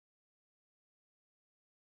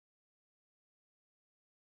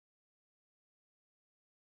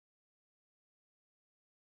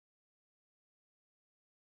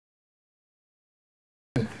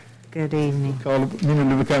Good evening. Call the meeting of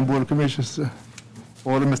Liberty County Board of Commissioners to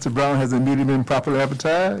order. Mr. Brown, has the meeting been properly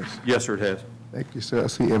advertised? Yes, sir, it has. Thank you, sir. I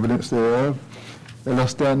see evidence thereof. Let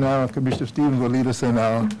us stand now. Commissioner Stevens will lead us in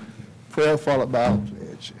our prayer, followed by our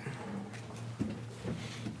pledge.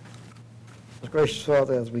 Most gracious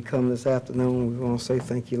Father, as we come this afternoon, we want to say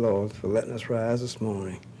thank you, Lord, for letting us rise this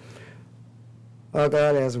morning. Our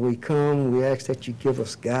God, as we come, we ask that you give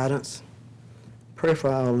us guidance. Pray for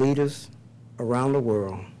our leaders around the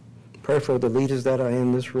world. Pray for the leaders that are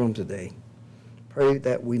in this room today. Pray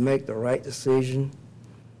that we make the right decision.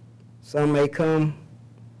 Some may come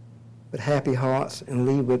with happy hearts and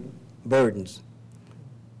leave with burdens,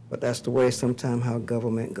 but that's the way sometimes how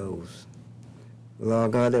government goes.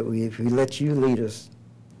 Lord God, that if we let you lead us,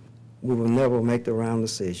 we will never make the wrong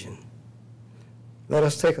decision. Let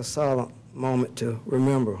us take a solemn moment to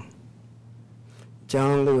remember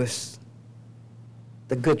John Lewis,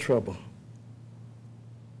 the good trouble.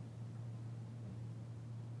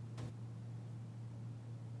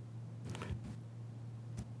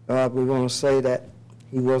 God, we want to say that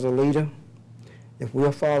he was a leader. If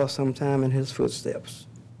we'll follow sometime in his footsteps,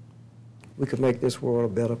 we could make this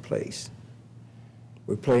world a better place.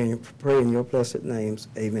 We pray in your blessed names.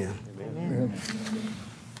 Amen. Amen.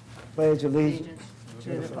 Pledge allegiance To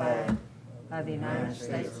the flag of the United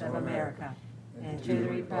States of America and to the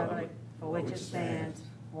republic for which it stands,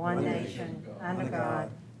 one nation, under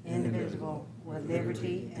God, indivisible, with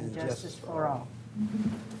liberty and justice for all.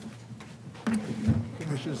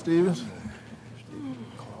 Commissioner Stevens?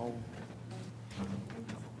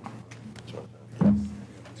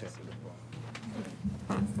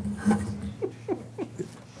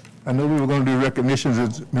 I know we were going to do recognitions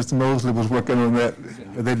as Mr. Mosley was working on that.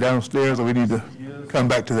 Are they downstairs or we need to come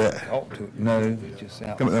back to that? No, just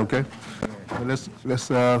out. Okay. Well, let's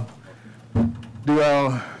do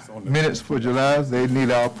our minutes for July. They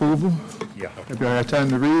need our approval. Yeah. If you have time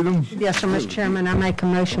to read them. Yes, sir, Mr. Chairman, I make a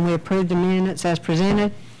motion we approve the minutes as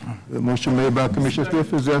presented. The motion made by Commissioner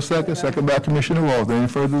Stiff, is there a second? Second by Commissioner Walter. Any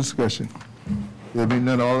further discussion? There being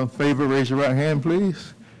none, all in favor, raise your right hand,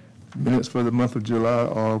 please. Minutes for the month of July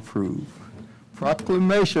are approved.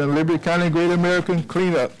 Proclamation, Liberty County Great American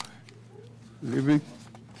Cleanup.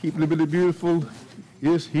 Keep Liberty Beautiful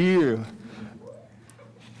is here.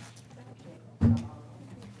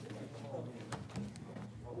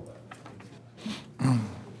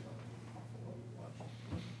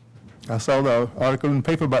 I saw the article in the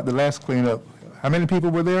paper about the last cleanup. How many people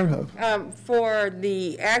were there? For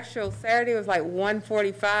the actual Saturday, it was like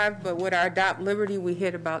 145, but with our Adopt Liberty, we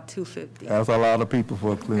hit about 250. That was a lot of people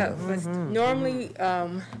for a cleanup. But normally,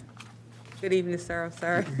 good evening, sir, I'm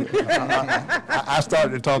sorry. I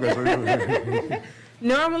started talking.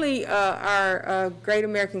 Normally, our Great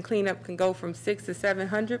American Cleanup can go from 600 to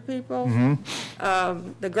 700 people.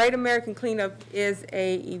 The Great American Cleanup is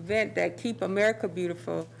a event that Keep America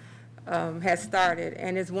Beautiful has started,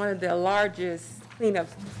 and is one of the largest cleanups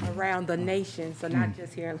around the nation, so not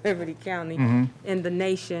just here in Liberty County, in the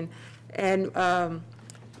nation. And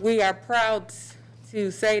we are proud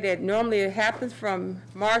to say that normally it happens from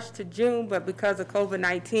March to June, but because of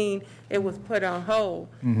COVID-19, it was put on hold.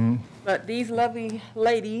 But these lovely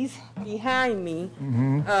ladies behind me,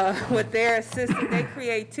 with their assistance, their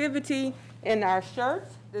creativity in our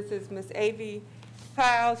shirts. This is Miss Avie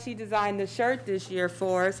Powell. She designed the shirt this year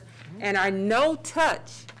for us. And our no-touch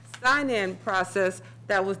sign-in process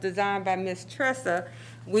that was designed by Miss Tressa,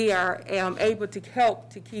 we are able to help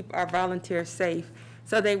to keep our volunteers safe.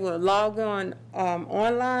 So they will log on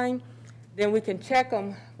online, then we can check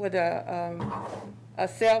them with a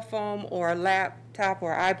cell phone or a laptop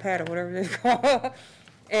or iPad or whatever it's called.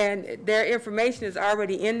 And their information is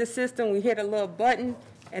already in the system. We hit a little button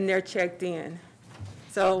and they're checked in.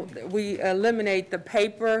 So we eliminate the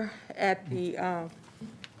paper at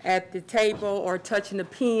the table or touching the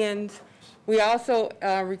pens. We also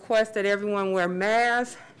request that everyone wear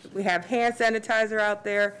masks. We have hand sanitizer out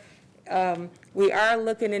there. We are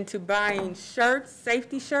looking into buying shirts,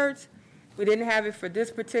 safety shirts. We didn't have it for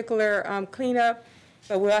this particular cleanup,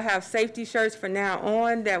 but we'll have safety shirts from now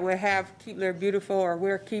on that will have Keep Liberty Beautiful, or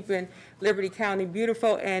We're Keeping Liberty County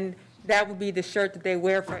Beautiful, and that will be the shirt that they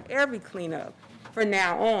wear for every cleanup from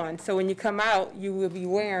now on. So when you come out, you will be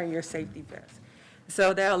wearing your safety vest.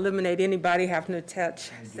 So that'll eliminate anybody having to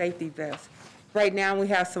touch safety vests. Right now, we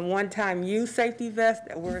have some one-time use safety vests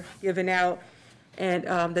that we're giving out, and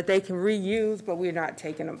that they can reuse, but we're not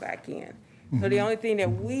taking them back in. So the only thing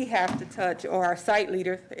that we have to touch, or our site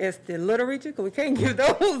leaders, is the little reachers, because we can't give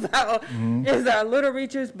those out, is our little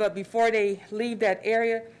reachers, but before they leave that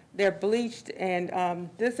area, they're bleached and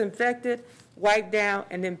disinfected, wiped down,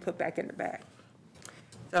 and then put back in the bag.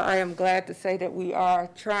 So I am glad to say that we are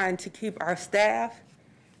trying to keep our staff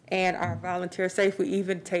and our volunteers safe. We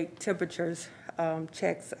even take temperatures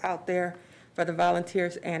checks out there for the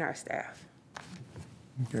volunteers and our staff.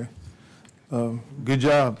 Okay. Good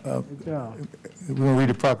job. Good job. We're going to read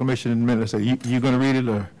the proclamation in a minute. So you going to read it,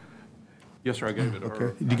 or? Yes, sir, I gave it to her.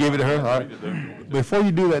 Okay. You gave it to her? All right. Before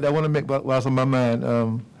you do that, I want to make what's on my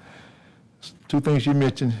mind. Two things you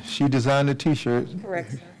mentioned. She designed the T-shirts.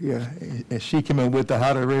 Correct, sir. Yeah, and she came up with the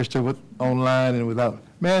how to register online and without.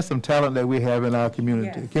 Man, some talent that we have in our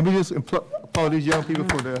community. Yes. Can we just applaud these young people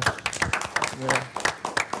for their, yeah.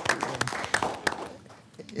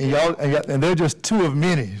 And they're just two of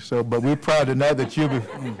many. So, but we're proud tonight that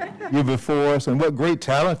you're before us, and what great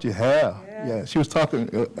talent you have. Yeah, she was talking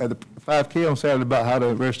at the 5K on Saturday about how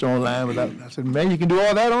to register online without. I said, man, you can do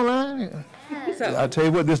all that online. Yeah. So, I tell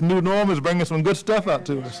you what, this new norm is bringing some good stuff out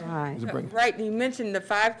to us. Right. It's bringing- right, you mentioned the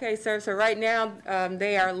 5K service. So right now,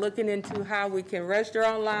 they are looking into how we can register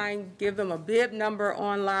online, give them a bib number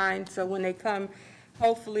online, so when they come,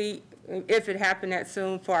 hopefully, if it happened that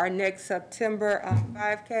soon, for our next September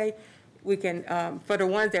 5K, we can, for the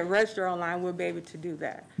ones that register online, we'll be able to do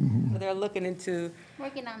that. So they're looking into,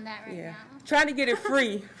 Working on that right now. trying to get it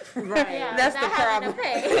free. Yeah, That's the not having problem.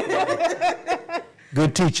 to pay.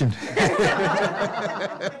 Good teaching.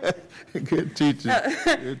 Good teaching.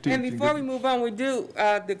 Good teaching. And before we move on, we do,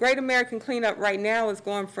 the Great American Cleanup right now is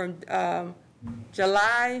going from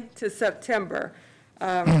July to September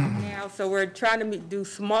now. So we're trying to do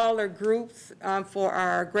smaller groups for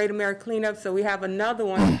our Great American Cleanup. So we have another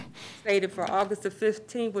one slated for August the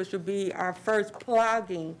 15th, which will be our first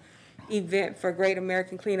plugging event for Great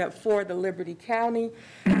American Cleanup for the Liberty County.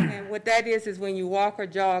 And what that is when you walk or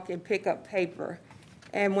jog and pick up paper.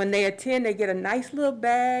 And when they attend, they get a nice little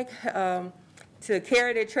bag to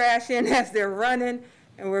carry their trash in as they're running.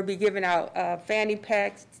 And we'll be giving out fanny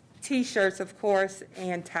packs, T-shirts, of course,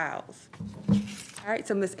 and towels. All right,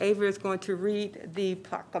 so Ms. Avery is going to read the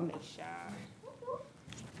proclamation.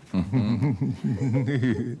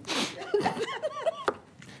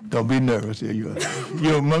 Don't be nervous.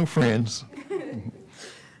 You're among friends.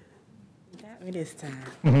 Got me this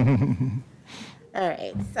time. All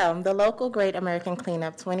right, so the local Great American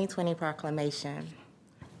Cleanup 2020 proclamation.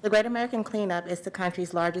 The Great American Cleanup is the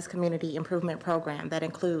country's largest community improvement program that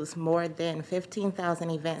includes more than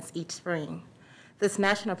 15,000 events each spring. This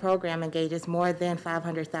national program engages more than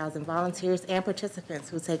 500,000 volunteers and participants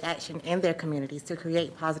who take action in their communities to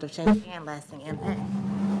create positive change and lasting impact.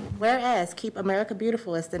 Whereas Keep America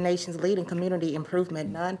Beautiful is the nation's leading community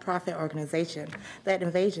improvement nonprofit organization that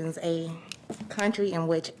envisions a country in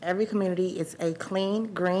which every community is a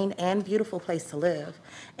clean, green, and beautiful place to live,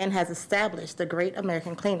 and has established the Great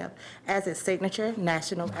American Cleanup as its signature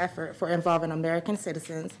national effort for involving American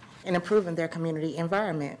citizens in improving their community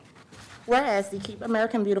environment. Whereas the Keep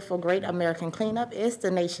America Beautiful Great American Cleanup is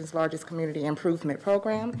the nation's largest community improvement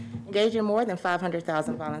program, engaging more than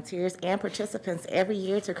 500,000 volunteers and participants every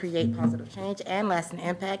year to create positive change and lasting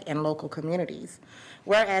impact in local communities.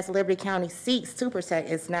 Whereas Liberty County seeks to protect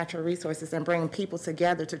its natural resources and bring people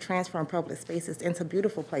together to transform public spaces into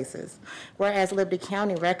beautiful places. Whereas Liberty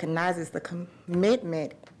County recognizes the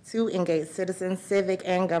commitment to engage citizens, civic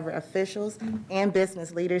and government officials, and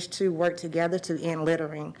business leaders to work together to end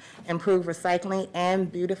littering, improve recycling,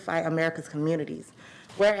 and beautify America's communities.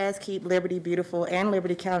 Whereas Keep Liberty Beautiful and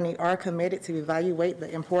Liberty County are committed to evaluate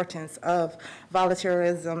the importance of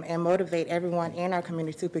volunteerism and motivate everyone in our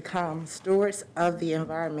community to become stewards of the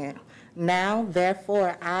environment. Now,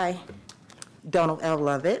 therefore, I, Donald L.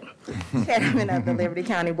 Lovett, Chairman of the Liberty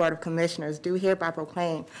County Board of Commissioners, do hereby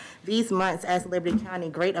proclaim these months as Liberty County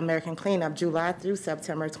Great American Cleanup, July through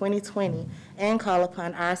September 2020, and call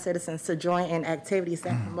upon our citizens to join in activities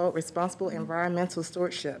that promote responsible environmental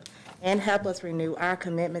stewardship and help us renew our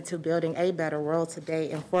commitment to building a better world today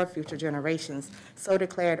and for future generations, so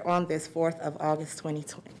declared on this 4th of August,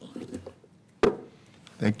 2020.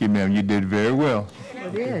 Thank you, ma'am. You did very well.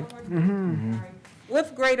 We did.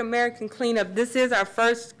 With Great American Cleanup, this is our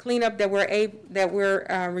first cleanup that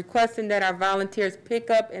we're requesting that our volunteers pick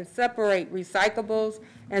up and separate recyclables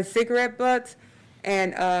and cigarette butts.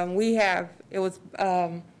 And it was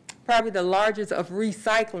probably the largest of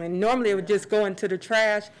recycling. Normally, it would just go into the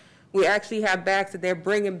trash. We actually have bags that they're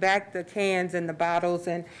bringing back the cans and the bottles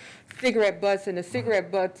and cigarette butts, and the cigarette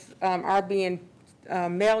butts are being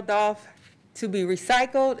mailed off to be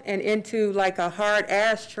recycled and into like a hard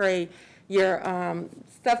ashtray, your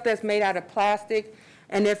stuff that's made out of plastic.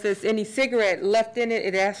 And if there's any cigarette left in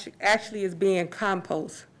it, it actually is being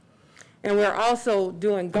compost. And we're also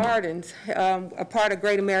doing gardens. A part of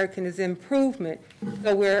Great American is improvement.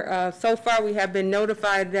 So so far we have been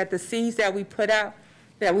notified that the seeds that we put out,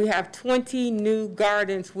 that we have 20 new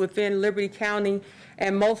gardens within Liberty County,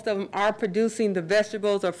 and most of them are producing the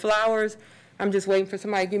vegetables or flowers. I'm just waiting for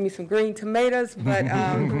somebody to give me some green tomatoes, but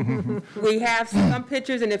we have some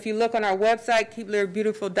pictures, and if you look on our website,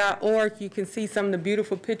 keeplibertybeautiful.org, you can see some of the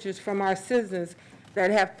beautiful pictures from our citizens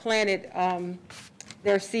that have planted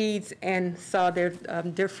their seeds and saw their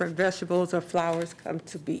different vegetables or flowers come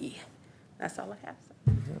to be. That's all I have.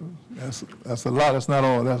 That's a lot, that's not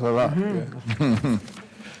all, that's a lot. Yeah.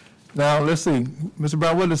 Now, let's see, Mr.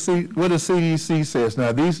 Brown, what the CDC says, now,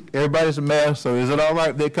 everybody's a mask, so is it all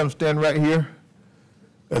right if they come stand right here?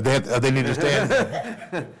 Or they need to stand,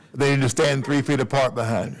 they need to stand 3 feet apart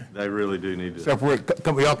behind you? They really do need to. So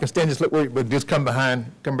y'all can stand just look where, but just come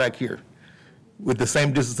back here with the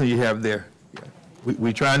same distance that you have there. Yeah.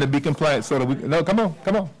 We trying to be compliant so that no, come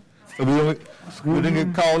on. So we didn't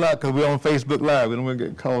get called out because we're on Facebook Live. We don't want to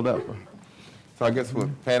get called out. So I guess what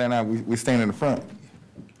Pat and I, we stand in the front.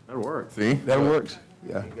 That'll work. See? That works?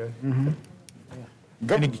 Yeah.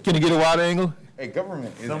 Can you get a wide angle? Hey,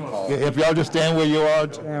 government is involved. Yeah, if y'all just stand where you are,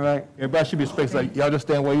 All right. everybody should be spaced like, y'all just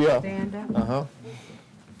stand where you are. Stand up. Uh-huh.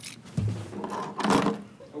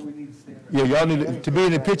 Yeah, y'all need to be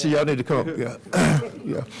in the picture, y'all need to come up, yeah.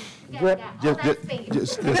 Yeah.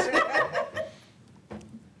 Just.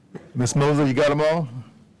 Ms. Moser, you got them all?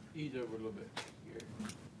 Ease over a little bit.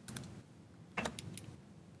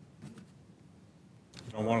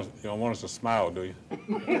 You don't want us to smile, do you?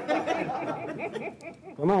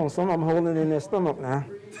 Come on, some of them holding it in their stomach now.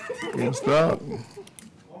 Yeah, stop.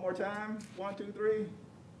 One more time. 1, 2, 3. And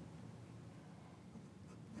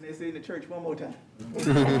they say in the church one more time.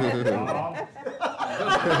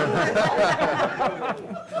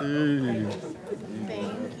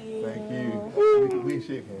 Thank you. We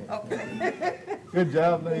shake hands. Good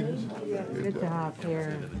job, ladies. Good job,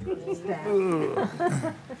 Karen.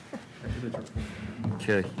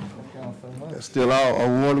 Okay. That's still our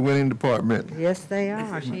award-winning department. Yes, they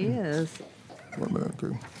are, she is.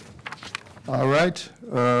 Okay. All right.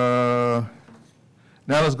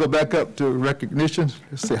 Now let's go back up to recognition.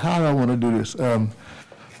 Let's see, how do I want to do this?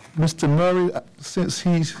 Mr. Murray, since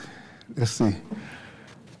let's see.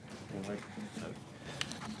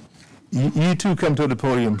 You two come to the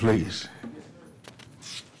podium, please.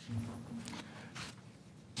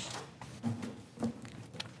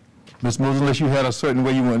 Ms. Moses, unless you had a certain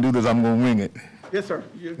way you want to do this, I'm going to wing it. Yes, sir.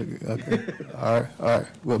 Okay. All right.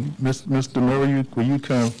 Well, Mr. Murray, will you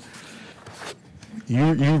come?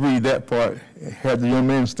 You read that part. Have the young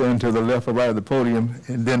man stand to the left or right of the podium,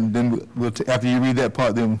 and then we'll after you read that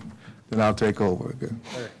part, then I'll take over. Okay.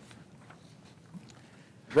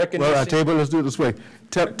 Well, I tell you what, let's do it this way.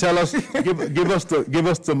 Tell us, give us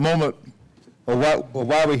the moment of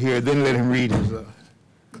why we're here. Then let him read his.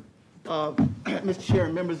 Mr. Chair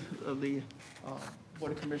and members of the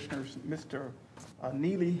Board of Commissioners, Mr.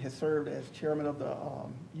 Neely has served as chairman of the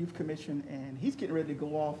Youth Commission, and he's getting ready to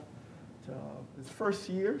go off to his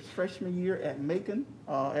freshman year at Macon,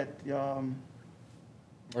 at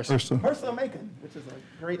Mercer Macon, which is a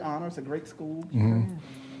great honor. It's a great school, and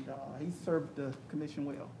he served the commission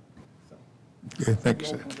well. So, Yeah, thank you,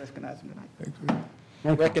 sir. we'll recognize him tonight. Thank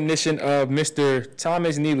you. Recognition of Mr.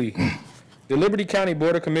 Thomas Neely. The Liberty County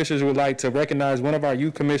Board of Commissioners would like to recognize one of our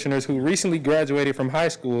youth commissioners who recently graduated from high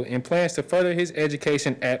school and plans to further his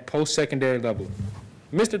education at post-secondary level.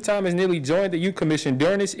 Mr. Thomas Neely joined the Youth Commission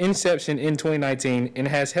during its inception in 2019 and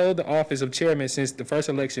has held the office of chairman since the first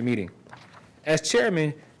election meeting. As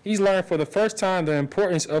chairman, he's learned for the first time the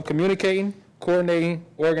importance of communicating, coordinating,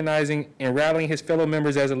 organizing, and rallying his fellow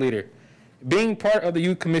members as a leader. Being part of the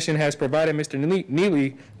Youth Commission has provided Mr.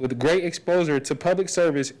 Neely with great exposure to public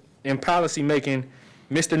service and policy making.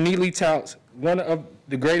 Mr. Neely touts one of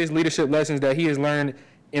the greatest leadership lessons that he has learned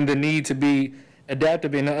in the need to be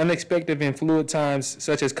adaptive in unexpected and fluid times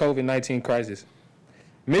such as COVID-19 crisis.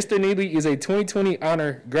 Mr. Neely is a 2020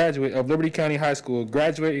 honor graduate of Liberty County High School,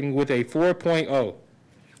 graduating with a 4.0.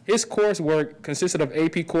 His coursework consisted of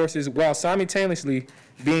AP courses while simultaneously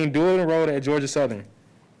being dual enrolled at Georgia Southern.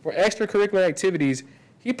 For extracurricular activities,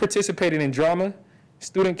 he participated in drama,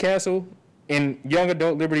 student council, and Young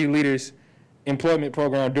Adult Liberty Leaders Employment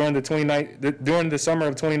Program during the summer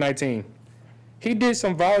of 2019. He did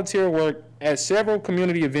some volunteer work at several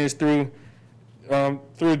community events through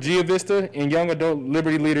Gia Vista and Young Adult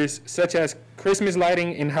Liberty Leaders, such as Christmas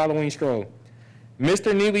lighting and Halloween stroll.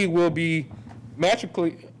 Mr. Neely will be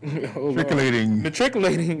Circulating.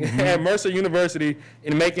 Matriculating at Mercer University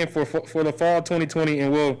in Macon for the fall 2020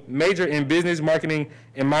 and will major in business marketing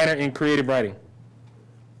and minor in creative writing.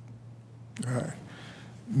 All right.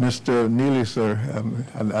 Mr. Neely, sir,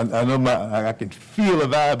 I know I can feel a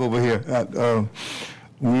vibe over here.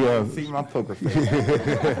 We are See my poker face.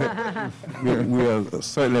 we are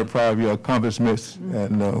certainly proud of your accomplishments,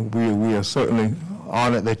 and we are certainly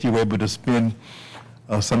honored that you were able to spend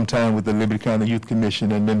some time with the Liberty County Youth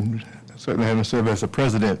Commission, and then certainly having served as a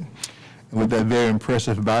president. And with that very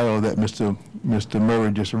impressive bio that Mr.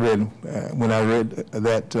 Murray just read, when I read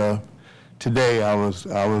that today, I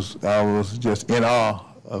was just in awe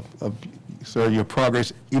of sir, your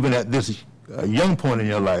progress, even at this young point in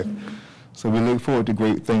your life. So we look forward to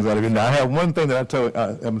great things out of it. Now, I have one thing that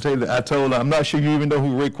I'm not sure you even know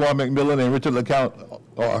who Raekwon McMillan and Richard LeCount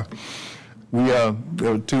are. There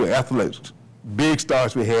were two athletes, big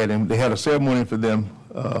stars we had, and they had a ceremony for them,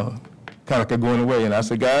 kind of like going away. And I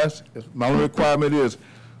said, guys, my only requirement is,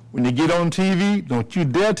 when you get on TV, don't you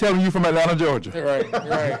dare tell me you're from Atlanta, Georgia. Right.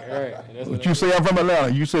 That's Don't you say I'm from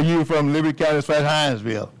Atlanta. You say you're from Liberty County,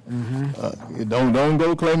 Hinesville. Don't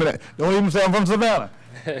go claiming that. Don't even say I'm from Savannah.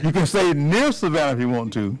 You can say near Savannah if you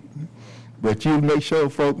want to, but you make sure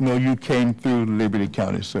folk know you came through Liberty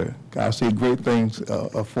County, sir. I see great things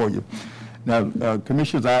for you. Now,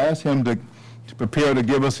 Commissioners, I asked him to prepare to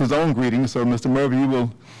give us his own greetings, so Mr. Murphy, you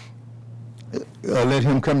will let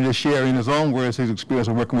him come to share in his own words his experience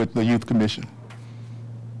of working with the Youth Commission.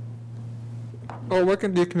 Well, working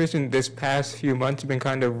with the Youth Commission this past few months has been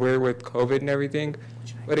kind of weird with COVID and everything,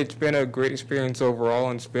 but it's been a great experience overall,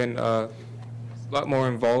 and it's been a lot more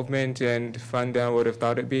involvement and fun than I would have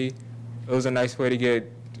thought it'd be. It was a nice way to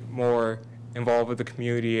get more involved with the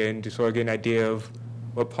community and to sort of get an idea of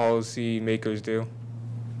what policy makers do.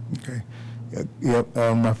 Okay.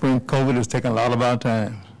 My friend, COVID has taken a lot of our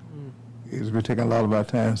time. It's been taking a lot of our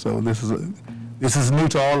time, so this is new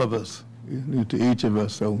to all of us, new to each of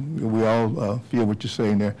us. So we all feel what you're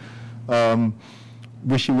saying there.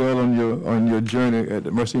 Wish you well on your journey at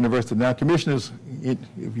Mercer University. Now, Commissioners, if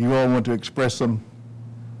you all want to express some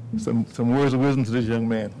words of wisdom to this young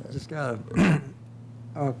man. I just got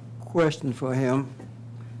a question for him.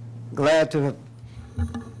 Glad to have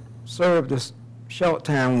served this short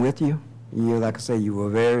time with you. Like I say, you were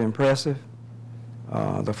very impressive.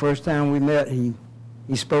 The first time we met, he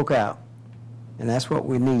spoke out. And that's what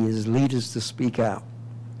we need, is leaders to speak out.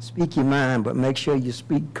 Speak your mind, but make sure you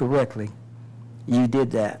speak correctly. You did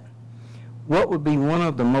that. What would be one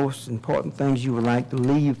of the most important things you would like to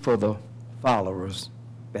leave for the followers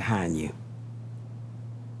behind you?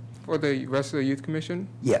 For the rest of the Youth Commission?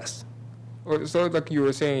 Yes. Or so like you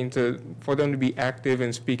were saying, for them to be active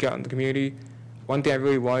and speak out in the community. One thing I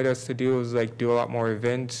really wanted us to do is do a lot more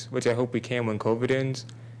events, which I hope we can when COVID ends,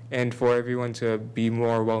 and for everyone to be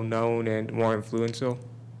more well-known and more influential.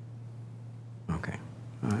 Okay.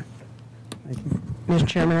 All right. Thank you. Mr.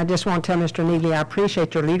 Chairman, I just want to tell Mr. Neely, I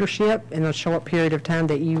appreciate your leadership in the short period of time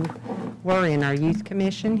that you were in our Youth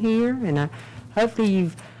Commission here, and hopefully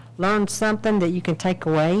you've learned something that you can take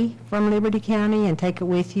away from Liberty County and take it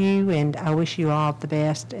with you, and I wish you all the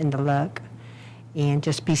best and the luck. And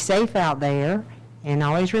just be safe out there, and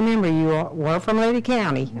always remember you were from Liberty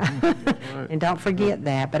County. And don't forget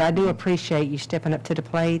that, but I do appreciate you stepping up to the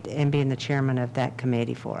plate and being the chairman of that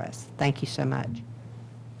committee for us. Thank you so much.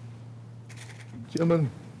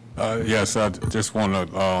 Gentlemen. Yes, I just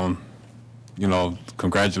want to,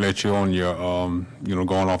 congratulate you on your,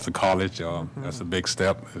 going off to college. That's a big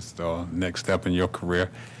step. It's the next step in your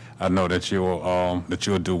career. I know that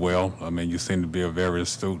you'll do well. I mean, you seem to be a very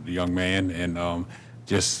astute young man, and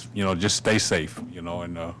just stay safe.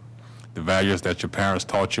 And the values that your parents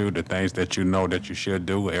taught you, the things that you know that you should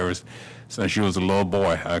do. Since you was a little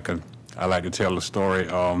boy, I like to tell the story.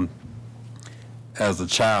 As a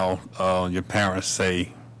child, your parents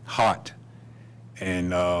say hot,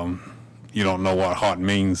 and you don't know what hot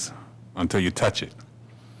means until you touch it.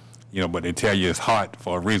 But they tell you it's hot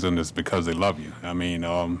for a reason. It's because they love you. I mean,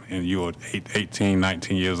 and you're 18,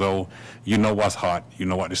 19 years old. You know what's hot. You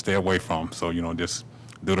know what to stay away from. So, just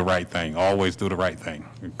do the right thing. Always do the right thing.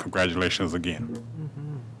 And congratulations again.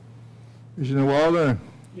 Commissioner Walden.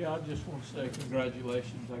 Yeah, I just want to say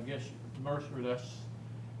congratulations. I guess, Mercer,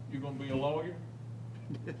 you're going to be a lawyer?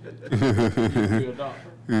 You're going to be a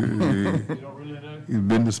doctor? You don't really know?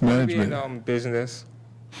 Business management. Maybe in business.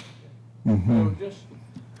 Well,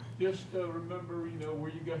 just remember,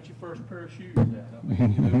 where you got your first pair of shoes at. I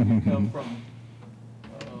mean, you come from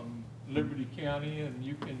Liberty County, and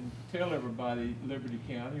you can tell everybody Liberty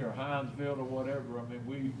County or Hinesville or whatever. I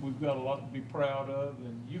mean, we've got a lot to be proud of,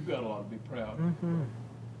 and you've got a lot to be proud of.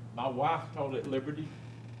 my wife taught at Liberty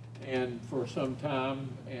and for some time,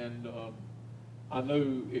 and I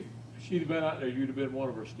know if she'd have been out there, you'd have been one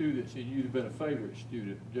of her students, and you'd have been a favorite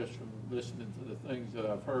student just from listening to the things that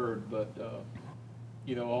I've heard. But,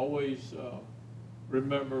 you know, always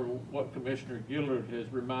remember what Commissioner Gillard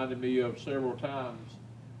has reminded me of several times.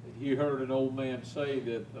 He heard an old man say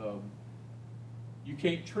that you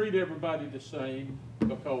can't treat everybody the same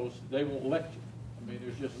because they won't let you. I mean,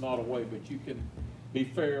 there's just not a way, but you can be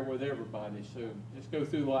fair with everybody. So just go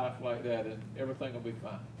through life like that and everything will be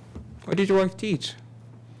fine. What did your wife teach?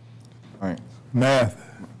 All right. Math.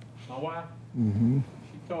 My wife, she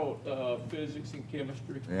taught physics and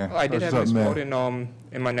chemistry. Yeah. Oh, I did have What's Miss up, man? Walden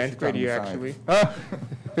in my ninth grade taught me year, science.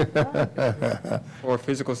 actually, or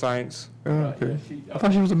physical science. Okay. Yeah, I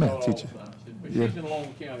thought she was a math taught all teacher. sciences, But Yeah. she's in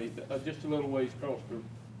Long County, just a little ways across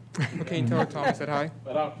the. Can you tell her Thomas said hi?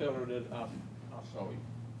 But I'll tell her that I saw you.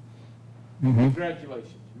 Mhm.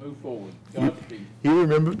 Congratulations. Move forward. Godspeed. He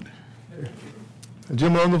remembered.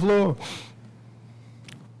 Gentleman on the floor.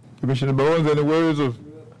 Commissioner Bowens, any words of,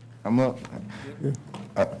 I'm up.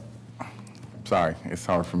 Sorry, it's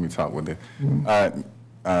hard for me to talk with it.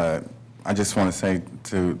 I just want to say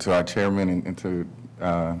to our chairman and to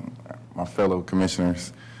my fellow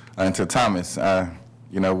commissioners and to Thomas,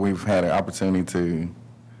 you know, we've had an opportunity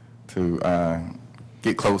to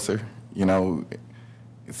get closer, you know,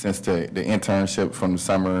 since the internship from the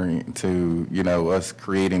summer to, you know, us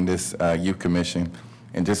creating this youth commission.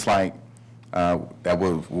 And just like that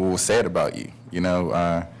what was said about you, you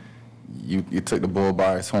know, you took the bull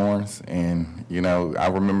by its horns. And, you know, I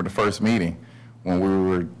remember the first meeting when we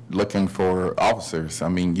were looking for officers. I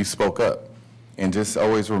mean, you spoke up. And just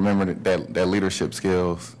always remember that leadership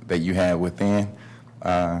skills that you had within.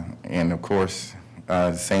 And, of course,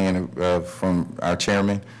 saying from our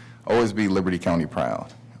chairman, always be Liberty County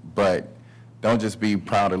proud. But don't just be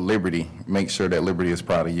proud of Liberty. Make sure that Liberty is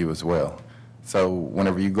proud of you as well. So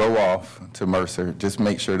whenever you go off to Mercer, just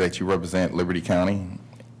make sure that you represent Liberty County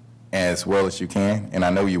as well as you can, and I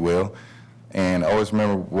know you will. And always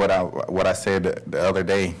remember what I said the other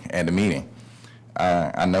day at the meeting.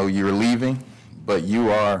 I know you're leaving, but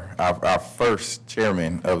you are our first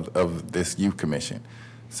chairman of this youth commission.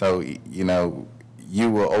 So, you know, you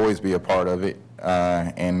will always be a part of it,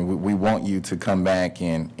 and we want you to come back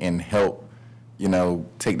and help, you know,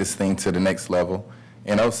 take this thing to the next level,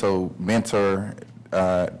 and also mentor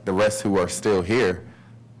the rest who are still here,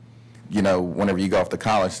 you know, whenever you go off to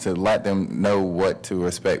college, to let them know what to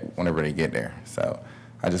expect whenever they get there. So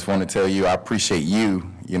I just want to tell you, I appreciate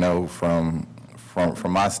you, you know, from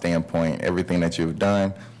my standpoint, everything that you've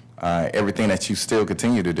done, everything that you still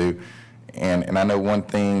continue to do. And I know one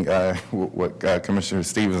thing, what Commissioner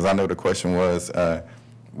Stevens, I know the question was,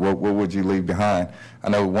 what would you leave behind? I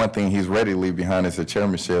know one thing he's ready to leave behind is the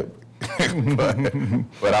chairmanship.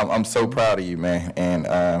 but I'm so proud of you, man.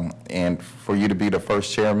 And for you to be the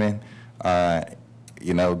first chairman,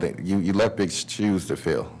 you know, that you left big shoes to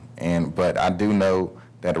fill. But I do know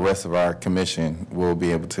that the rest of our commission will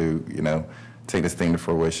be able to, you know, take this thing to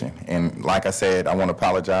fruition. And like I said, I want to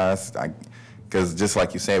apologize. Because just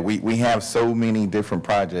like you said, we have so many different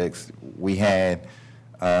projects we had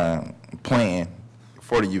planned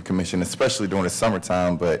for the youth commission, especially during the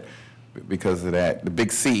summertime. But because of that, the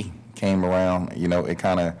big C came around, you know, it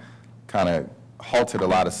kind of halted a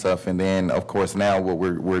lot of stuff. And then, of course, now what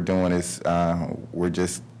we're doing is we're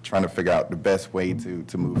just trying to figure out the best way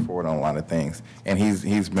to move forward on a lot of things. And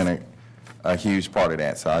he's been a huge part of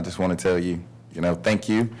that. So I just want to tell you, you know, thank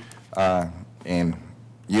you. And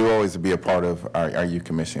you always be a part of our youth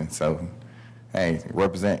commission. So, hey,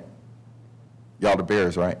 represent y'all the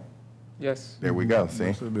Bears, right? Yes. There we go, see?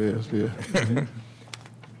 That's the best, yeah.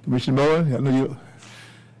 Commissioner Bowen, I know you,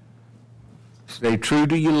 Stay true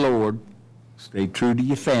to your Lord, stay true to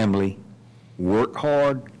your family, work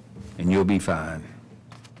hard, and you'll be fine.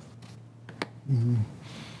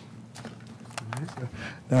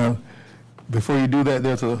 now, before you do that,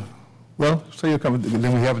 there's say you're coming,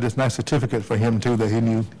 then we have this nice certificate for him too, that he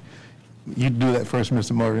knew. You do that first,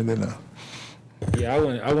 Mr. Morgan, then Yeah,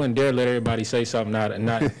 I wouldn't dare let everybody say something and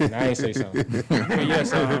I ain't say something.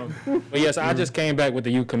 But yes, I just came back with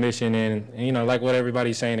the youth commission, and you know, like what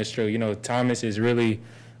everybody's saying is true. You know, Thomas is really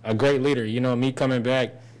a great leader. You know, me coming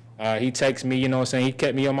back, he texts me, you know what I'm saying, he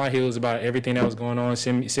kept me on my heels about everything that was going on,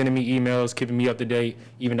 sending me emails, keeping me up to date,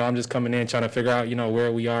 even though I'm just coming in trying to figure out, you know,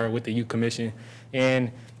 where we are with the youth commission.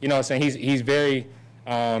 And, you know what I'm saying, he's very,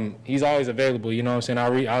 he's always available, you know what I'm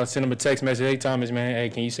saying. I'll send him a text message, hey Thomas, man, hey,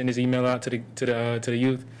 can you send this email out to the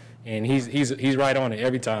youth? And he's right on it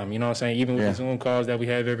every time, you know what I'm saying. Even with the Zoom calls that we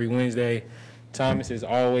have every Wednesday, Thomas is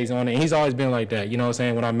always on it. And he's always been like that. You know what I'm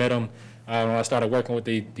saying? When I met him, when I started working with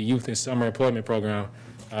the Youth and Summer Employment Program,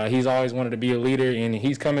 he's always wanted to be a leader, and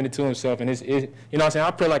he's coming into himself. And you know what I'm saying?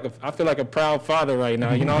 I feel like a proud father right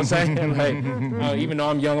now. You know what I'm saying? Like, even though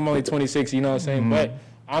I'm young, I'm only 26. You know what I'm saying? But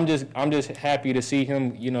I'm just happy to see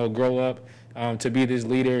him, you know, grow up to be this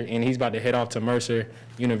leader, and he's about to head off to Mercer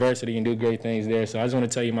University and do great things there. So I just want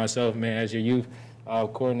to tell you myself, man, as your youth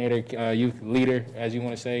coordinator, youth leader, as you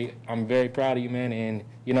want to say, I'm very proud of you, man, and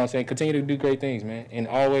you know what I'm saying, continue to do great things, man, and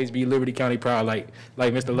always be Liberty County proud, like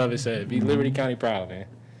Mr. Lovett said, be Liberty County proud, man.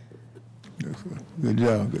 Good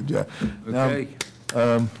job, good job. Okay.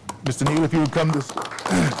 Now, Mr. Neal, if you would come to,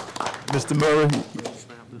 Mr. Murray.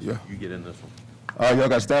 Yeah. You get in this one. All right, y'all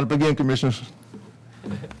got to stand up again, commissioners.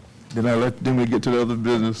 Then we get to the other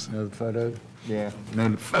business. Another photo? Yeah.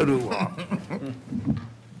 Another photo.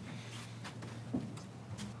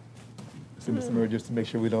 See, Mr. Murray, just to make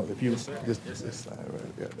sure we don't, if you, just this side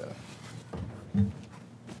right there.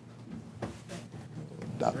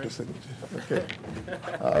 Doctor signature, okay.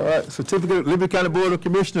 All right, certificate, Liberty County Board of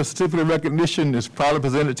Commissioners, certificate of recognition is proudly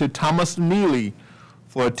presented to Thomas Neely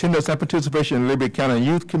for attendance and participation in Liberty County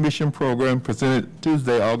Youth Commission Program presented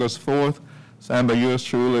Tuesday, August 4th, signed by yours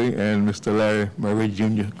truly and Mr. Larry Murray,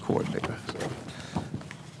 Jr., Coordinator. So,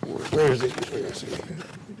 where is it? Where is it?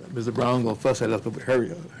 Mr. Brown gonna fuss at us, but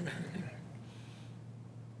hurry up.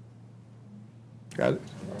 Got it?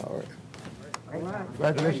 All right.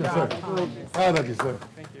 Congratulations, sir. Proud of you, sir.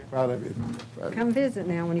 Thank you. Proud of you. Proud of you. Come visit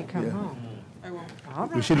now when you come home. All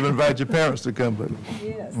We right. should have invited your parents to come, but.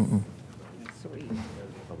 Yes. Sweet.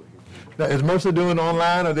 Now, is Mercer doing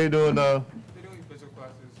online, or they doing, They're doing physical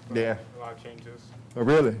classes. Yeah. A lot of changes. oh,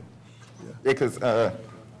 really? Yeah, because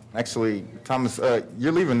actually, Thomas,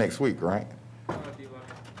 you're leaving next week, right?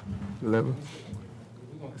 11?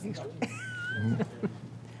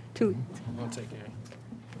 Two. I'm gonna take care.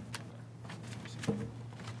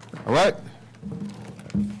 All right.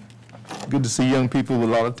 Good to see young people with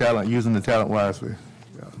a lot of talent, using the talent wisely.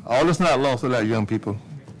 Yeah. All is not lost without young people.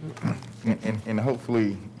 And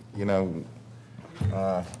hopefully, you know,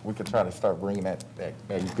 we could try to start bringing that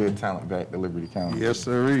good talent back to Liberty County. Yes,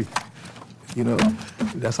 sirree. You know,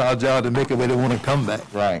 that's our job to make it where they want to come back.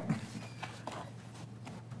 Right.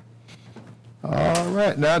 All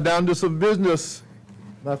right, now down to some business.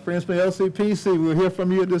 My friends from LCPC, we'll hear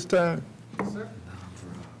from you at this time.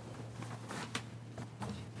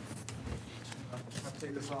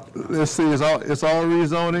 Let's see, it's all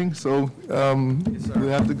rezoning, so we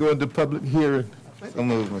have to go into public hearing. So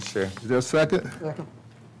move, Mr. Chair. Is there a second? Second.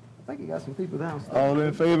 I think you got some people downstairs. All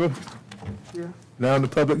in favor? Yeah. Down to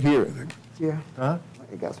public hearing. Yeah. Huh?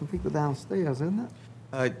 You got some people downstairs, isn't it?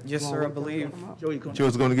 Yes, sir, I believe.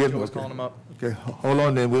 Joe's going to get them? Joe's calling them up. Okay, hold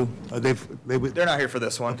on then, They're not here for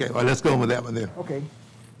this one. okay, all right, let's go with that one then. Okay.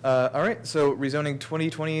 All right, so rezoning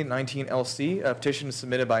 2020-19 LC, a petition is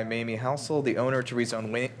submitted by Mamie Housel, the owner, to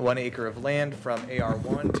rezone 1 acre of land from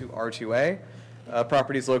AR1 to R2A.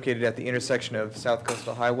 Property is located at the intersection of South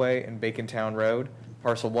Coastal Highway and Bacontown Road,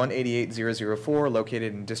 parcel 188004,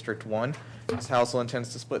 located in District 1. Ms. Housel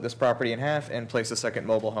intends to split this property in half and place a second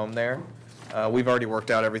mobile home there. We've already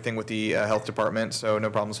worked out everything with the health department, so no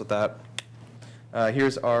problems with that.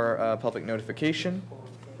 Here's our public notification.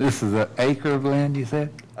 This is an acre of land, you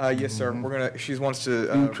said? Yes, sir. She wants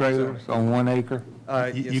to. Two trailers on 1 acre?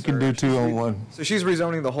 You can do two on one. So she's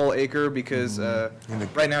rezoning the whole acre because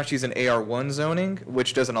right now she's in AR1 zoning,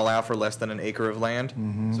 which doesn't allow for less than an acre of land.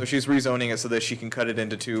 So she's rezoning it so that she can cut it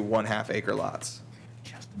into 2 1/2 acre lots.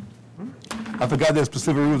 I forgot there's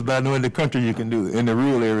specific rules, but I know in the country you can do it. In the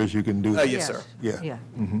rural areas, you can do it. Yes, sir. Yeah. Yeah.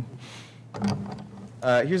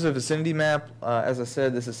 Here's a vicinity map. As I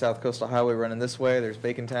said, this is South Coastal Highway running this way. There's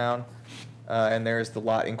Bacontown, and there's the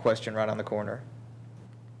lot in question right on the corner.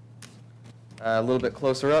 A little bit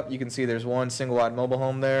closer up, you can see there's one single-wide mobile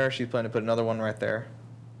home there. She's planning to put another one right there.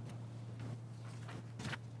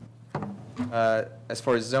 As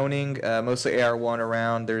far as zoning, mostly AR1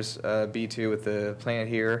 around. There's B2 with the plant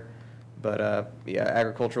here, but yeah,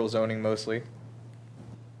 agricultural zoning mostly.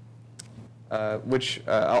 Which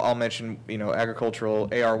I'll mention, you know, agricultural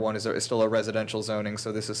AR1 is still a residential zoning,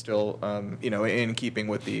 so this is still, you know, in keeping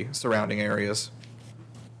with the surrounding areas.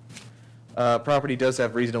 Property does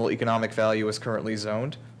have reasonable economic value as currently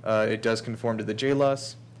zoned. It does conform to the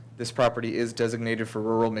JLUS. This property is designated for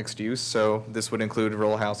rural mixed use, so this would include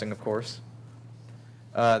rural housing, of course.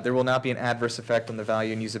 There will not be an adverse effect on the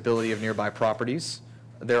value and usability of nearby properties.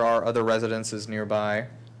 There are other residences nearby.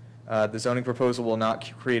 The zoning proposal will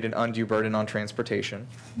not create an undue burden on transportation.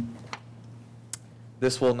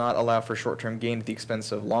 This will not allow for short-term gain at the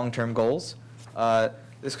expense of long-term goals.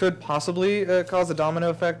 This could possibly cause a domino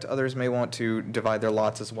effect. Others may want to divide their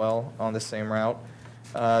lots as well on the same route.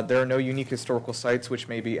 There are no unique historical sites which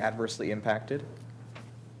may be adversely impacted.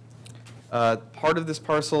 Part of this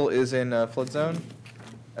parcel is in flood zone.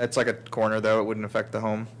 It's like a corner, though. It wouldn't affect the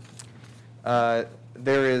home.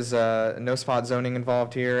 There is no spot zoning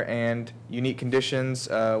involved here, and unique conditions.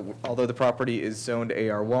 Although the property is zoned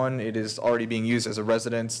AR1, it is already being used as a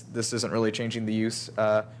residence. This isn't really changing the use.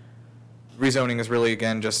 Rezoning is really,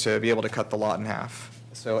 again, just to be able to cut the lot in half.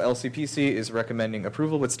 So LCPC is recommending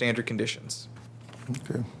approval with standard conditions.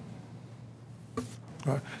 Okay.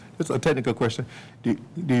 All right. Just a technical question. Do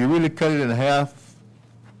you really cut it in half?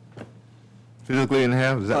 Physically in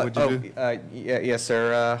half? Is that what you do? Yes,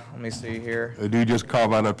 sir. Let me see here. Or do you just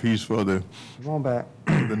carve out a piece for the Come on back.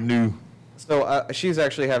 the new? So she's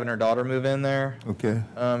actually having her daughter move in there. Okay.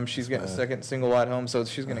 She's getting a second single wide home, so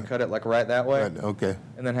she's going to cut it like right that way. Right, okay.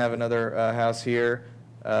 And then have another house here.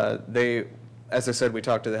 They, as I said, we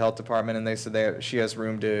talked to the health department, and they said she has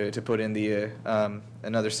room to put in the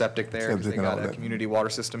another septic there because Septic they and all got a that. community water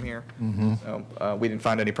system here. Mm-hmm. So we didn't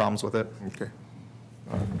find any problems with it. Okay.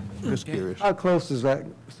 All right. Just curious. How close is that,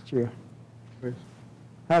 Mr. Chair?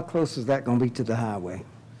 How close is that going to be to the highway,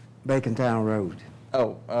 Bacon Town Road?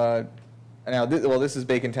 Oh, now, this is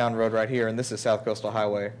Bacon Town Road right here, and this is South Coastal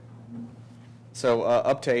Highway. So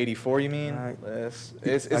up to 84, you mean? Right.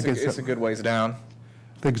 It's a good ways down.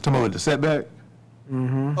 I think you're talking about the setback?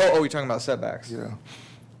 Mm-hmm. Oh, you're talking about setbacks?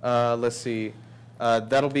 Yeah. Let's see.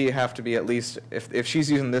 That'll have to be at least, if she's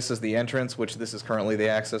using this as the entrance, which this is currently the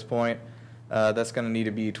access point, that's going to need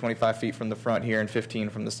to be 25 feet from the front here and 15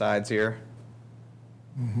 from the sides here.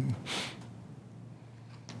 Mm-hmm.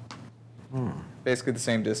 Basically the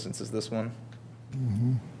same distance as this one.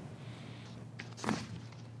 Mm-hmm.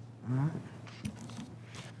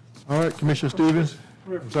 All right, Commissioner Stevens?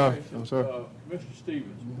 I'm sorry. Mr.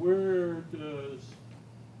 Stevens, where does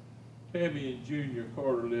Tammy and Junior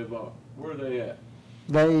Carter live off? Where are they at?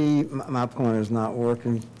 My pointer's not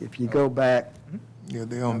working. If you go back, Yeah,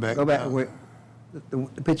 they on back. go back now. where, the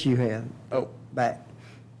picture you had. Oh. Back.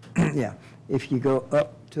 Yeah. If you go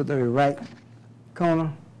up to the right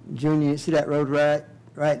corner, Junior, see that road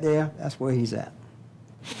right there? That's where he's at.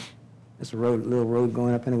 It's a road, little road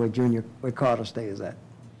going up anyway, Junior, where Carter stays at.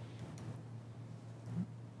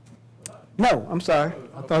 No, I'm sorry.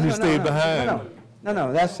 I thought he No, stayed no, behind.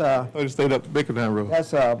 No, that's, Oh, he stayed up Bacon Town Road.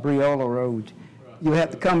 that's Briola Road. You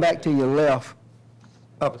have to come back to your left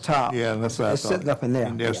up top. Yeah, that's what I It's thought. sitting up in there.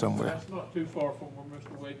 In there Yeah. somewhere. That's not too far from where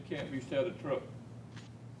Mr. Wade Camp used to have a truck.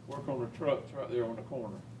 Work on the trucks right there on the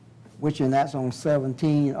corner. Which, and that's on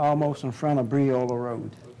 17, almost in front of Briola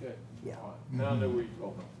Road. Okay. Yeah. All right. Now I know where you're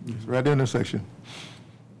talking about. It's right there in the section.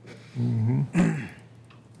 Mhm.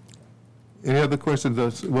 Any other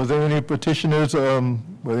questions? Was there any petitioners, were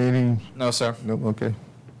there any? No, sir. No, okay.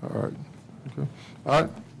 All right. Okay. All right.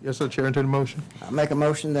 Yes, sir, Chair, into the motion. I make a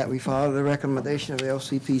motion that we follow the recommendation of the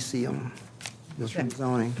LCPC on this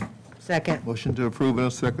rezoning. Second. Motion to approve in a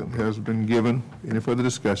second has been given. Any further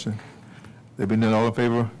discussion? There being none, all in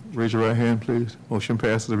favor, raise your right hand, please. Motion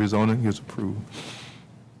passes, the rezoning is approved.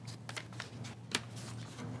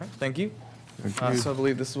 Thank you. Thank you. So I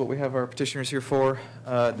believe this is what we have our petitioners here for.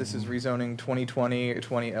 This is rezoning 2020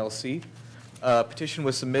 LC. Petition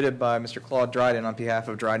was submitted by Mr. Claude Dryden on behalf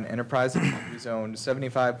of Dryden Enterprises, rezoned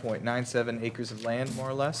 75.97 acres of land, more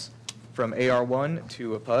or less, from AR1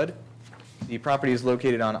 to a PUD. The property is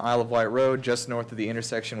located on Isle of Wight Road, just north of the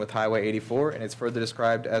intersection with Highway 84, and it's further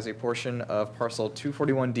described as a portion of parcel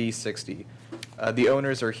 241D60. The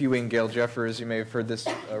owners are Hugh and Gail Jeffers. You may have heard this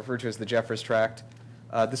referred to as the Jeffers Tract.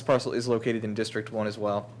 This parcel is located in District 1 as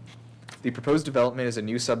well. The proposed development is a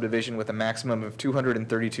new subdivision with a maximum of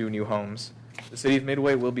 232 new homes. The City of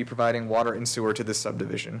Midway will be providing water and sewer to this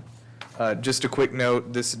subdivision. Just a quick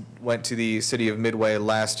note, this went to the City of Midway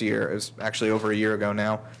last year. It was actually over a year ago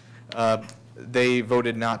now. They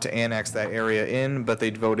voted not to annex that area in, but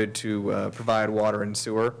they voted to provide water and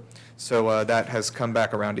sewer. So that has come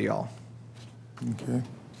back around to y'all. Okay.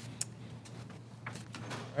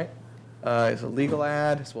 All right. It's a legal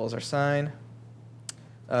ad as well as our sign.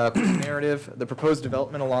 Quick narrative. The proposed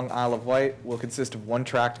development along Isle of Wight will consist of one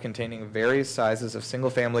tract containing various sizes of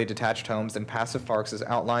single-family detached homes and passive parks as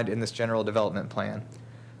outlined in this general development plan.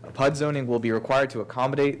 PUD zoning will be required to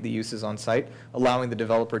accommodate the uses on site, allowing the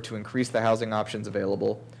developer to increase the housing options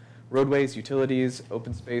available. Roadways, utilities,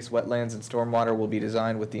 open space, wetlands, and stormwater will be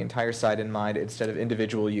designed with the entire site in mind instead of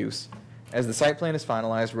individual use. As the site plan is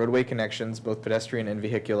finalized, roadway connections, both pedestrian and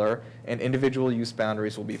vehicular, and individual use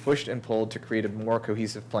boundaries will be pushed and pulled to create a more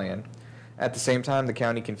cohesive plan. At the same time, the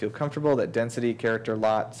county can feel comfortable that density, character,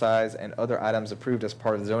 lot size, and other items approved as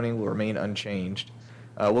part of zoning will remain unchanged.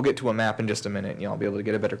 We'll get to a map in just a minute, and y'all will be able to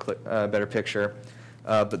get a better picture.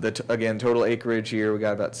 But again, total acreage here, we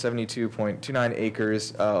got about 72.29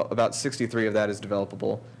 acres. About 63 of that is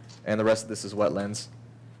developable, and the rest of this is wetlands.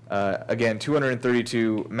 Again,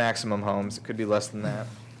 232 maximum homes. It could be less than that.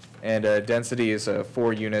 And density is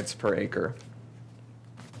 4 units per acre.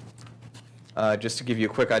 Just to give you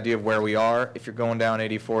a quick idea of where we are, if you're going down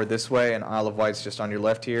 84 this way and Isle of Wight's just on your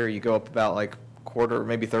left here, you go up about like quarter,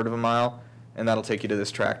 maybe third of a mile, and that'll take you to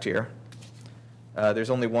this tract here.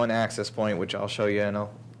 There's only one access point, which I'll show you, and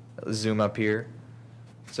I'll zoom up here.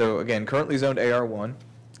 So again, currently zoned AR1,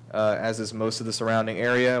 as is most of the surrounding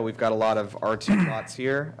area. We've got a lot of R2 plots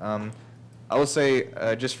here. I will say,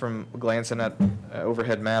 just from glancing at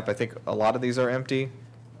overhead map, I think a lot of these are empty,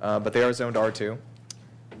 but they are zoned R2.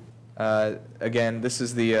 Again, this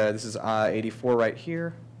is 84 right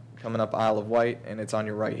here, coming up Isle of Wight, and it's on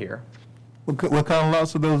your right here. What kind of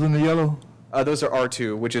lots are those in the yellow? Those are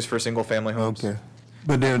R2, which is for single-family homes. Okay.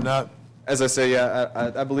 But they're not, As I say,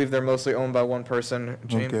 yeah, I believe they're mostly owned by one person,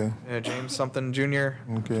 James, James something Jr. Okay.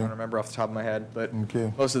 I'm trying to remember off the top of my head, but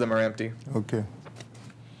Okay. most of them are empty. okay.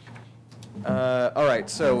 All right,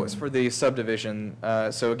 so as for the subdivision,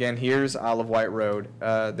 so again, here's Isle of Wight Road.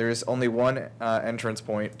 There's only one entrance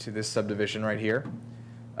point to this subdivision right here.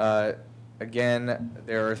 Again,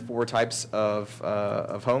 there are 4 types of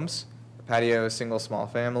homes: patio, single, small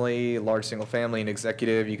family, large single family, and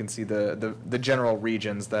executive. You can see the general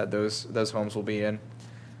regions that those homes will be in.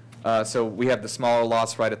 So we have the smaller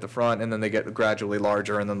lots right at the front, and then they get gradually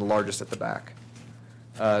larger, and then the largest at the back.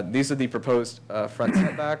 These are the proposed front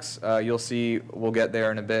setbacks. You'll see, we'll get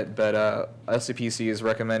there in a bit, but LCPC is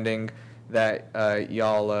recommending that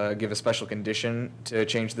y'all give a special condition to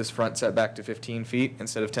change this front setback to 15 feet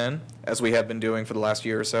instead of 10, as we have been doing for the last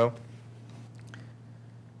year or so.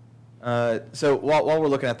 So while we're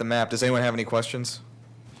looking at the map, does anyone have any questions?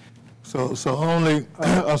 So only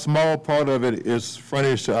a small part of it is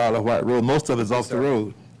frontage to Isle of Wight Road. Most of it's off the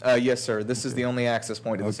road. Yes, sir. This is the only access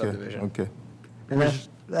point to the Okay, subdivision. okay. And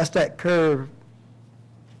that's that curve.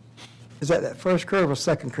 Is that first curve or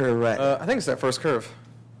second curve, right? I think it's that first curve.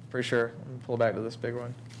 Pretty sure. Let me pull back to this big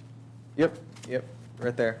one. Yep,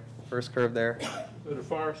 right there. First curve there. So the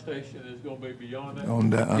fire station is gonna be beyond that? On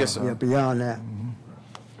that. Yes, sir. Yeah, beyond that.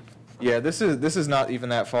 Yeah, this is not even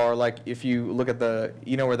that far. Like if you look at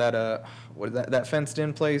where that fenced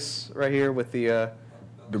in place right here with the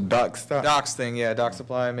dock stop. docks thing, yeah, Dock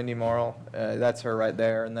Supply, Mindy Morrill, that's her right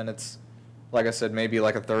there, and then it's, like I said, maybe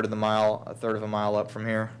like a third of a mile up from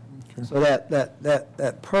here. So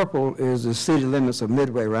that purple is the city limits of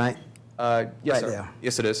Midway, right? Yes, Right sir. there.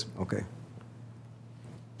 Yes, it is. Okay.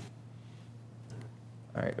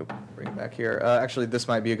 All right, bring it back here. Actually, this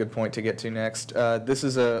might be a good point to get to next. This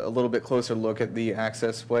is a little bit closer look at the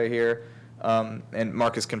access way here. And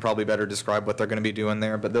Marcus can probably better describe what they're going to be doing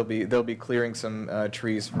there, but they'll be clearing some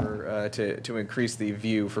trees for to increase the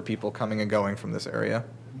view for people coming and going from this area.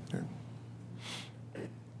 Okay.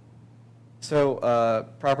 So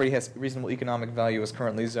property has reasonable economic value as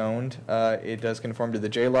currently zoned. It does conform to the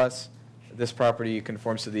JLUS. This property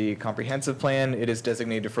conforms to the comprehensive plan. It is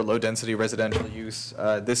designated for low-density residential use.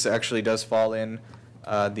 This actually does fall in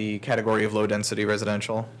the category of low-density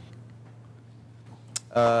residential.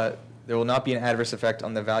 There will not be an adverse effect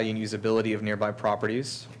on the value and usability of nearby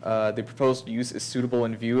properties. The proposed use is suitable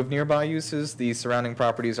in view of nearby uses. The surrounding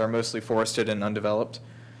properties are mostly forested and undeveloped.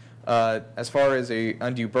 As far as an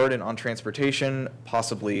undue burden on transportation,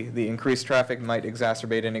 possibly. The increased traffic might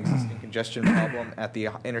exacerbate an existing congestion problem at the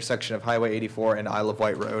intersection of Highway 84 and Isle of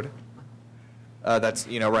Wight Road. That's,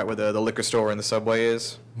 right where the liquor store and the subway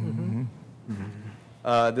is.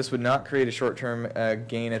 This would not create a short-term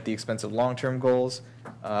gain at the expense of long-term goals,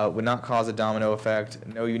 would not cause a domino effect,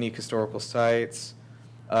 no unique historical sites.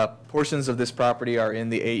 Portions of this property are in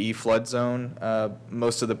the AE flood zone.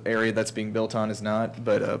 Most of the area that's being built on is not,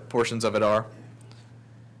 but portions of it are.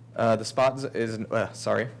 The spot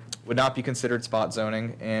would not be considered spot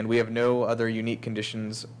zoning, and we have no other unique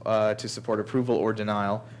conditions to support approval or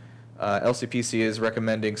denial. LCPC is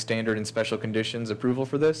recommending standard and special conditions approval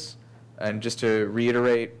for this. And just to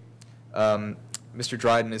reiterate, Mr.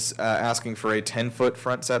 Dryden is asking for a 10-foot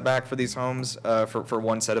front setback for these homes, for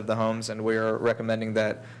one set of the homes, and we're recommending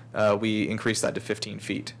that we increase that to 15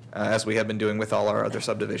 feet, as we have been doing with all our other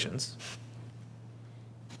subdivisions.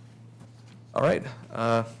 All right.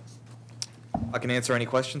 I can answer any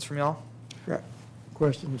questions from y'all. Got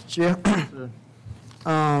questions, Chair?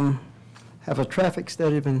 Have a traffic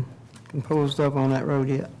study been composed of on that road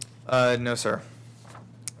yet? No, sir.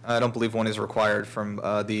 I don't believe one is required from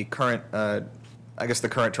the current, I guess the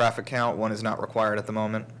current traffic count, one is not required at the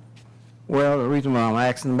moment. Well, the reason why I'm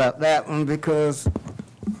asking about that one, because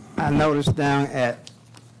I noticed down at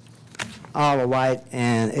Isle of Wight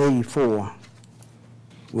and 84,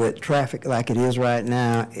 with traffic like it is right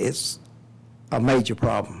now, it's a major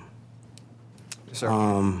problem. Yes, sir.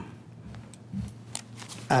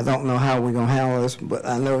 I don't know how we're gonna handle this, but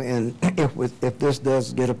I know if this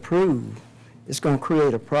does get approved, it's gonna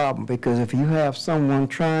create a problem, because if you have someone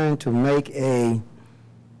trying to make a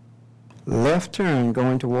left turn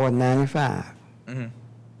going toward 95, Mm-hmm.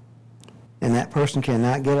 and that person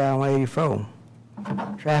cannot get out on 84,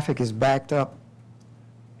 traffic is backed up,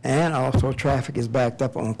 and also traffic is backed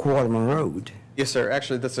up on Quarterman Road. Yes, sir.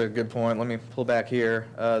 Actually, that's a good point. Let me pull back here.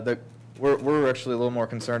 We're actually a little more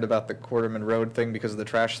concerned about the Quarterman Road thing because of the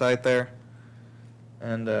trash site there.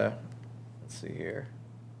 And let's see here.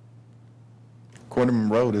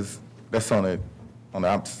 Quarterman Road that's on the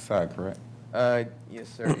opposite side, correct? Yes,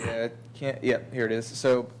 sir. Yeah, here it is.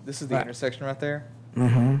 So this is the intersection right there.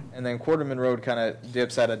 Mm-hmm. And then Quarterman Road kind of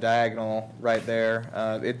dips at a diagonal right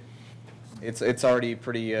there. It's already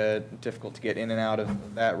pretty difficult to get in and out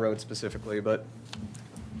of that road specifically, but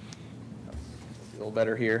a little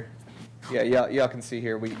better here. Yeah, y'all can see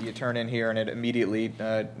here, you turn in here and it immediately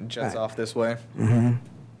jets off this way. Mm-hmm.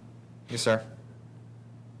 Yes, sir.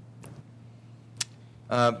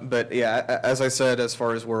 But yeah, as I said, as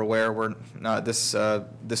far as we're aware, we're not, this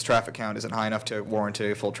traffic count isn't high enough to warrant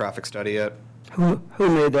a full traffic study yet. Who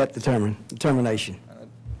made that determination?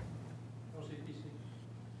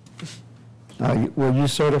 Were you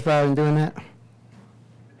certified in doing that?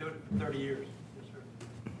 I've been doing it for 30 years. Yes, sir.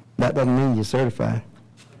 That doesn't mean you're certified.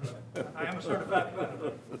 I am a certified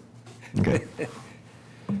planner. Okay.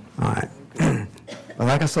 All right. Well,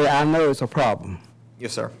 like I say, I know it's a problem.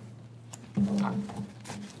 Yes, sir.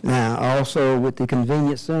 Now, also with the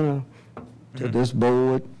convenience center, to this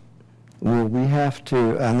board, will we have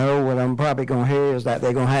to, I know what I'm probably going to hear is that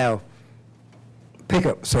they're going to have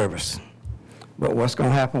pickup service. But what's going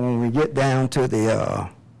to happen when we get down to the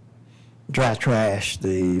dry trash,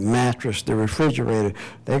 the mattress, the refrigerator,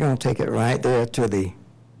 they're going to take it right there to the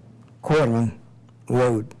Quarterman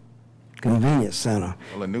Road Convenience Center.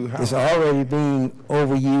 Well, a new house. It's already being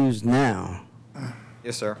overused now.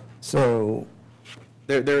 Yes, sir. So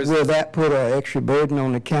There's will that put an extra burden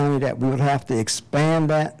on the county that we would have to expand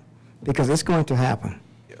that? Because it's going to happen.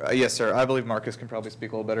 Yes, sir. I believe Marcus can probably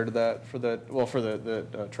speak a little better to that for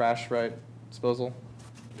the trash, right, disposal,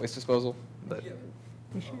 waste disposal. But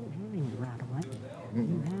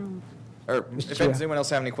or if anyone else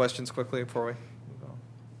have any questions quickly before we move on?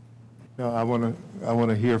 No, I want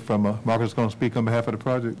to hear from, Marcus is going to speak on behalf of the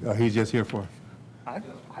project. He's just here for. I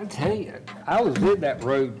tell you, I was in that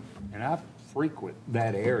road, and I frequent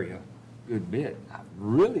that area a good bit. I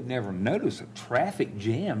really never noticed a traffic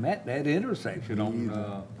jam at that intersection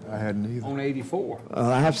on, I hadn't either. on 84.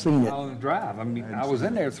 I have seen it. On the drive. I mean, I was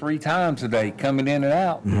in there 3 times today, coming in and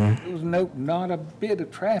out. Mm-hmm. There was not a bit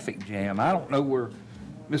of traffic jam. I don't know where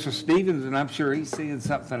Mr. Stevens, and I'm sure he's seeing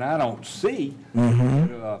something I don't see.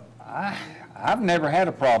 Mm-hmm. But, I've never had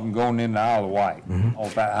a problem going into Isle of Wight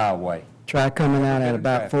off that highway. Try coming out at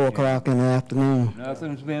about 4 o'clock in the afternoon.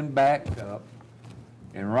 Nothing's been backed up.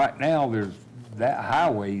 And right now, that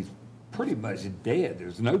highway's pretty much dead.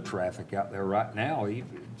 There's no traffic out there right now. It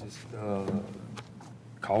just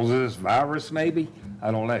causes this virus, maybe?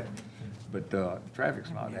 I don't know. But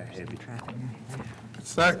traffic's not that heavy.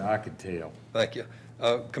 I could tell. Thank you.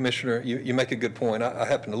 Commissioner, you make a good point. I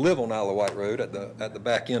happen to live on Isle of Wight Road at the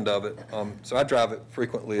back end of it, so I drive it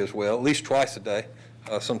frequently as well, at least twice a day,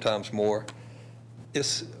 sometimes more.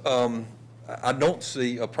 I don't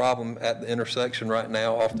see a problem at the intersection right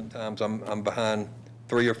now. Oftentimes, I'm behind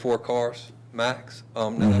 3 or 4 cars max. Now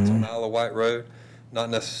that's on Isle of Wight Road, not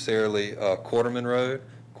necessarily Quarterman Road.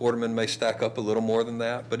 Quarterman may stack up a little more than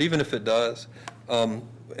that, but even if it does, to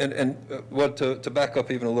back up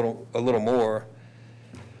even a little more.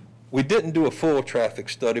 We didn't do a full traffic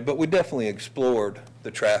study, but we definitely explored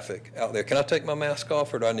the traffic out there. Can I take my mask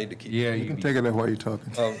off, or do I need to keep? Yeah, you can take it while you're talking.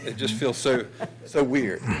 It just feels so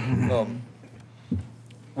weird.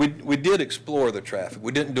 We did explore the traffic.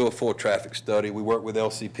 We didn't do a full traffic study. We worked with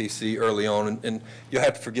LCPC early on, and you'll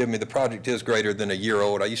have to forgive me, the project is greater than a year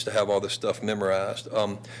old. I used to have all this stuff memorized.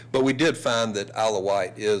 But we did find that Isle of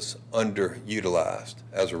Wight is underutilized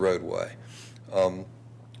as a roadway.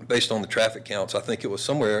 Based on the traffic counts, I think it was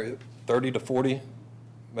somewhere 30 to 40,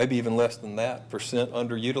 maybe even less than that, %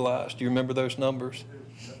 underutilized. Do you remember those numbers?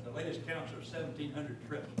 The latest counts are 1,700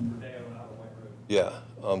 trips per day on Isle of Wight Road. Yeah,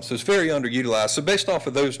 so it's very underutilized. So based off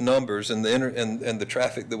of those numbers and the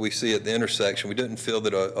traffic that we see at the intersection, we didn't feel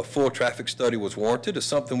that a full traffic study was warranted. It's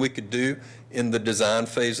something we could do in the design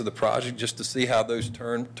phase of the project just to see how those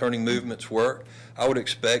turning movements work. I would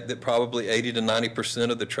expect that probably 80 to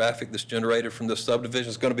 90% of the traffic that's generated from this subdivision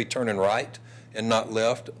is going to be turning right and not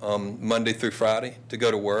left Monday through Friday to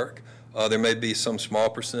go to work. There may be some small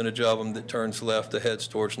percentage of them that turns left that heads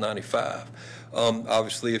towards 95.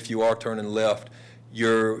 Obviously, if you are turning left,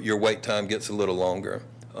 your wait time gets a little longer.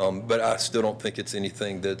 But I still don't think it's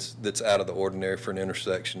anything that's out of the ordinary for an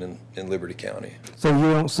intersection in Liberty County. So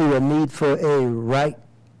you don't see a need for a right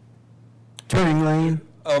turning lane?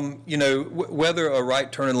 You know, whether a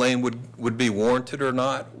right turning lane would be warranted or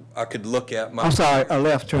not, I could look at my. I'm sorry, a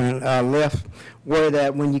left turn, left, where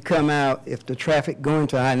that when you come out, if the traffic going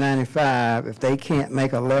to I-95, if they can't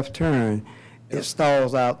make a left turn, it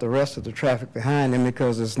stalls out the rest of the traffic behind them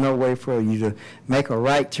because there's no way for you to make a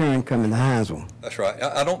right turn coming to Hinesville. That's right.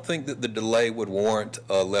 I don't think that the delay would warrant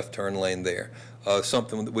a left turn lane there.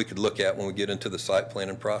 Something that we could look at when we get into the site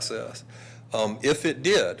planning process. If it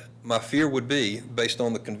did, my fear would be, based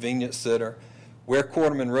on the convenience center, where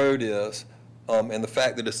Quarterman Road is, and the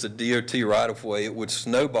fact that it's a DOT right-of-way, it would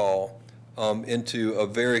snowball into a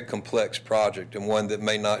very complex project and one that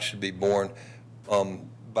may not should be borne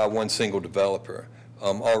by one single developer.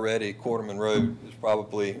 Already, Quarterman Road is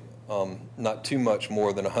probably not too much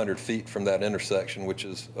more than 100 feet from that intersection, which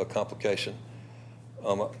is a complication.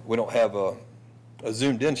 We don't have a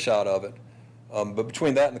zoomed-in shot of it, but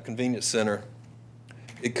between that and the convenience center,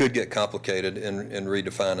 it could get complicated in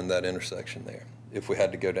redefining that intersection there if we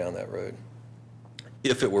had to go down that road.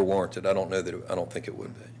 If it were warranted, I don't think it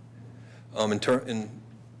would be. In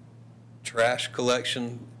trash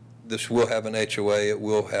collection, this will have an HOA. It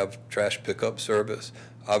will have trash pickup service.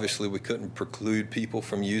 Obviously, we couldn't preclude people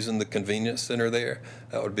from using the convenience center there.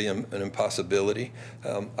 That would be an impossibility.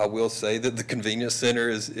 I will say that the convenience center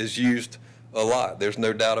is used a lot. There's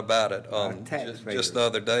no doubt about it. Just the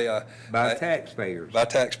other day, By taxpayers. By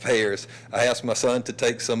taxpayers. I asked my son to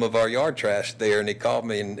take some of our yard trash there, and he called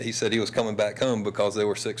me, and he said he was coming back home because there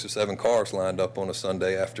were 6 or 7 cars lined up on a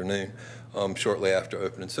Sunday afternoon shortly after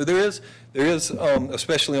opening. So there is,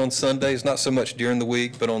 especially on Sundays, not so much during the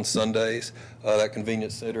week, but on Sundays, that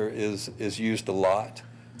convenience center is used a lot.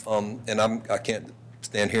 And I can't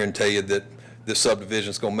stand here and tell you that this subdivision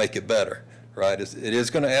is going to make it better. Right, it is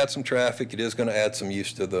going to add some traffic. It is going to add some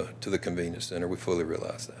use to the convenience center. We fully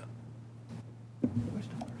realize that.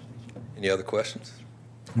 Any other questions?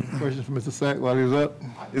 Questions for Mr. Sack while he's up?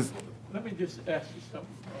 Let me just ask you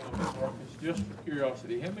something, Marcus, just for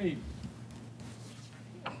curiosity. How many,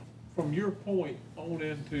 from your point on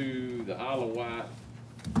into the Isle of Wight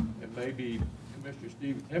and maybe Commissioner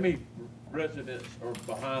Stevens, how many residents are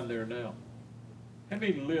behind there now? How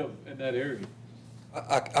many live in that area?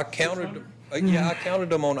 I counted them. Yeah, I counted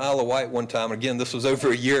them on Isle of Wight one time. Again, this was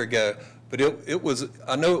over a year ago, but it was,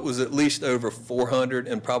 I know it was at least over 400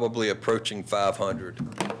 and probably approaching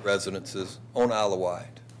 500 residences on Isle of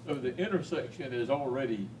Wight. So the intersection is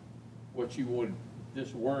already what you wanted,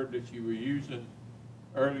 this word that you were using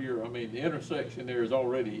earlier. I mean, the intersection there has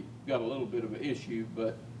already got a little bit of an issue,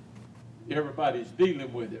 but everybody's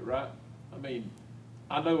dealing with it, right? I mean,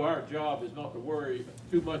 I know our job is not to worry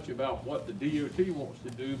too much about what the DOT wants to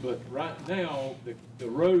do, but right now, the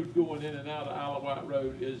road going in and out of Isle of Wight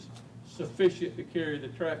Road is sufficient to carry the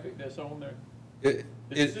traffic that's on there? It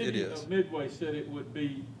is. The city of Midway said it would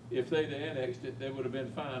be, if they'd annexed it, they would have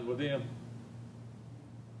been fine with them.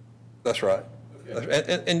 That's right.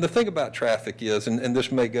 Okay. And the thing about traffic is, and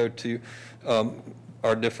this may go to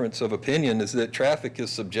our difference of opinion, is that traffic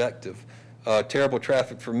is subjective. Terrible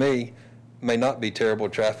traffic for me may not be terrible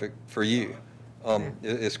traffic for you.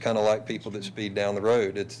 It's kind of like people that speed down the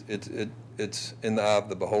road. It's in the eye of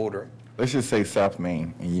the beholder. Let's just say South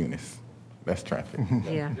Main and Eunice. That's traffic.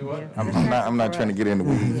 Yeah. I'm not trying to get in the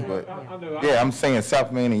weeds, but yeah, I'm saying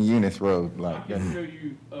South Main and Eunice Road, like. I can show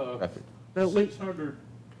you traffic. 600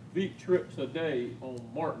 feet trips a day on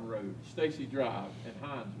Martin Road, Stacy Drive, and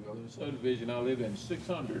Hinesville. In the subdivision I live in,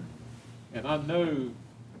 600. And I know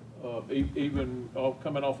even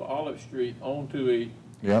coming off of Olive Street onto a.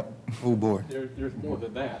 Yep. Oh, boy. There's more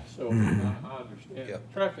than that, so I understand.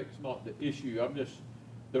 Yep. Traffic's not the issue. I'm just,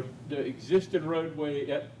 the existing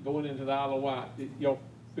roadway going into the Isle of Wight, y'all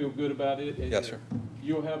feel good about it? And Yes, sir.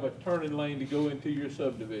 You'll have a turning lane to go into your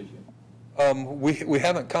subdivision. We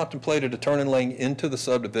haven't contemplated a turning lane into the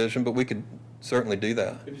subdivision, but we could certainly do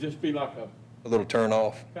that. It'd just be like A little turn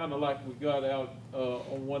off. kind of like we got out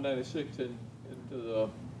on 196 and into the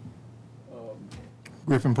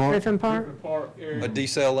Griffin Park? Griffin Park? Griffin Park area. A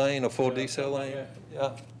decel lane, a full decel lane?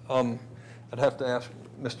 Yeah. I'd have to ask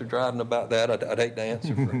Mr. Dryden about that. I'd hate to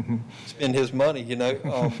answer for, spend his money, you know.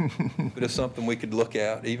 But it's something we could look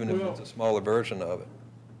at, even if it's a smaller version of it.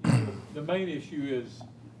 The main issue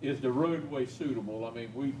is the roadway suitable? I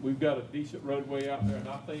mean, we've got a decent roadway out there, and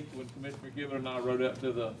I think when Commissioner Gibbon and I rode up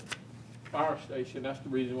to the fire station, that's the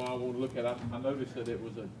reason why I want to look at it. I noticed that it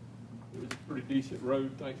was a pretty decent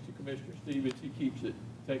road, thanks to Commissioner Stevens. He keeps it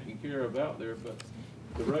taken care of out there, but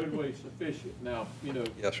the roadway's sufficient. Now, you know,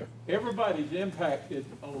 Yes, sir. everybody's impacted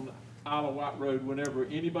on Isle of Wight Road. Whenever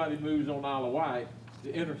anybody moves on Isle of Wight,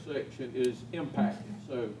 the intersection is impacted.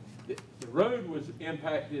 So the road was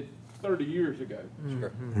impacted 30 years ago.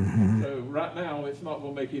 Sure. So right now, it's not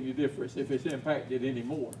gonna make any difference if it's impacted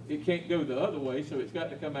anymore. It can't go the other way, so it's got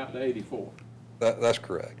to come out to 84. That's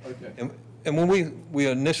correct. Okay. And when we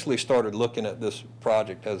initially started looking at this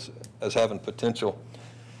project as having potential,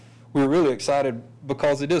 we were really excited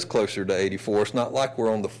because it is closer to 84. It's not like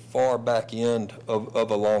we're on the far back end of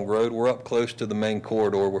a long road. We're up close to the main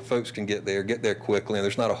corridor where folks can get there quickly, and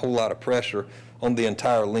there's not a whole lot of pressure on the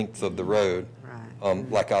entire length of the road,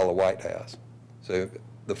 like Isle of Wight has. So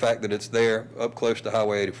the fact that it's there, up close to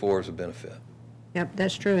Highway 84 is a benefit. Yep,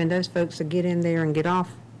 that's true, and those folks that get in there and get off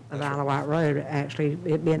of Isle of Wight Road, actually,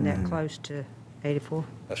 it being that close to 84.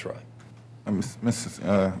 That's right.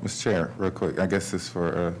 Mr. Chair, real quick, I guess this is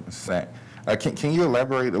for Mr. Sack. Can you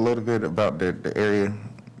elaborate a little bit about the area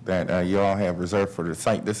that you all have reserved for the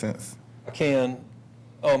site distance? I can.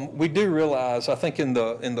 We do realize, I think in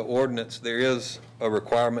the ordinance, there is a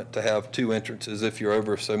requirement to have 2 entrances if you're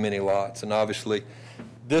over so many lots. And obviously,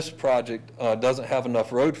 this project doesn't have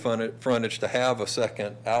enough road frontage to have a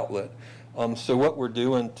second outlet. So what we're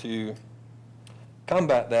doing to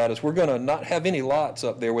combat that is we're going to not have any lots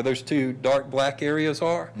up there where those 2 dark black areas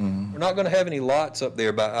are. We're not going to have any lots up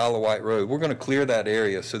there by Isle of Wight Road. We're going to clear that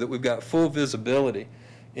area so that we've got full visibility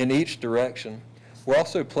in each direction. We're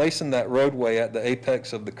also placing that roadway at the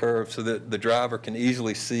apex of the curve so that the driver can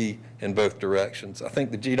easily see in both directions. I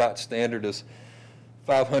think the GDOT standard is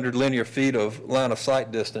 500 linear feet of line of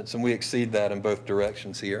sight distance, and we exceed that in both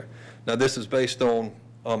directions here. Now, this is based on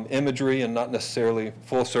imagery and not necessarily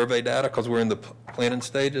full survey data because we're in the planning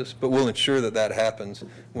stages, but we'll ensure that that happens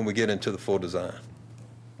when we get into the full design.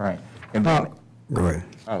 Right. And then, Go ahead.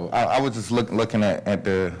 I was just looking at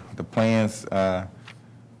the plans.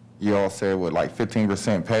 You all said what, like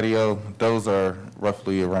 15% patio? Those are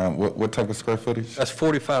roughly around what type of square footage? That's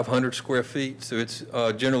 4,500 square feet, so it's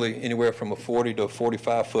generally anywhere from a 40 to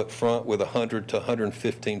 45 foot front with 100 to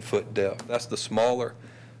 115 foot depth. That's the smaller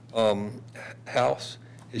house.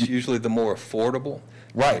 It's usually the more affordable.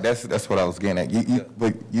 Right, that's what I was getting at.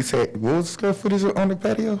 But you said, what was the square footage on the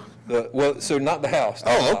patio? So not the house.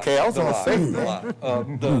 Oh, okay, I was the gonna lot, say the that.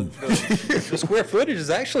 lot. The square footage is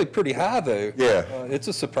actually pretty high, though. Yeah. It's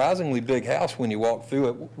a surprisingly big house when you walk through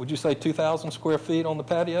it. Would you say 2,000 square feet on the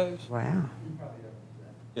patios? Wow.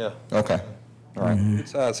 Yeah. Okay, all right. Good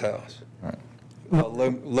size house. All right.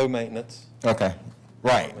 Low maintenance. Okay,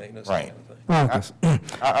 right, Maintenance right. kind of thing.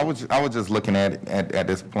 I was just looking at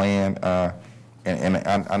this plan, and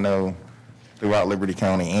I know throughout Liberty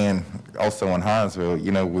County and also in Hinesville,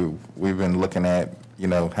 you know, we've been looking at, you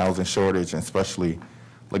know, housing shortage and especially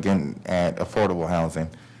looking at affordable housing.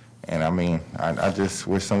 And I mean, I just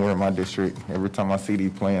wish somewhere in my district, every time I see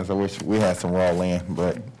these plans, I wish we had some raw land,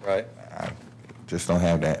 but Right. I just don't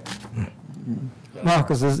have that.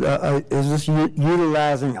 Marcus, is this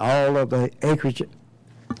utilizing all of the acreage?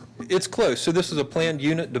 It's close. So this is a planned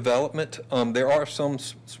unit development. There are some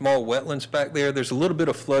small wetlands back there. There's a little bit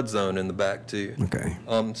of flood zone in the back, too. Okay.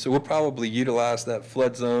 So we'll probably utilize that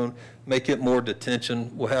flood zone, make it more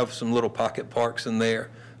detention. We'll have some little pocket parks in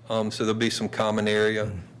there. So there'll be some common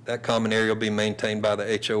area. That common area will be maintained by the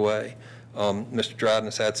HOA. Mr. Dryden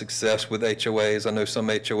has had success with HOAs. I know some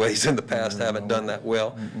HOAs in the past haven't done that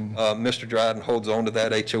well. Mr. Dryden holds on to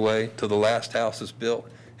that HOA till the last house is built,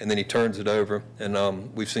 and then he turns it over.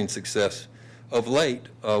 And we've seen success of late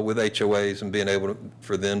with HOAs and being able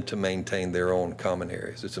for them to maintain their own common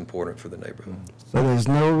areas. It's important for the neighborhood. So there's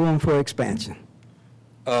no room for expansion?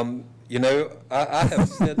 You know, I have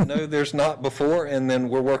said no, there's not before, and then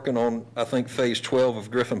we're working on, I think, phase 12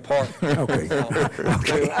 of Griffin Park. Okay.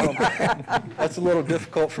 That's a little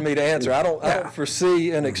difficult for me to answer. I don't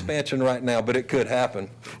foresee an expansion right now, but it could happen.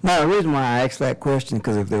 Now, the reason why I asked that question,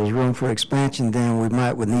 because if there was room for expansion, then would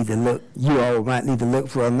need to look, you all might need to look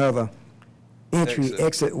for another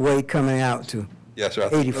exit way coming out to Yes, sir.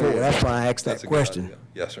 84. That's why I asked that That's a good question. idea.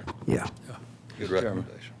 Yes, sir. Yeah. Good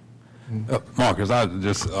recommendation. Marcus, I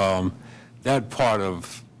just, that part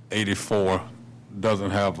of 84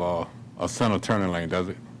 doesn't have a center turning lane, does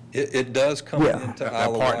it? It does come Yeah. into That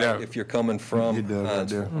Isle of part Wight there. if you're coming from It does right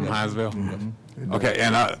there. Hinesville. From Hinesville? Okay,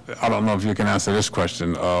 and I don't know if you can answer this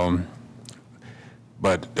question,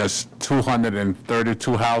 but that's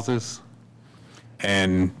 232 houses,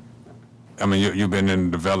 and, I mean, you've been in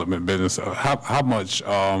the development business. How much,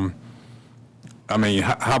 how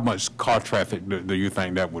much car traffic do you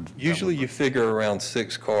think that would? Usually you figure around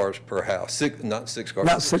 6 cars per house, not 6 cars.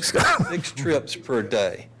 Not 6 cars. 6 trips per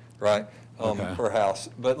day, right, Okay. per house.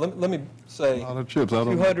 But let me say, A lot of trips, I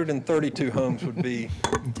don't know. 232 homes would be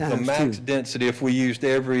the Times max 2. density if we used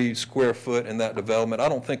every square foot in that development. I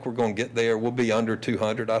don't think we're going to get there. We'll be under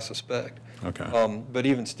 200, I suspect. Okay. But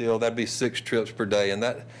even still, that'd be 6 trips per day, and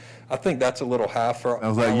that, I think that's a little high for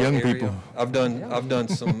Sounds like our young area. people. I've done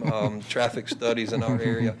some traffic studies in our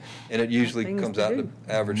area, and it usually Things comes to out do.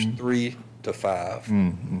 to average 3 to 5.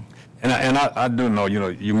 And I do know,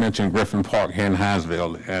 you mentioned Griffin Park here in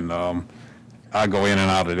Hinesville, and I go in and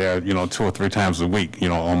out of there, 2 or 3 times a week,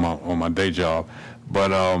 on my day job.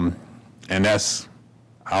 But, and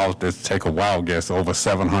I'll just take a wild guess, over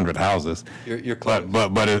 700 houses. You're close.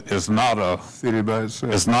 But it's not a, City by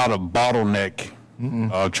itself. it's not a bottleneck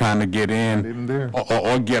trying to get in Even there.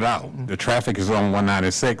 or get out. The traffic is on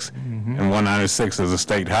 196, and 196 is a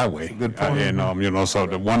state highway. Good point. And, so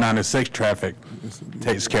the 196 traffic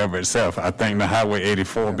takes care of itself. I think the Highway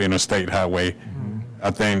 84 being a state highway, I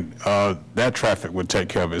think that traffic would take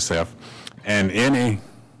care of itself. And any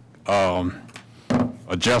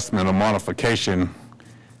adjustment or modification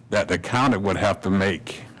that the county would have to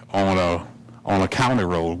make on a county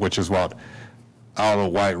road, which is what Isle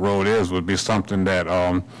of Wight Road is, would be something that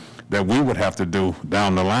that we would have to do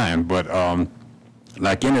down the line. But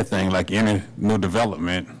like anything, like any new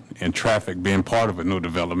development, and traffic being part of a new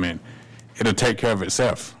development, it'll take care of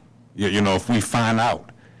itself. If we find out,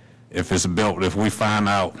 if it's built, if we find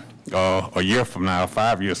out a year from now,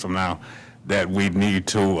 5 years from now, that we need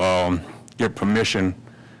to get permission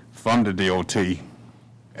from the DOT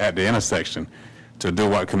at the intersection to do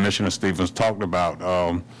what Commissioner Stevens talked about,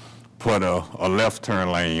 put a left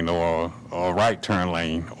turn lane or a right turn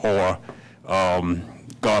lane, or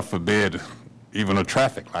God forbid, even a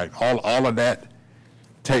traffic light. All of that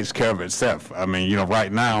takes care of itself. I mean,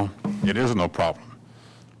 right now, it is no problem.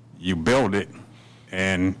 You build it,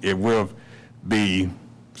 and it will be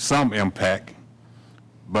some impact,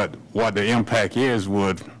 but what the impact is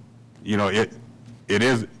would, it'll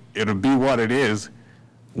be what it is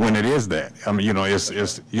when it is that. I mean, you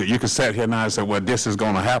can sit here now and say, well, this is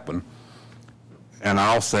going to happen, and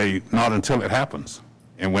I'll say, not until it happens.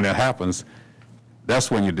 And when it happens,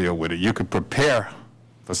 that's when you deal with it. You could prepare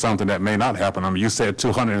for something that may not happen. I mean, you said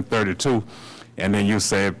 232, and then you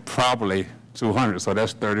said probably 200, so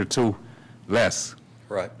that's 32 less.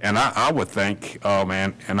 Right. And I would think,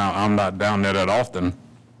 and I'm not down there that often,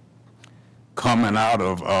 coming out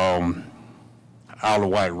of Isle of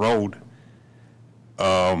Wight Road,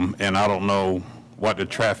 and I don't know what the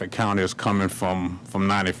traffic count is coming from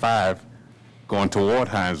 95 going toward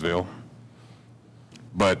Hinesville,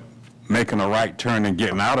 but making a right turn and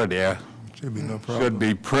getting out of there Should be no problem. should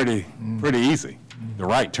be pretty easy, the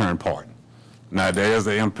right turn part. Now, there is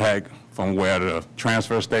an impact from where the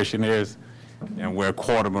transfer station is and where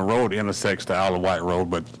Quarterman Road intersects the Isle of Wight Road,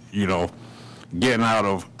 but, getting out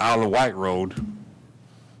of Isle of Wight Road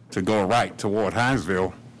to go right toward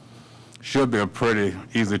Hinesville should be a pretty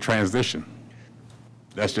easy transition.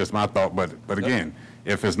 That's just my thought, but again,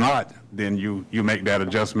 if it's not, then you make that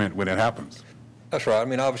adjustment when it happens. That's right. I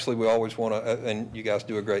mean, obviously, we always want to, and you guys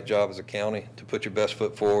do a great job as a county to put your best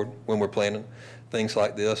foot forward when we're planning things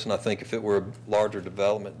like this. And I think if it were a larger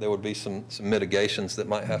development, there would be some mitigations that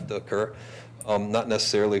might have to occur. Not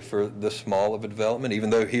necessarily for this small of a development, even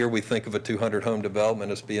though here we think of a 200-home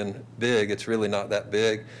development as being big. It's really not that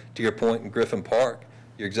big. To your point in Griffin Park,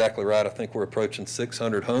 you're exactly right. I think we're approaching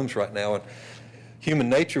 600 homes right now. And human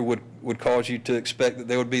nature would cause you to expect that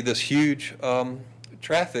there would be this huge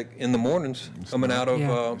traffic in the mornings coming out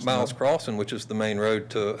of Miles Crossing, which is the main road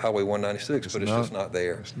to Highway 196, but it's just not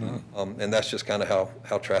there. And that's just kind of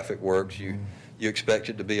how traffic works. You expect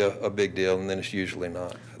it to be a big deal, and then it's usually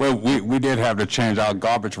not. Well, we did have to change our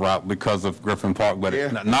garbage route because of Griffin Park, but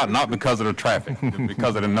not because of the traffic,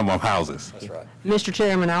 because of the number of houses. That's right. Mr.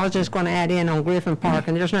 Chairman, I was just going to add in on Griffin Park,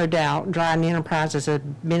 and there's no doubt Dryden Enterprises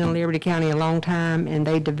have been in Liberty County a long time, and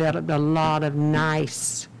they developed a lot of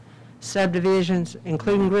nice subdivisions,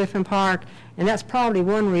 including Griffin Park, and that's probably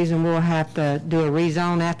one reason we'll have to do a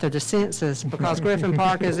rezone after the census, because Griffin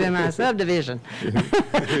Park is in my subdivision.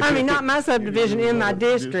 I mean, not my subdivision, in my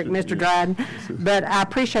district, Mr. Dryden, but I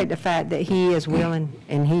appreciate the fact that he is willing,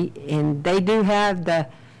 and they do have the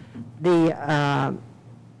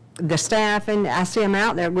staff, and I see them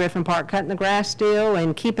out there at Griffin Park cutting the grass still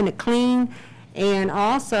and keeping it clean, and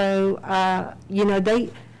also, you know,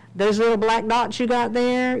 those little black dots you got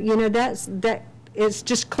there, you know, it's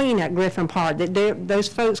just clean at Griffin Park. Those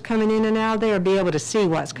folks coming in and out of there will be able to see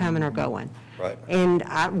what's coming or going. Right. And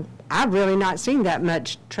I've really not seen that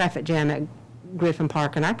much traffic jam at Griffin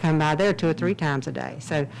Park, and I come by there 2 or 3 times a day.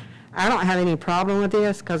 So I don't have any problem with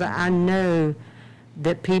this, because I know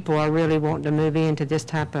that people are really wanting to move into this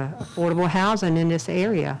type of affordable housing in this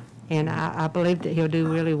area. And I believe that he'll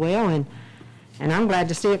do really well, and I'm glad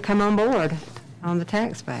to see it come on board on the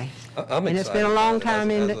tax base. I'm And it's been a excited long about it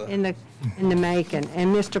time in the making.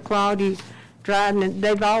 And Mr. Claude Dryden,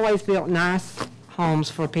 they've always built nice homes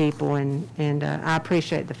for people, and I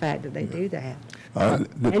appreciate the fact that they do that.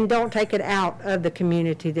 And don't take it out of the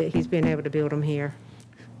community that he's been able to build them here.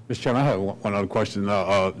 Mr. Chairman, I have one other question.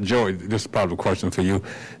 Joey, this is probably a question for you.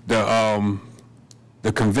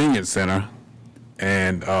 The convenience center,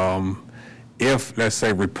 and if, let's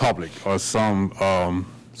say, Republic or some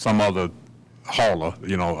other hauler,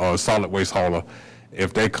 you know, solid waste hauler,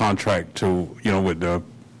 if they contract to, you know,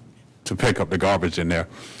 to pick up the garbage in there,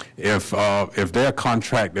 if they're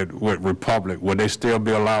contracted with Republic, would they still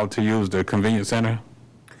be allowed to use the convenience center?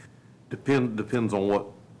 Depends on what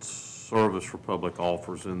service Republic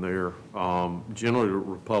offers in there. Generally,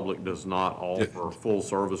 Republic does not offer full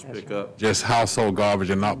service pickup. Just household garbage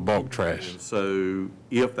and not bulk trash. And so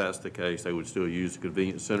if that's the case, they would still use the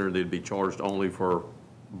convenience center. They'd be charged only for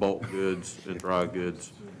bulk goods and dry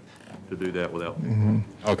goods to do that without.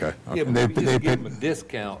 Okay. Yeah, but we just give them a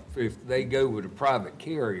discount if they go with a private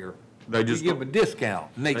carrier. They just We give them a discount,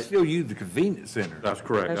 and they still use the convenience center. That's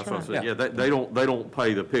correct. That's what I said. Yeah, they don't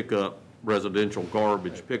pay the pickup residential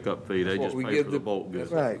garbage pickup fee. They just pay for the bulk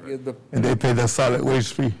goods. Right. And they pay that solid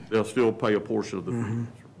waste fee? They'll still pay a portion of the fee.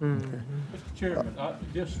 Mr. Chairman, I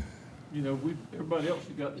just, you know, everybody else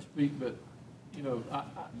has got to speak, but, you know, I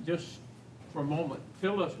just for a moment,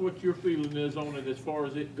 tell us what your feeling is on it as far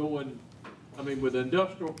as it going. I mean, with the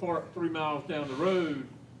industrial park 3 miles down the road,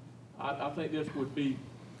 I think this would be,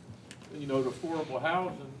 you know, the affordable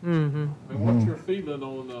housing. I mean, what's your feeling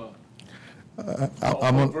on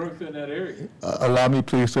growth in that area? Allow me,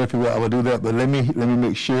 please, sir, if you will, I will do that, but let me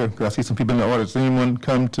make sure, because I see some people in the audience. Does anyone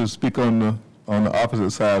come to speak on the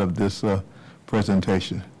opposite side of this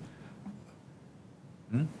presentation?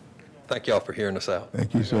 Thank y'all for hearing us out.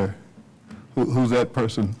 Thank you, sir. Who's that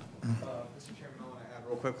person? Mr. Chairman, I want to add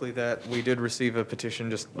real quickly that we did receive a petition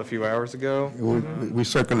just a few hours ago. We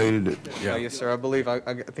circulated it. Yes, sir. I believe, I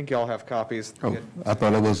think y'all have copies. Oh, I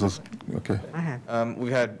thought it was, okay. I have.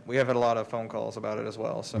 We have had a lot of phone calls about it as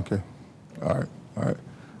well, so. Okay. All right.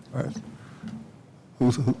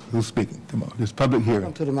 Who's speaking? Come on, this public hearing.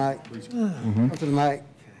 Come to the mic. Come to the mic.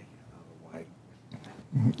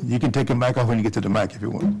 You can take your mic off when you get to the mic if you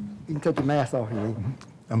want. You can take your mask off, you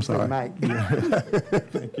I'm sorry.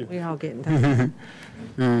 Thank you. We all getting done.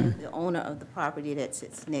 The owner of the property that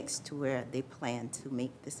sits next to where they plan to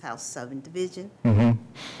make this house subdivision.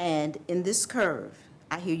 And in this curve,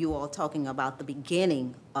 I hear you all talking about the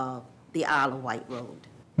beginning of the Isle of Wight Road.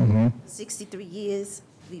 63 years,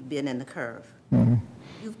 we've been in the curve.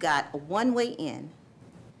 You've got a one-way in,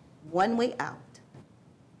 one-way out,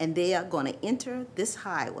 and they are going to enter this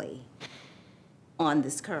highway on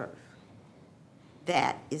this curve.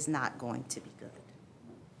 That is not going to be good.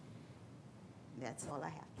 That's all I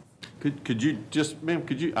have. Could you just, ma'am,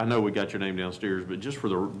 I know we got your name downstairs, but just for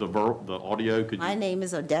the audio, could you? My name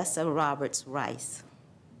is Odessa Roberts Rice.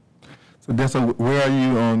 So Odessa, where are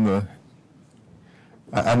you on the,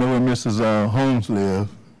 I know where Mrs. Holmes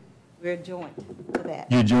lives. We're joined to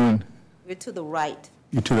that. You joined, We're to the right.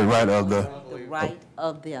 you're to the right of the, The right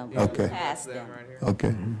of them. Okay. Past them.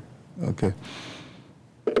 okay, okay,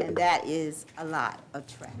 And that is a lot of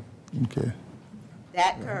traffic. okay.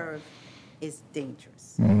 That curve is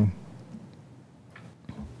dangerous. One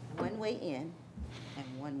way in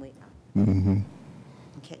and one way out.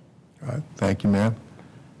 Okay. All right, thank you, ma'am.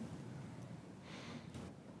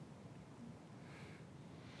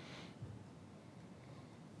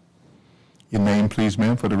 Your name, please,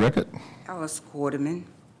 ma'am, for the record? Alice Quarterman.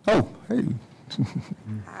 Oh, hey.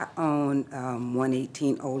 I own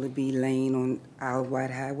 118 Olaby Lane on Isle of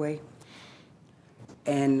Wight Highway.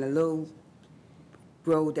 And the little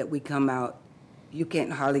road that we come out, you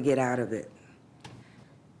can't hardly get out of it.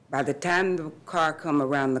 by the time the car come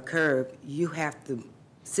around the curve, you have to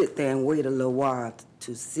sit there and wait a little while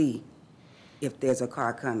to see if there's a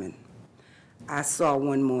car coming. I saw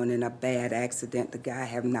one morning a bad accident. The guy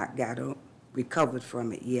have not recovered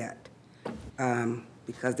from it yet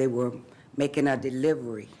because they were making a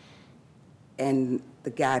delivery. And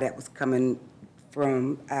the guy that was coming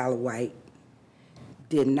from Isle of Wight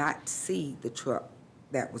did not see the truck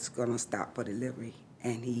that was going to stop for delivery,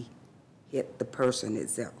 and he hit the person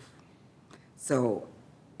itself. So,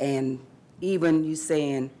 and even you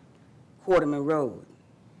saying Quarterman Road,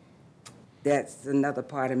 that's another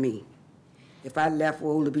part of me. If I left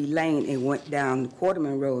Oldeby Lane and went down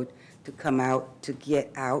Quarterman Road to come out, to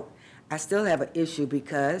get out, I still have an issue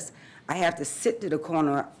because I have to sit to the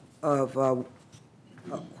corner of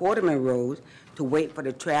Quarterman Road to wait for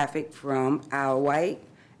the traffic from Isle of Wight,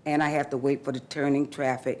 and I have to wait for the turning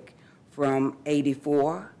traffic from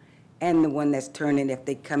 84 and the one that's turning if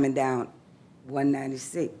they coming down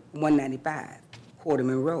 195,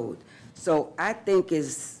 Quarterman Road. So I think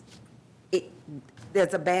there's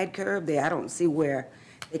a bad curve there. I don't see where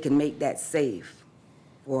they can make that safe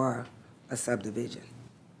for a subdivision.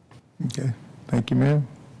 Okay, thank you, ma'am.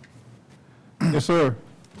 Yes, sir.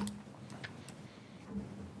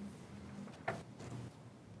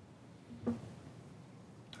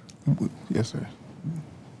 Yes, sir.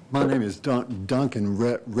 My name is Duncan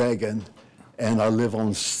Reagan, and I live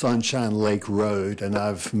on Sunshine Lake Road, and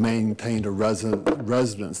I've maintained a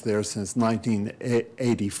residence there since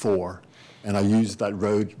 1984, and I use that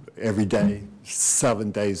road every day,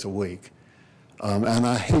 7 days a week. And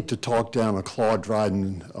I hate to talk down a Claude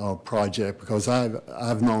Dryden project because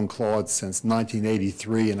I've known Claude since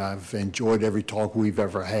 1983, and I've enjoyed every talk we've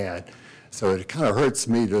ever had. So it kind of hurts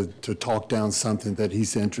me to talk down something that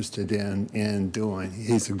he's interested in doing.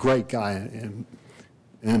 He's a great guy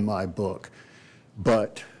in my book.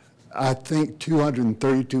 But I think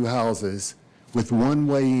 232 houses with one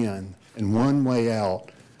way in and one way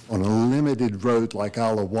out on a limited road like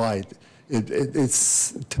Isle of Wight,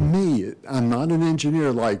 it's, to me, I'm not an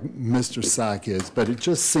engineer like Mr. Sack is, but it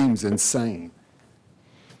just seems insane.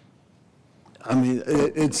 I mean,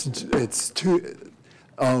 it's too...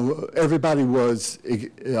 everybody was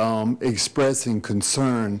expressing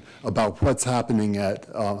concern about what's happening at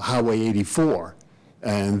Highway 84,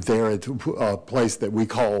 and they're at a place that we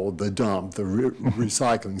call the dump, the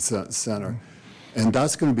recycling center, and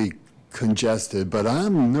that's going to be congested. But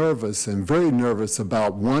I'm nervous and very nervous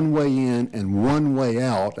about one way in and one way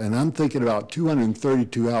out, and I'm thinking about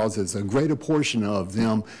 232 houses, a greater portion of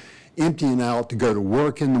them emptying out to go to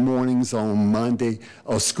work in the mornings on Monday,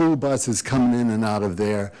 school buses coming in and out of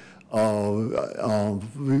there,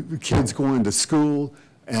 kids going to school,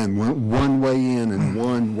 and one way in and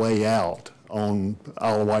one way out on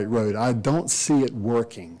Isle of Wight Road. I don't see it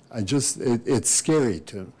working. It's scary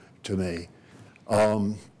to me.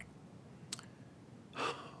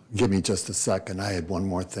 Give me just a second. I had one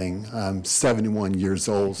more thing. I'm 71 years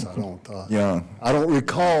old, so I don't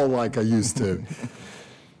recall like I used to.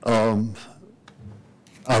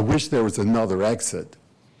 I wish there was another exit,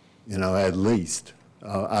 at least.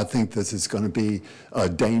 I think this is going to be a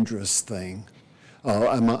dangerous thing.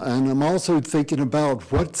 And I'm also thinking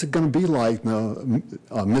about what's it going to be like.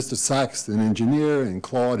 Mr. Sachs, an engineer, and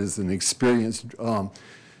Claude is an experienced builder,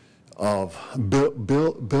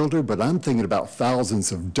 but I'm thinking about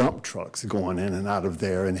thousands of dump trucks going in and out of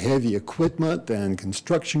there, and heavy equipment and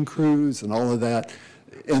construction crews and all of that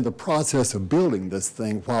in the process of building this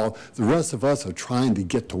thing while the rest of us are trying to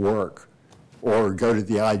get to work or go to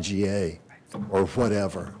the IGA or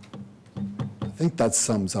whatever. I think that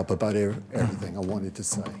sums up about everything I wanted to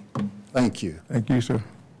say. Thank you. Thank you, sir.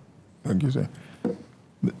 Thank you, sir.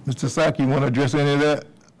 Mr. Sack, you want to address any of that?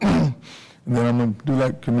 And then I'm going to do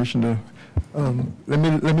like Commissioner.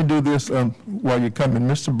 Let me do this while you're coming.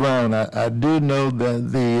 Mr. Brown, I do know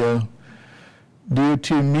that the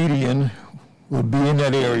DOT median will be in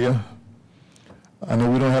that area. I know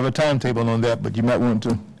we don't have a timetable on that, but you might want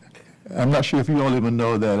to. I'm not sure if you all even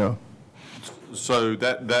know that. So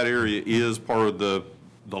that area is part of the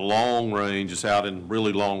long range. It's out in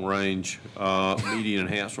really long range median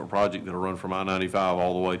enhancement project that'll run from I-95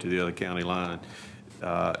 all the way to the other county line.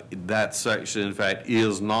 That section, in fact,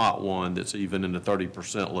 is not one that's even in the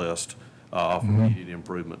 30% list for median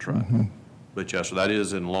improvement track. But yes, so that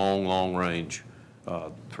is in long range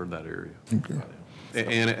for that area. Okay.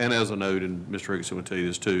 And as a note, and Mr. Higginson would tell you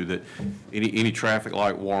this too, that any traffic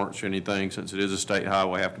light warrants or anything, since it is a state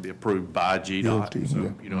highway, have to be approved by GDOT.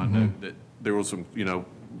 So, I know that there was some,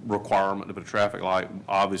 requirement to put a traffic light.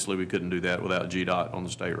 Obviously, we couldn't do that without GDOT on the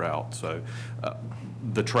state route. So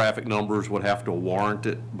the traffic numbers would have to warrant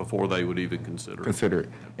it before they would even consider it. Consider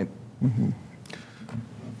it.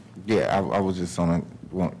 Yeah, I was just on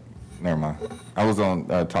well, never mind. I was on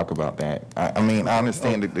talk about that. I mean, I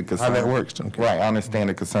understand the concern. How that works, okay. Right, I understand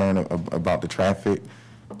the concern about the traffic,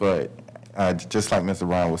 but just like Mr.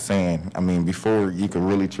 Ryan was saying, I mean, before you could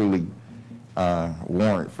really truly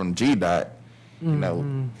warrant from GDOT, you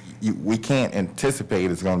know, we can't anticipate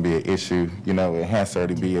it's going to be an issue. You know, it has to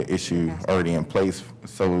already be an issue already in place,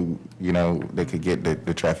 so you know they could get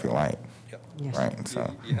the traffic light. Yep. Right.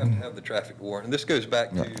 So You have to have the traffic warrant. And this goes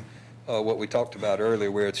back to what we talked about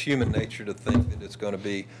earlier, where it's human nature to think that it's going to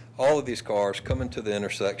be all of these cars coming to the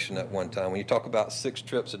intersection at one time. When you talk about 6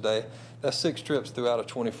 trips a day, that's 6 trips throughout a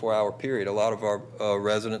 24-hour period. A lot of our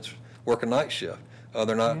residents work a night shift.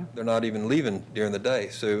 They're not even leaving during the day.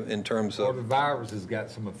 So in terms of the virus has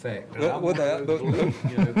got some effect. Well, that,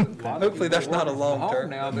 but hopefully that's not a long term.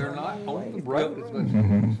 Now they're not on the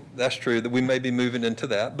road. That's true, that we may be moving into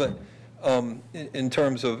that, but in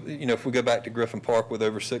terms of, you know, if we go back to Griffin Park with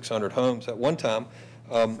over 600 homes at one time.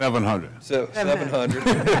 700. So 700.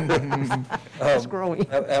 It's growing.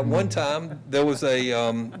 At one time, there was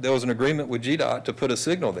an agreement with GDOT to put a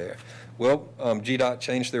signal there. Well, GDOT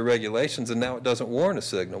changed their regulations, and now it doesn't warrant a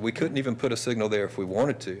signal. We couldn't even put a signal there if we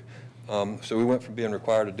wanted to. So we went from being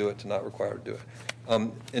required to do it to not required to do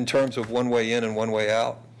it. In terms of one way in and one way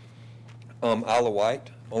out, Isle of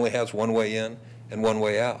Wight only has one way in and one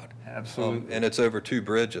way out. Absolutely. And it's over 2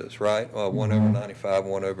 bridges, right? One over 95,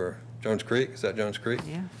 one over Jones Creek. Is that Jones Creek?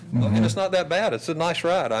 Yeah. And it's not that bad. It's a nice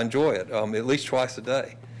ride. I enjoy it, at least twice a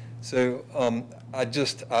day. So I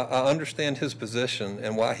understand his position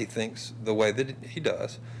and why he thinks the way that he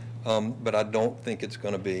does, but I don't think it's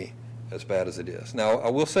going to be as bad as it is. Now, I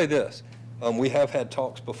will say this. We have had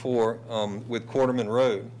talks before with Quarterman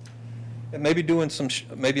Road. And maybe doing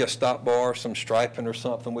maybe a stop bar, some striping or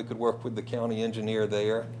something. We could work with the county engineer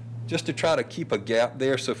there, just to try to keep a gap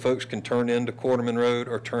there so folks can turn into Quarterman Road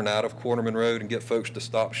or turn out of Quarterman Road and get folks to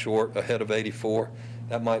stop short ahead of 84.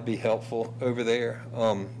 That might be helpful over there.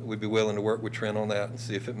 We'd be willing to work with Trent on that and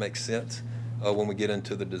see if it makes sense when we get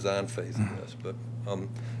into the design phase of this. But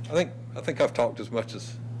I think I've talked as much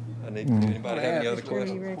as I need. Anybody have any other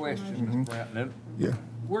questions? Questions, Mr. Bratton? Yeah.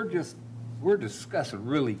 We're discussing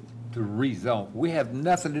really to rezone. We have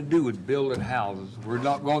nothing to do with building houses. We're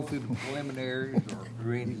not going through the preliminaries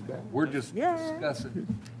or anything. We're just discussing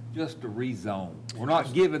just to rezone. We're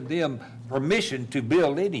not giving them permission to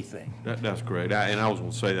build anything. That's great. And I was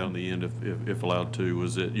going to say that on the end, if allowed to,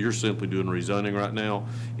 was that you're simply doing rezoning right now.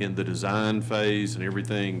 In the design phase and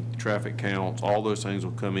everything, traffic counts, all those things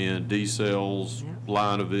will come in, decels,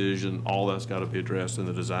 line of vision, all that's got to be addressed in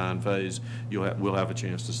the design phase. We'll have a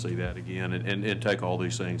chance to see that again and take all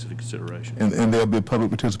these things into consideration. And there'll be public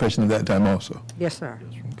participation at that time also? Yes, sir.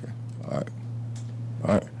 Okay, all right.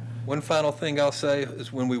 All right. One final thing I'll say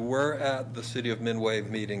is when we were at the City of Midway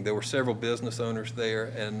meeting, there were several business owners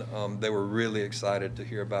there, and they were really excited to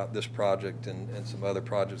hear about this project and some other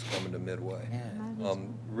projects coming to Midway.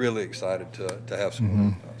 Really excited to have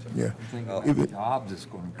some. Yeah. Think of the jobs it's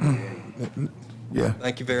going to create. Yeah.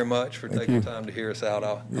 Thank you very much for Thank taking you. time to hear us out.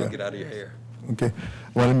 I'll get out of your hair. Okay.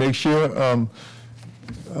 I want to make sure,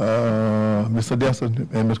 Mr. Dessa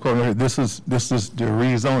and Ms. Corbin, this is the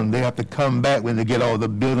rezone. They have to come back when they get all the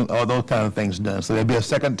building, all those kind of things done. So there'll be a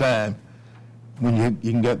second time when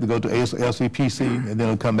you can get to go to LCPC, and then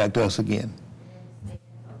it'll come back to us again.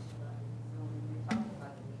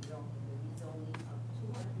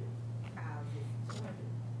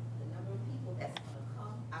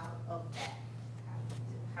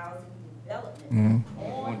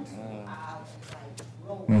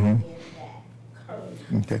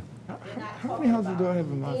 Okay. How many houses do I have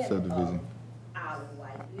in my subdivision?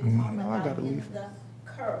 No, I got to leave.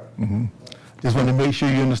 Just want to make sure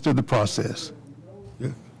you understood the process. Yeah.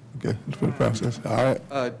 Okay, for the process. All right.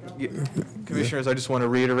 Commissioners, I just want to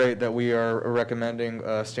reiterate that we are recommending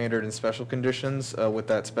standard and special conditions, with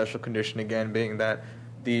that special condition again being that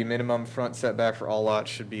the minimum front setback for all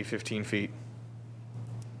lots should be 15 feet.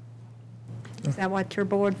 Is that what your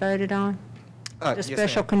board voted on? The Yes,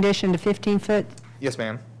 special ma'am. condition to 15-foot Yes,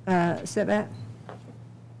 ma'am. setback?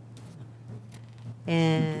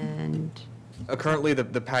 And Currently,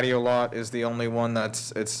 the patio lot is the only one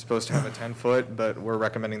it's supposed to have a 10-foot, but we're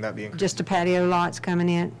recommending that be increased. just the patio lots coming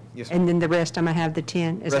in? Yes, And then the rest of them have the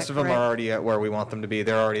 10, The is rest that of them are correct? already at where we want them to be.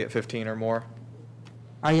 They're already at 15 or more.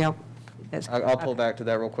 Are you, that's, I'll pull back to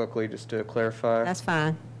that real quickly just to clarify. that's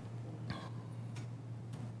fine.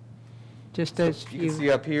 Just those You can few. see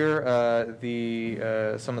up here,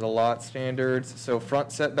 some of the lot standards. So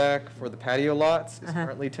front setback for the patio lots is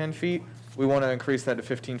currently 10 feet. We want to increase that to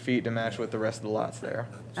 15 feet to match with the rest of the lots there.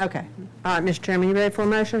 Okay. All right, Mr. Chairman, you ready for a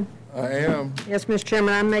motion? I am. Yes, Mr.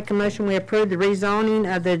 Chairman, I make a motion, we approve the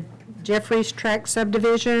rezoning of the Jeffries Tract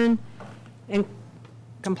subdivision in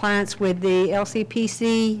compliance with the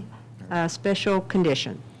LCPC special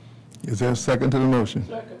condition. Is there a second to the motion?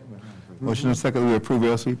 Second. Motion and second, we approve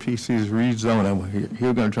LCPC's rezoning. Here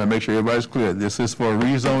we're going to try to make sure everybody's clear. This is for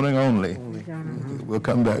rezoning only. We'll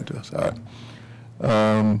come back to us, all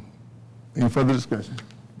right. Any further discussion?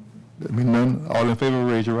 There being none, all in favor,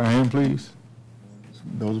 raise your right hand, please.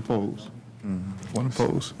 Those opposed? One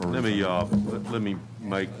opposed. Let me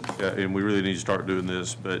make, and we really need to start doing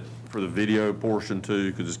this, but for the video portion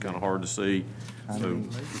too, because it's kind of hard to see. So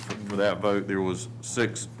for that vote, there was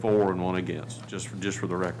 6 for and 1 against, just for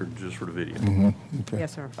the record, just for the video. Okay.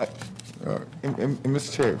 Yes, sir. And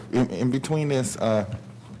Mr. Chair, in between this,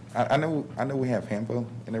 I know we have HAMPO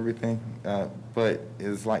and everything, but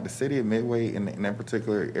is like the city of Midway in that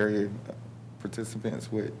particular area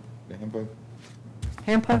participants with the HAMPO?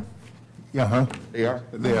 HAMPA? Yeah, huh? They are?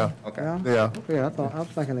 They are. Okay. They are. Yeah, I was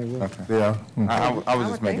thinking they would. Okay. They are. I was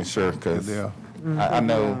just making sure, because They are. I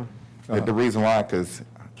know that the reason why, because,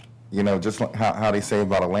 you know, just like how they say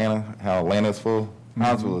about Atlanta, how Atlanta's full,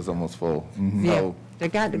 Huntsville is almost full. So, They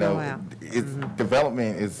got to you go know, out.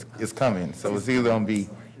 development is coming, so it's either going to be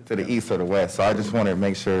to the east or the west. So I just wanted to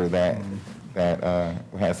make sure that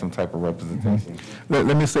we had some type of representation.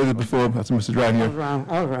 Let me say this before, Mr. Dryden I was here. wrong,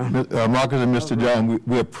 I was wrong. Marcus and Mr. John,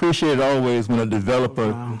 we appreciate it always when a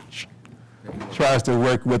developer tries to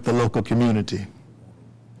work with the local community.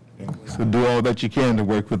 So do all that you can to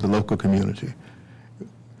work with the local community.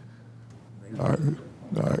 All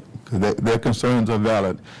right, 'cause their concerns are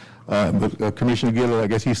valid. But Commissioner Gillard, I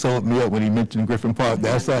guess he sold me up when he mentioned Griffin Park.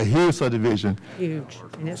 That's a huge subdivision. Huge.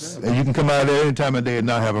 And it's, And you can come out there any time of day and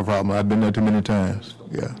not have a problem. I've been there too many times,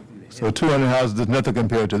 yeah. So 200 houses is nothing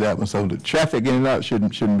compared to that one, so the traffic in and out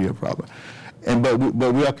shouldn't be a problem. But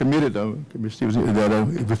we are committed, though, Commissioner Stevens, that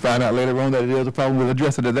if we find out later on that it is a problem, we'll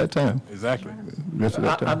address it at that time. Exactly. Address it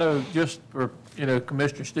at that I time. know just for,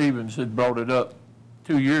 Commissioner Stevens had brought it up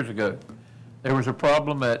 2 years ago. There was a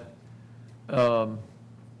problem at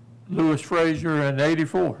Lewis Frazier in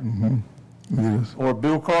 84. Yes. Or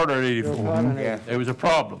Bill Carter at 84. Bill Carter in 84. There was a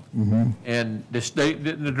problem. And the state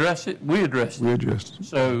didn't address it, we addressed it. We addressed it.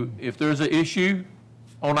 So if there's an issue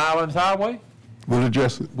on Islands Highway, We'll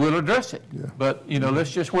address it. we'll address it. Yeah. But, let's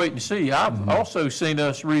just wait and see. I've also seen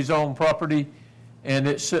us rezone property, and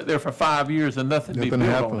it sit there for 5 years and nothing be Nothing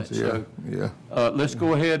built on it. happens, yeah, So yeah. let's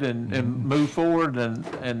go ahead and move forward,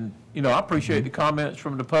 and I appreciate the comments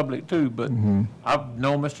from the public too, but I've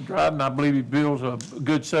known Mr. Dryden, I believe he builds a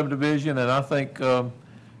good subdivision, and I think, the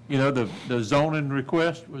zoning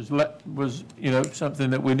request was something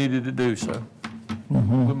that we needed to do, so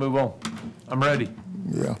we'll move on. I'm ready.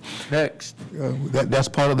 Yeah. Next. That's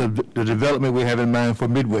part of the development we have in mind for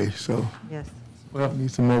Midway, so yes. Well,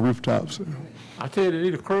 need some more rooftops. I tell you, they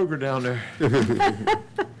need a Kroger down there.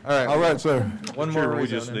 All right, sir. One more Sure, we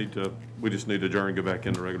just rezoning. need to adjourn and go back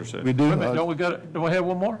into regular session. We do. Wait a minute, don't we have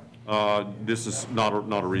one more? This is not a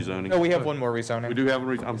rezoning. No, we have one more rezoning. We do have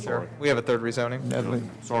a I'm sorry. We have a third rezoning. Natalie,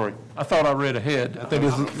 Sorry. I thought I read ahead. I think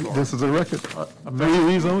this is a record. 3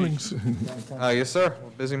 rezonings. Yes, sir.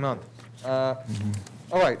 Busy month.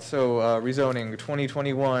 All right, so rezoning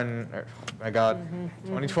 2021, my God,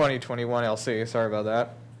 2020-21 LC, sorry about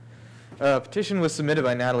that. Petition was submitted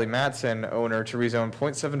by Natalie Matson, owner, to rezone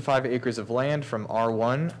 .75 acres of land from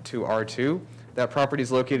R1 to R2. That property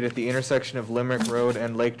is located at the intersection of Limerick Road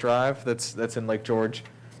and Lake Drive, that's in Lake George,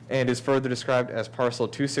 and is further described as parcel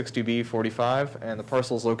 260B45, and the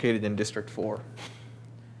parcel is located in District 4.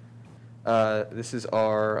 This is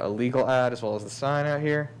our legal ad as well as the sign out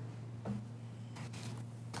here.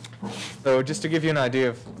 So just to give you an idea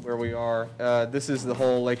of where we are, this is the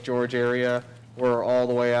whole Lake George area. We're all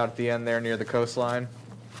the way out at the end there near the coastline.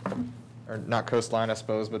 Or not coastline, I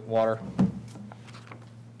suppose, but water.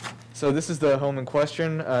 So this is the home in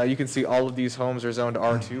question. You can see all of these homes are zoned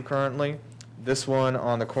R2 currently. This one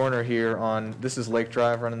on the corner here this is Lake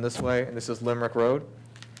Drive running this way, and this is Limerick Road.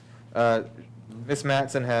 Miss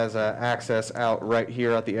Matson has access out right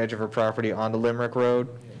here at the edge of her property onto Limerick Road.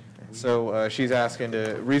 So she's asking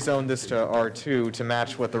to rezone this to R2 to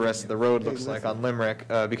match what the rest of the road looks like on Limerick,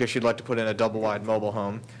 because she'd like to put in a double-wide mobile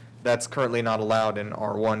home. That's currently not allowed in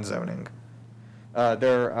R1 zoning.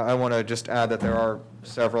 I want to just add that there are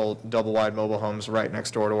several double-wide mobile homes right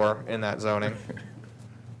next door to her in that zoning.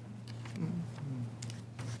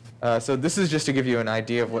 So this is just to give you an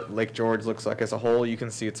idea of what Lake George looks like as a whole. You can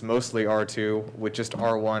see it's mostly R2 with just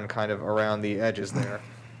R1 kind of around the edges there.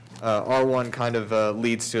 R1 kind of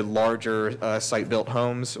leads to larger site-built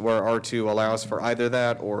homes, where R2 allows for either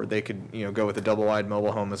that, or they could, go with a double-wide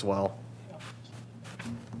mobile home as well.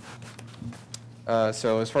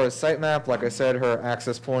 So as far as site map, like I said, her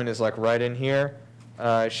access point is like right in here.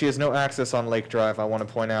 She has no access on Lake Drive, I want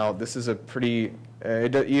to point out. This is a pretty,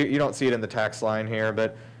 you don't see it in the tax line here,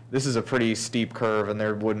 but this is a pretty steep curve, and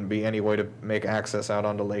there wouldn't be any way to make access out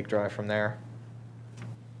onto Lake Drive from there.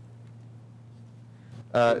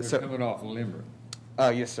 They're coming off Limerick.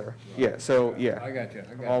 Yes, sir. Yeah, so, yeah. I got you.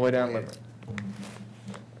 All the way down Limerick.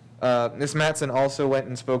 Ms. Mattson also went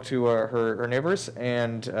and spoke to her neighbors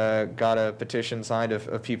and got a petition signed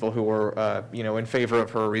of people who were, in favor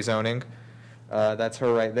of her rezoning. That's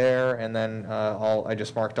her right there, and then I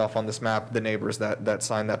just marked off on this map the neighbors that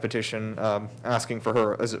signed that petition asking for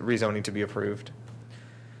her rezoning to be approved.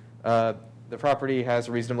 The property has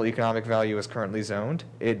reasonable economic value as currently zoned.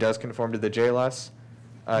 It does conform to the JLUS.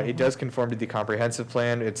 It does conform to the comprehensive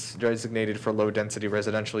plan. It's designated for low-density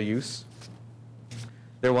residential use.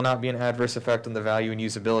 There will not be an adverse effect on the value and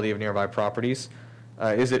usability of nearby properties.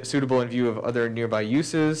 Is it suitable in view of other nearby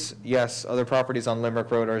uses? Yes, other properties on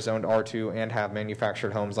Limerick Road are zoned R2 and have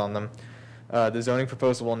manufactured homes on them. The zoning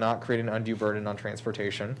proposal will not create an undue burden on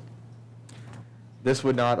transportation. This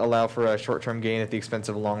would not allow for a short-term gain at the expense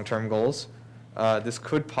of long-term goals. This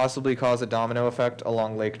could possibly cause a domino effect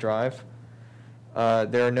along Lake Drive.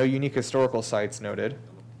 There are no unique historical sites noted.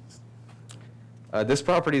 This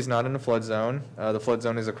property is not in a flood zone. The flood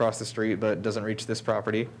zone is across the street, but doesn't reach this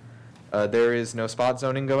property. There is no spot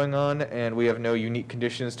zoning going on, and we have no unique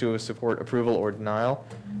conditions to support approval or denial.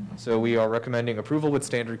 So we are recommending approval with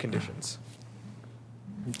standard conditions.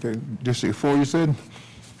 Okay, District 4, you said?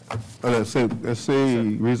 Let's say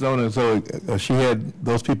rezoning, so she had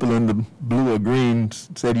those people in the blue or green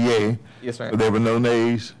said yay. Yes, ma'am. But there were no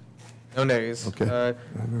nays? No nays. Okay.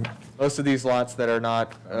 Most of these lots that are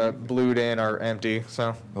not blued in are empty,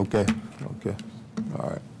 so. Okay, all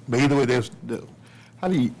right. But either way, how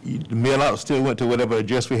do you, the mail out still went to whatever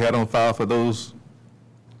address we had on file for those?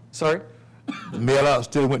 Sorry? The mail out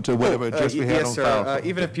still went to whatever address we had on file? Yes, sir.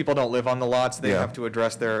 Even if people don't live on the lots, they have to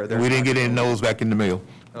address their. We didn't get any no's back in the mail?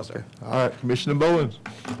 No, sir. All right, Commissioner Bowens?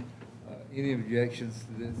 Any objections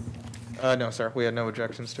to this? No, sir. We had no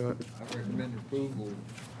objections to it. I recommend approval.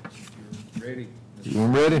 If you're ready. You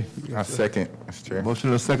ready? I second, Mr. Chair. Motion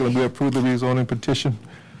and a second, we approve the rezoning petition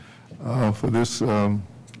for this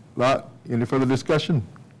lot. Any further discussion?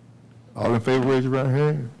 All in favor, raise your right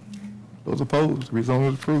hand. Those opposed, rezoning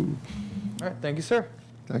is approved. All right, thank you, sir.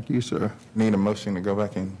 Thank you, sir. Need a motion to go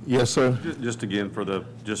back in? Yes, sir. Just again, for the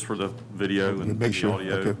video and Make the sure,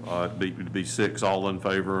 audio, okay. it'd be 6 all in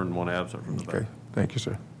favor and 1 absent from the vote. Okay, thank you,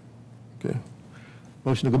 sir. Okay.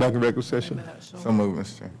 Motion to go back in regular session. So moved,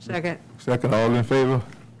 Mr. Chair. Second. Second, all in favor?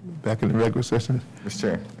 Back in the regular session. Mr.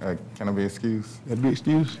 Chair, can I be excused? That be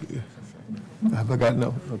excused? Yeah. Have I got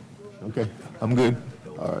no? Okay, I'm good.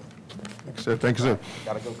 All right. Thank you, sir. Thank you, sir.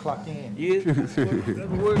 Gotta go clock in.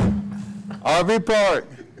 RV Park.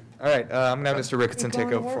 All right, I'm going to have Mr. Ricketson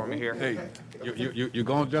take over for me here. Hey, you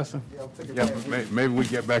going, Justin? Yeah, maybe we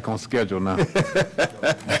get back on schedule now.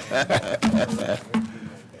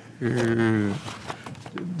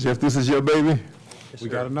 Jeff, this is your baby? We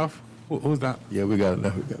got enough? Who's that? Yeah, we got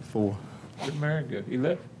enough. We got 4. Good man, good. He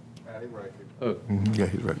left? Oh. Yeah,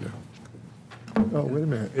 he's right there. Oh, wait a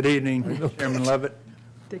minute. Good evening, Chairman Levitt,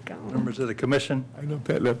 members of the commission. I know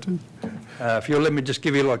Pat left too. If you'll let me just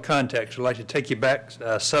give you a little context, I'd like to take you back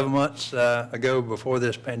 7 months ago before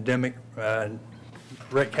this pandemic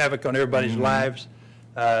wreaked havoc on everybody's lives.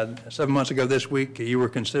 7 months ago this week, you were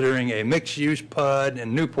considering a mixed-use PUD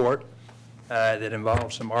in Newport that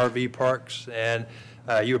involved some RV parks, and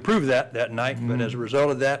you approved that night, but as a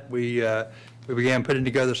result of that, we began putting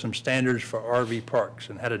together some standards for RV parks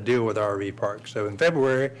and how to deal with RV parks. So in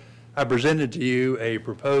February, I presented to you a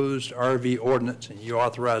proposed RV ordinance, and you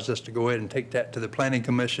authorized us to go ahead and take that to the Planning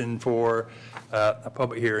Commission for a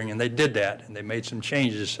public hearing, and they did that, and they made some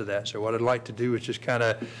changes to that. So what I'd like to do is just kind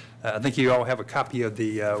of, I think you all have a copy of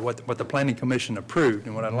the what the Planning Commission approved,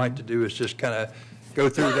 and what I'd like to do is just kind of go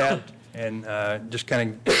through that and just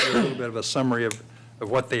kind of give you a little bit of a summary of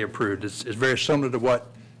what they approved. It's very similar to what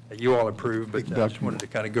you all approved, but I just wanted to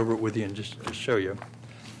kind of go over it with you and just show you.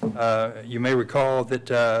 You may recall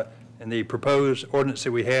that in the proposed ordinance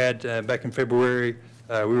that we had back in February,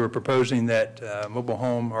 we were proposing that mobile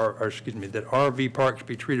home, or excuse me, that RV parks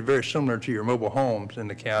be treated very similar to your mobile homes in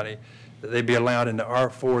the county, that they be allowed in the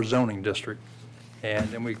R4 zoning district. And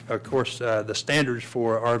then we, of course, the standards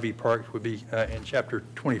for RV parks would be in Chapter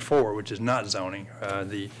 24, which is not zoning.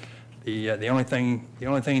 The only thing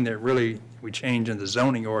that really we changed in the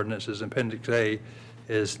zoning ordinances, Appendix A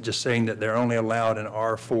is just saying that they're only allowed in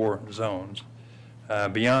R4 zones.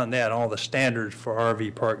 Beyond that, all the standards for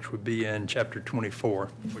RV parks would be in Chapter 24,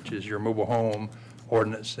 which is your mobile home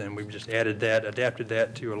ordinance, and we've just added that, adapted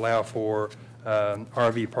that to allow for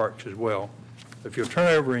RV parks as well. If you'll turn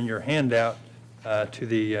over in your handout to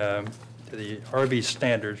the RV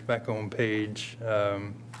standards back on page 4,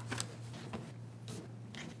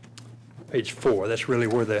 that's really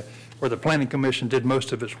where the Planning Commission did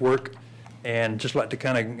most of its work. And just like to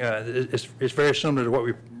kind of, it's very similar to what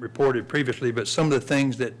we reported previously, but some of the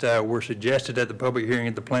things that were suggested at the public hearing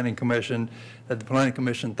at the Planning Commission, that the Planning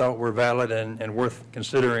Commission thought were valid and worth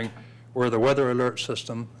considering, were the weather alert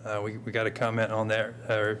system. We got a comment on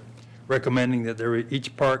that, recommending that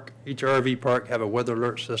each RV park have a weather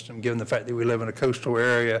alert system, given the fact that we live in a coastal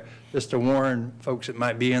area, just to warn folks that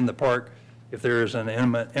might be in the park if there is an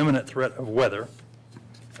imminent threat of weather.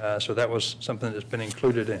 So that was something that's been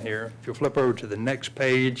included in here. If you'll flip over to the next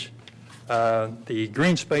page, the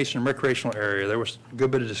green space and recreational area, there was a good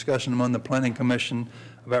bit of discussion among the Planning Commission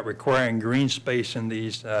about requiring green space in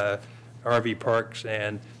these RV parks,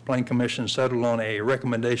 and Planning Commission settled on a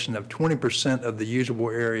recommendation of 20% of the usable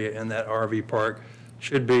area in that RV park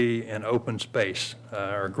should be an open space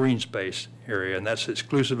or green space area, and that's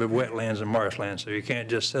exclusive of wetlands and marshlands. So you can't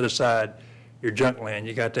just set aside your junk land.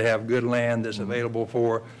 You got to have good land that's available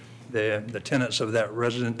for the tenants of that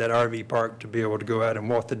RV park to be able to go out and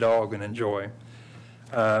walk the dog and enjoy.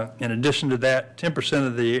 In addition to that, 10%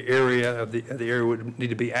 of the area would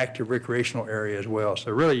need to be active recreational area as well.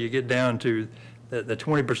 So really you get down to the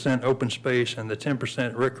 20% open space and the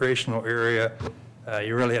 10% recreational area,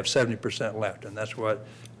 you really have 70% left, and that's what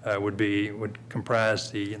would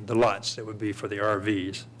comprise the lots that would be for the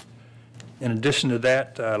RVs. In addition to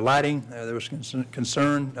that, lighting, there was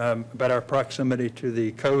concern about our proximity to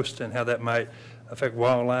the coast and how that might affect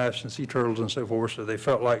wildlife and sea turtles and so forth. So they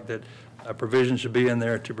felt like that provision should be in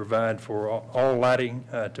there to provide for all lighting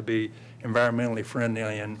to be environmentally friendly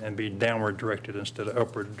and be downward directed instead of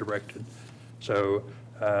upward directed. So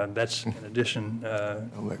that's an addition.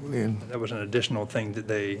 That was an additional thing that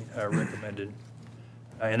they recommended.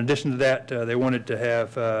 In addition to that, they wanted to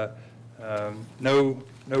have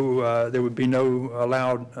there would be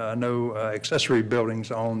no accessory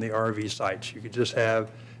buildings on the RV sites. You could just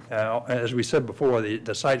have, as we said before,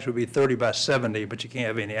 the sites would be 30 by 70, but you can't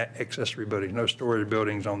have any accessory buildings, no storage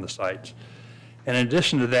buildings on the sites. And in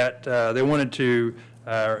addition to that, they wanted to,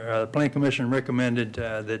 the Planning Commission recommended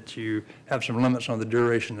that you have some limits on the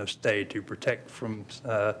duration of stay to protect from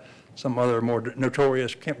some other more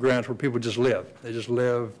notorious campgrounds where people just live. They just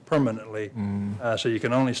live permanently. So you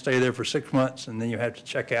can only stay there for 6 months, and then you have to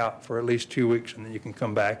check out for at least 2 weeks, and then you can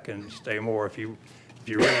come back and stay more if you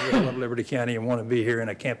really love Liberty County and want to be here in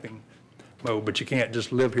a camping mode, but you can't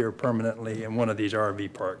just live here permanently in one of these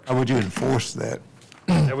RV parks. How would you enforce that?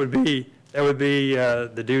 That would be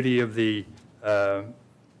the duty of the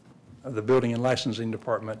Building and Licensing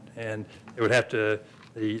Department, and it would have to,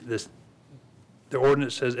 the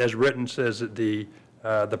ordinance says, as written, says that the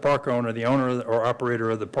park owner, the owner or operator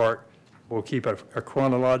of the park will keep a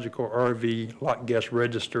chronological RV lot guest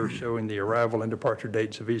register showing the arrival and departure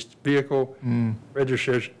dates of each vehicle.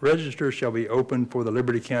 Registers shall be open for the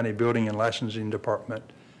Liberty County Building and Licensing Department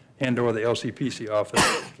and/or the LCPC office,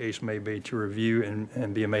 the case may be, to review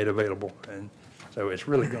and be made available. And so it's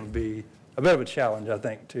really going to be a bit of a challenge, I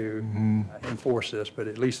think, to enforce this, but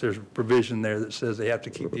at least there's a provision there that says they have to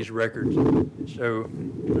keep these records and show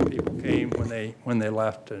people came when they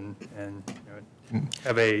left and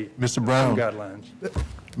have a Mr. Brown, guidelines.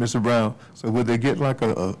 Mr. Brown, so would they get like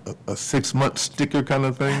a 6-month sticker kind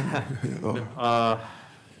of thing? I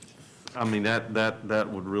mean, that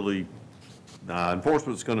would really,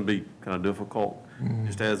 enforcement's going to be kind of difficult,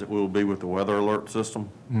 just as it will be with the weather alert system.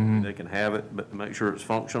 They can have it, but to make sure it's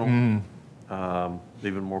functional.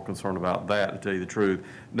 Even more concerned about that, to tell you the truth.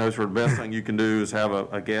 No, sir, the best thing you can do is have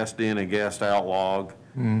a guest in and guest out log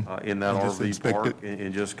in that RV park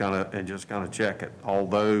and just kind of check it.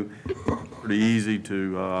 Although pretty easy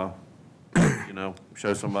to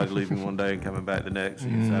show somebody leaving one day and coming back the next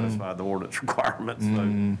and satisfy the ordinance requirements.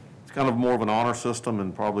 So it's kind of more of an honor system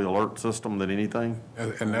and probably alert system than anything.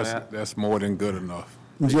 And that's more than good enough.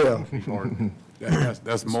 Yeah.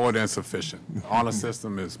 That's more than sufficient. The honor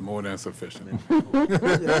system is more than sufficient.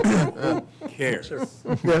 Care.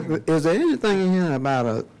 Yeah, is there anything in here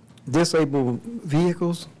about disabled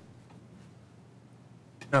vehicles?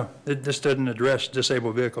 No, this doesn't address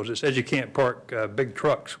disabled vehicles. It says you can't park big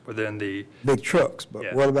trucks within the... Big trucks,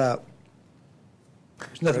 but what about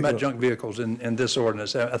There's nothing about junk vehicles in this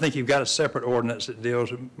ordinance. I think you've got a separate ordinance that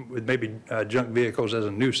deals with maybe junk vehicles as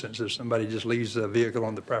a nuisance if somebody just leaves a vehicle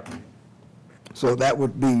on the property. So that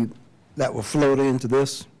would float into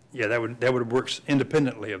this? Yeah, that would work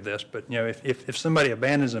independently of this, but, you know, if somebody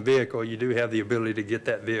abandons a vehicle, you do have the ability to get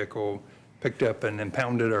that vehicle picked up and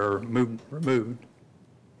impounded or removed.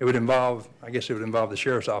 It would involve, I guess it would involve the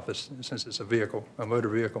sheriff's office since it's a motor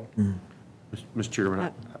vehicle. Mr.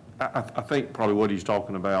 Chairman, I think probably what he's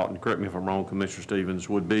talking about, and correct me if I'm wrong, Commissioner Stevens,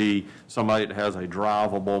 would be somebody that has a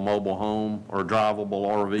drivable mobile home or a drivable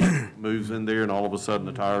RV moves in there and all of a sudden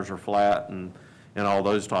the tires are flat and all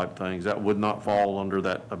those type of things. That would not fall under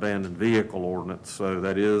that abandoned vehicle ordinance. So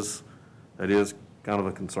that is kind of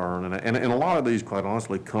a concern. And a lot of these, quite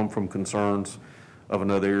honestly, come from concerns of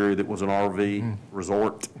another area that was an RV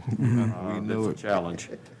resort. That's a challenge.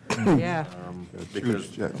 Yeah. Because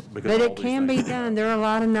But all it these can be things- done. There are a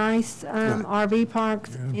lot of nice RV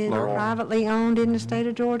parks privately owned in the state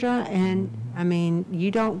of Georgia, and, I mean,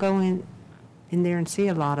 you don't go in there and see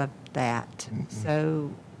a lot of that.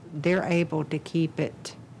 So they're able to keep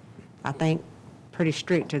it, I think, pretty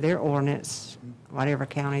strict to their ordinance, whatever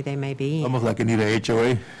county they may be in. Almost like you need a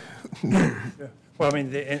HOA. Well, I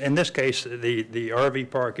mean, in this case, the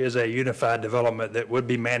RV park is a unified development that would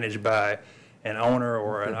be managed by an owner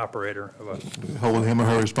or an operator of a. Hold him or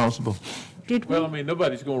her responsible. Well, I mean,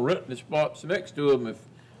 nobody's gonna rent the spots next to them if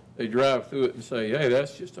they drive through it and say, hey,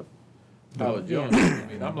 that's just a pile of junk. I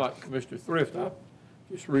mean, I'm like Commissioner Thrift. I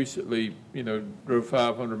just recently, drove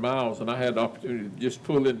 500 miles, and I had the opportunity to just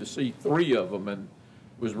pull in to see 3 of them and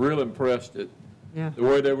was real impressed at the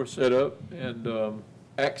way they were set up and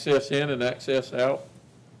access in and access out,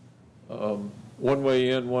 one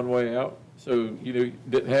way in, one way out. So,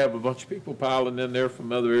 didn't have a bunch of people piling in there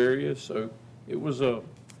from other areas. So it was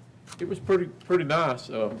pretty nice.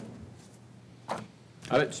 I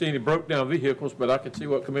didn't see any broke down vehicles, but I could see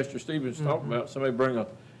what Commissioner Stevens was talking about. Somebody bring a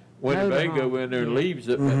Winnebago in there and leaves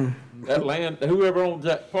it. That land, whoever owns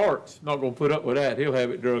that park's not gonna put up with that. He'll have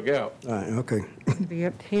it drug out. All right, okay. Be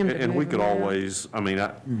up to him to And we move could around. always, I mean,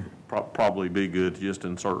 probably be good to just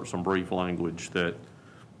insert some brief language that,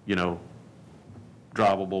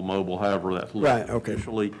 drivable, mobile, however that's Right, okay.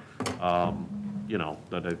 officially,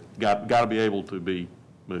 that they've got to be able to be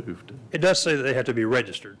moved. It does say that they have to be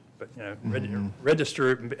registered, but,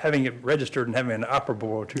 register, having it registered and having it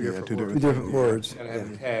operable are two different words. Two different words. Gotta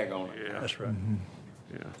have a tag on it. That's right.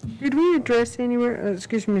 Did we address anywhere,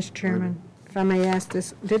 excuse me, Mr. Chairman, if I may ask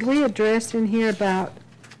this, did we address in here about,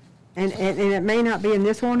 and it may not be in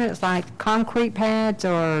this one, it's like concrete pads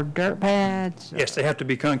or dirt pads? Yes, they have to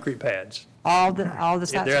be concrete pads. All the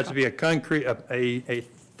sides? There has to be a concrete, a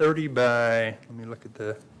 30 by, let me look at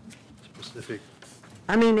the specific.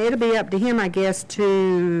 I mean, it'll be up to him, I guess,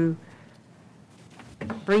 to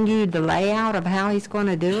bring you the layout of how he's going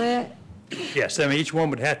to do it? Yes, I mean, each one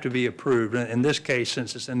would have to be approved. In this case,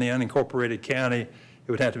 since it's in the unincorporated county,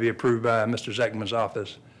 it would have to be approved by Mr. Zechman's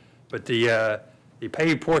office. But the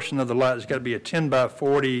paved portion of the lot has got to be a 10 by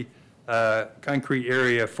 40 concrete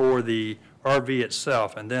area for the RV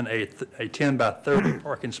itself, and then a 10 by 30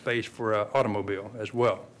 parking space for an automobile as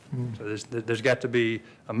well. So there's got to be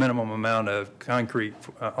a minimum amount of concrete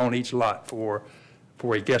on each lot for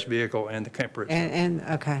a guest vehicle and the camper itself. And,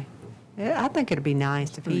 okay. Yeah, I think it'd be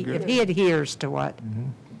nice if he adheres to what,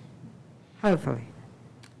 hopefully.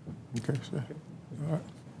 Okay, sir. All right.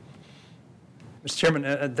 Mr.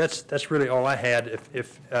 Chairman, that's really all I had. It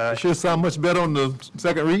should sound much better on the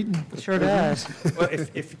second reading. Sure does. Well,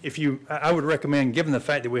 if you, I would recommend, given the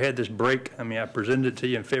fact that we had this break, I mean, I presented it to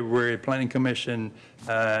you in February, Planning Commission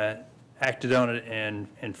acted on it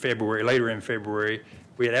in February, later in February.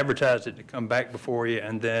 We had advertised it to come back before you,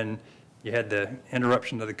 and then you had the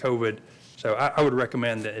interruption of the COVID. So I would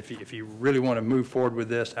recommend that if you really want to move forward with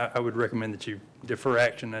this, I would recommend that you defer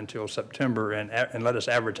action until September and let us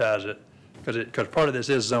advertise it. Because part of this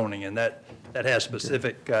is zoning, and that has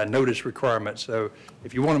specific notice requirements. So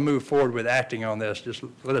if you want to move forward with acting on this, just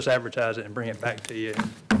let us advertise it and bring it back to you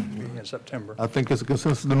in September. I think it's a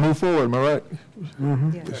consensus to move forward, am I right?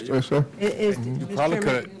 Yes, sir. You probably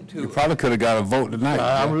could have got a vote tonight.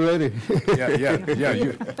 I'm ready. Yeah.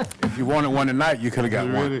 If you wanted one tonight, you could have got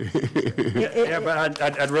one. Yeah, but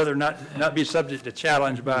I'd rather not be subject to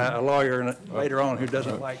challenge by a lawyer later on who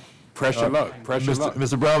doesn't like. Pressure luck.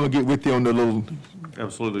 Mr. Brown will get with you on the little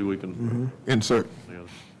Absolutely, we can. insert.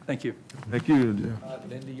 Thank you. Thank you.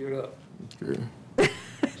 Linda, you're up. Okay.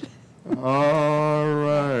 All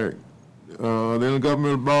right. Then the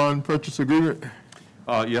government bond purchase agreement.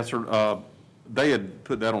 Yes, sir. they had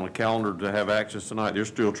put that on the calendar to have actions tonight. They're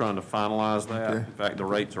still trying to finalize that. Okay. In fact, the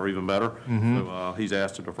rates are even better. Mhm. So he's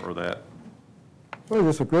asked to defer that. What is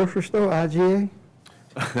this, a grocery store, IGA?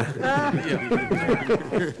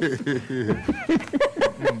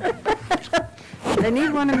 They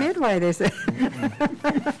need one in Midway, they say.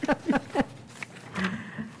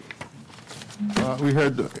 We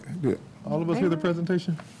heard, did all of us hear the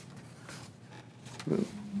presentation?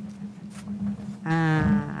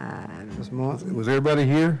 Ms. Martha? Was everybody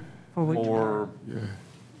here? For which Or,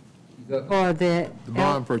 Or the. The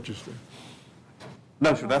bond purchase.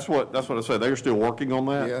 no, sir, that's what I said. They're still working on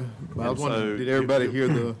that. Yeah, but I was And wondering, so did everybody hear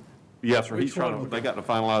the? Yes, sir. He's Which trying one? to, they got to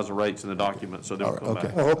finalize the rates in the document, so they'll come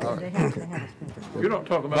back. Oh, okay. They have to have You're not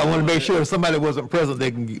talking about. I want to one make that- sure if somebody wasn't present, they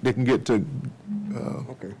can get to,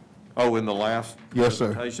 Okay. Oh, in the last yes,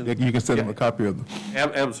 sir. presentation? You can send them a Yeah. copy of them.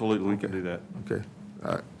 Absolutely, we can do that. Okay,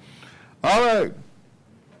 all right. All right.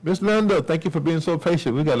 Ms. Lando, thank you for being so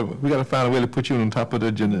patient. We gotta find a way to put you on top of the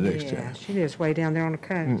agenda next Yeah, time. she lives way down there on the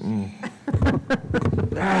coast.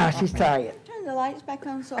 She's tired. Turn the lights back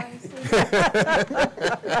on so I can see.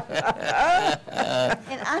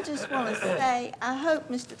 And I just want to say, I hope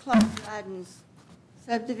Mr. Clark Dryden's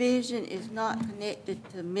subdivision is not connected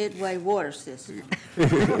to Midway Water System.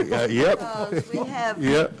 Yep. Because we have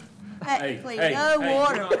Yep. practically no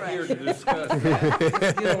water pressure.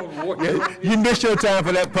 You missed your time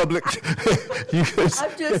for that public. You just-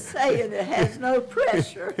 I'm just saying, it has no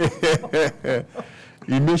pressure.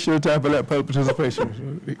 You missed your time for that public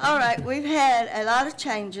participation. All right, we've had a lot of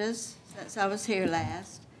changes since I was here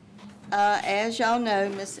last. As y'all know,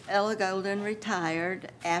 Miss Ella Golden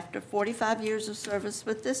retired after 45 years of service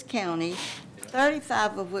with this county,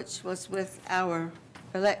 35 of which was with our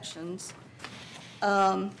elections.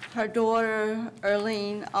 Her daughter,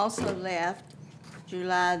 Earlene, also left.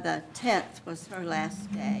 July the 10th was her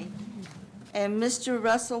last day. And Mr.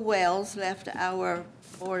 Russell Wells left our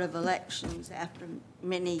Board of Elections after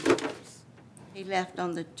many years. He left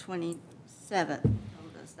on the 27th,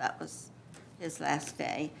 told us that was his last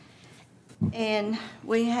day. And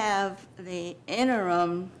we have the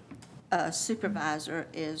interim supervisor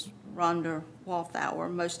is Rhonda Walthour.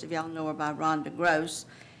 Most of y'all know her by Rhonda Gross.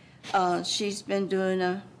 She's been doing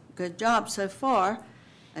a good job so far,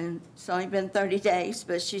 and it's only been 30 days,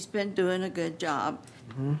 but she's been doing a good job.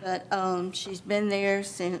 But she's been there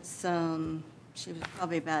since she was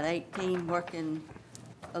probably about 18, working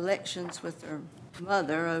elections with her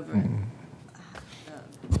mother over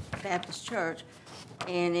at the Baptist Church.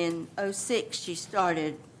 And in '06, she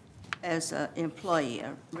started as an employee,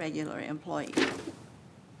 a regular employee,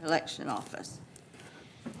 election office.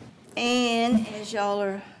 And as y'all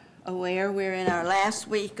are aware, we're in our last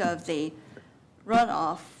week of the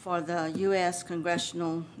runoff for the U.S.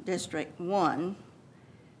 Congressional District 1.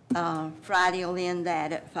 Friday will end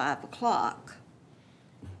that at 5 o'clock.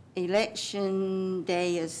 Election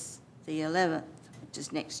day is the 11th, which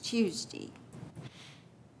is next Tuesday.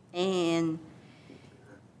 And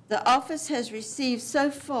the office has received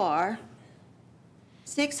so far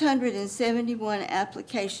 671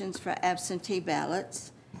 applications for absentee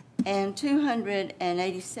ballots, and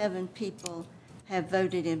 287 people have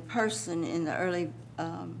voted in person in the early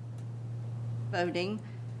voting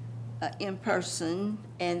in person,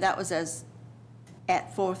 and that was as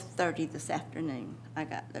at 4:30 this afternoon. I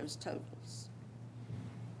got those totals.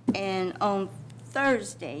 And on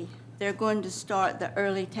Thursday, they're going to start the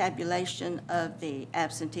early tabulation of the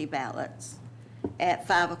absentee ballots at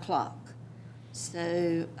 5 o'clock.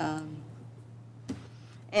 So, and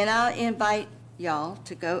I'll invite y'all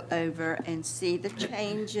to go over and see the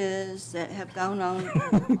changes that have gone on in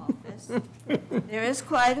the office. There is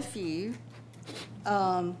quite a few.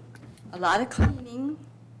 A lot of cleaning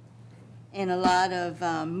and a lot of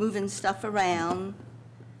moving stuff around.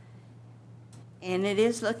 And it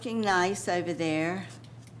is looking nice over there.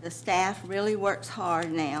 The staff really works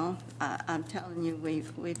hard now. I'm telling you,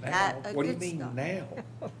 we've got a good start. What do you mean now?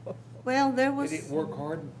 Well, there was Did it work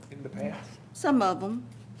hard in the past? some of them.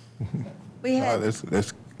 We All right, had,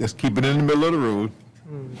 let's keep it in the middle of the road.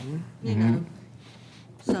 you know,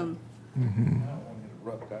 some, I don't want to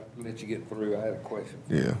interrupt. I'll let you get through. I had a question.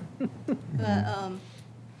 Yeah.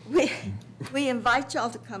 but we invite y'all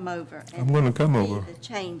to come over I'm gonna come see over. the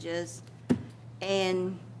changes.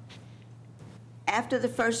 And after the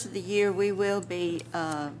first of the year, we will be,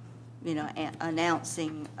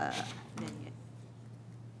 announcing the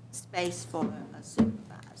space for a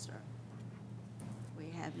supervisor. We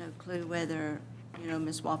have no clue whether,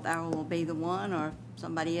 Ms. Walthour will be the one or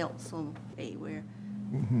somebody else will be. We're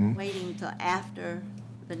waiting till after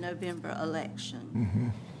the November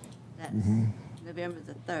election. That's November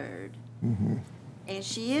the 3rd. And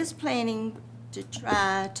she is planning to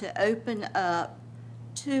try to open up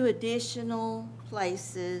 2 additional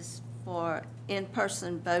places for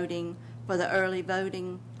in-person voting for the early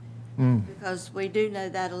voting, because we do know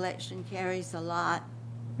that election carries a lot.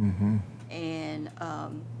 And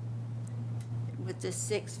with the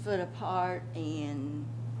 6 foot apart and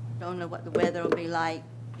don't know what the weather will be like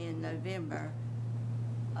in November,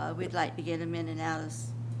 we'd like to get them in and out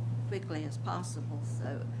as quickly as possible.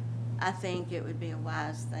 So I think it would be a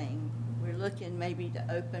wise thing. We're looking maybe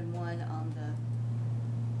to open one on the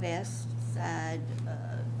west side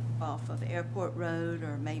off of Airport Road,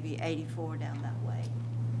 or maybe 84 down that way,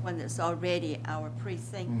 one that's already our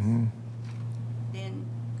precincts. Then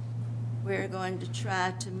we're going to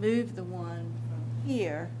try to move the one from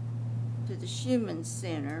here to the Schumann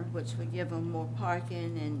Center, which would give them more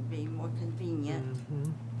parking and be more convenient.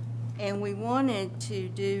 And we wanted to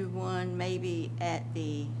do one maybe at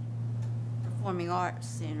the Performing Arts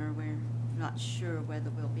Center. We're not sure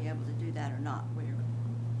whether we'll be able to do that or not. We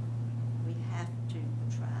have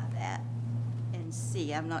to try that and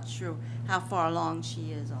see. I'm not sure how far along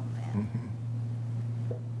she is on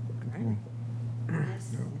that.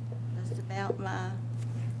 That's about my.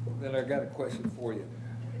 Then I got a question for you.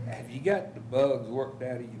 Have you got the bugs worked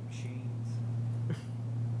out of your machines?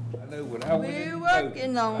 I know when I went in and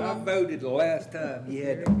voted, I voted the last time, you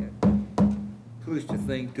had to push the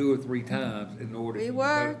thing 2 or 3 times in order to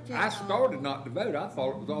vote. I started not to vote. I thought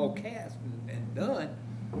it was all cast and done.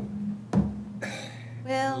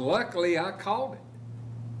 Well, luckily I called it.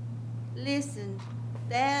 Listen,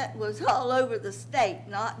 that was all over the state,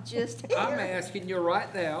 not just here. I'm asking you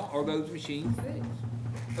right now, are those machines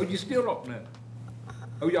fixed? Oh, you still don't know?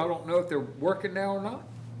 Oh, y'all don't know if they're working now or not?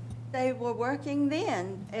 They were working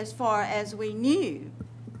then, as far as we knew,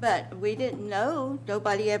 but we didn't know.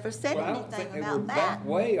 Nobody ever said Well, I don't think anything they were about that. that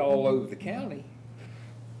way all over the county,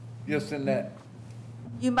 just in that.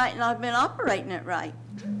 You might not have been operating it right.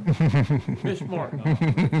 Miss Martin.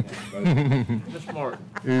 Miss Martin.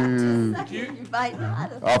 You might not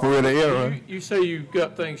have. Operator error. You say you've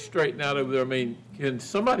got things straightened out over there. I mean, can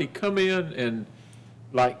somebody come in and,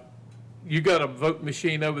 like, you got a vote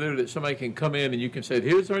machine over there that somebody can come in and you can say,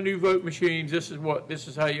 here's our new vote machines, this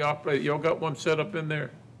is how you operate. Y'all got one set up in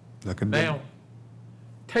there? Now,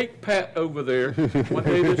 take Pat over there one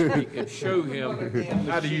day this week and show him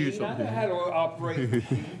how to use them. I know how to operate a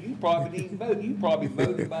machine. You probably didn't vote. You probably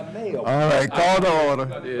voted by mail. All right, call the order.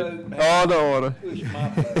 Call the order.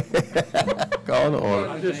 Call the order.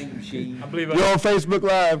 I believe You're on Facebook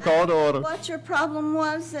Live, call the order. What your problem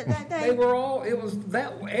was that day? They were all, it was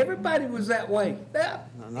that, everybody was that way.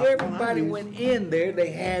 Everybody went in there,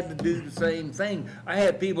 they had to do the same thing. I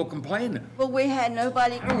had people complaining. Well, we had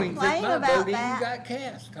nobody I don't even think complain my about vote even that. got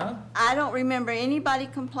cast, huh? I don't remember anybody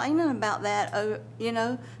complaining about that. You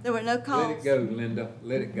know, there were no calls. Let it go, Linda,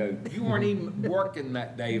 let it go. You weren't even working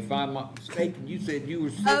that day, if I'm not mistaken. You said you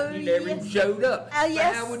were sick, you never even showed up. Oh,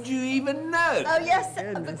 yes. So how would you even know? Oh, yes,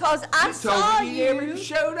 because I saw told me you never even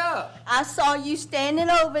showed up. I saw you standing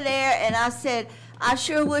over there, and I said, I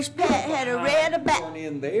sure wish Pat had a read about. You weren't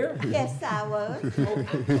in there. Yes, I was.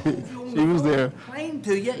 She was there. Complained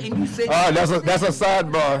to you, and you said. All right, that's a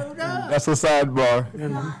sidebar. That's a sidebar.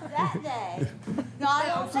 Not that day. Not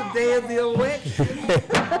That on was the that day of the election.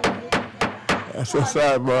 That's a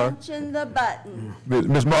sidebar. Punching the button.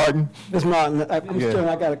 Ms. Martin? Ms. Martin, I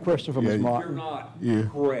Yeah. got a question for Ms. Yeah, You're Martin. not Yeah.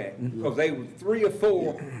 correct, because they were 3 or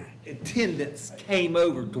 4 attendants came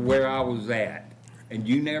over to where I was at, and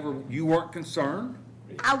you weren't concerned?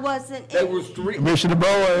 I wasn't There in, was 3. Commissioner You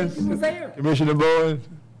Bowens? were there. Commissioner Bowens?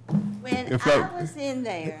 when if I I- was in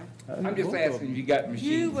there. I'm just asking if you got machines.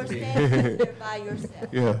 You were standing there by yourself.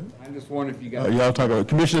 Yeah. I'm just wondering if you got. Y'all talk about,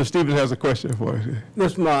 Commissioner Stevens has a question for you.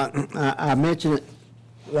 Ms. Martin, I mentioned it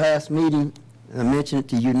last meeting, and I mention it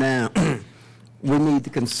to you now. We need to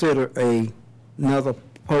consider another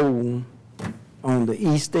pole on the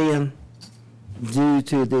east end due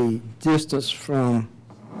to the distance from,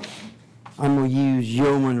 I'm gonna use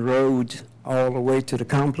Yeoman Road all the way to the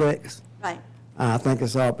complex. Right. I think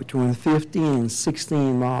it's all between 15 and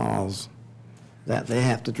 16 miles that they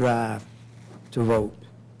have to drive to vote.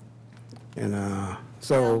 And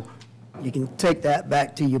so you can take that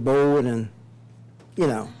back to your board and, you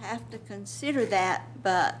know. Have to consider that,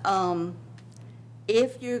 but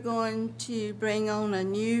if you're going to bring on a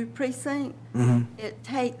new precinct, it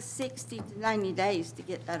takes 60 to 90 days to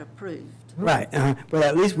get that approved. Right, but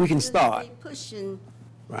at least we can Be start. pushing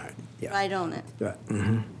Right, yeah. right on it.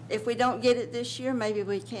 Right. If we don't get it this year, maybe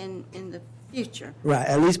we can in the future. Right,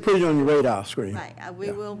 at least put it on your radar screen. Right,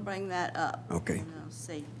 we will bring that up. Okay. And I'll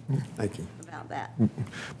see Thank you. about that.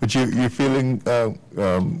 But you're feeling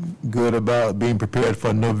good about being prepared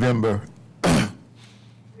for November?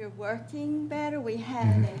 We're working better. We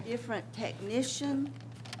had a different technician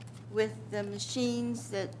with the machines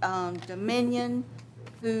that Dominion,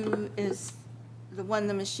 who is the one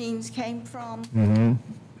the machines came from.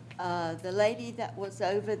 The lady that was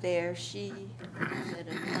over there, she is at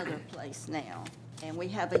another place now. And we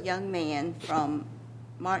have a young man from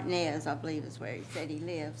Martinez, I believe is where he said he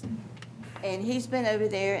lives. And he's been over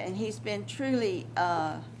there, and he's been truly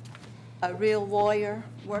a real warrior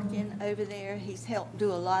working over there. He's helped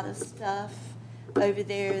do a lot of stuff over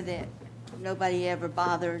there that nobody ever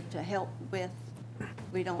bothered to help with.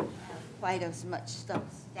 We don't have quite as much stuff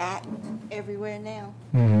stacked everywhere now.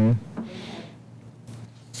 We have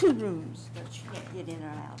 2 rooms that you can't get in or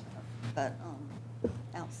out of. But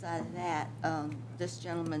outside of that, this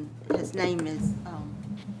gentleman, his name is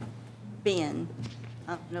Ben.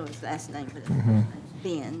 I don't know his last name, but his first name's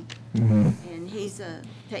Ben. And he's a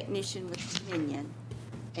technician with Dominion.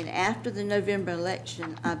 And after the November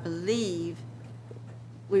election, I believe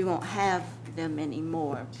we won't have them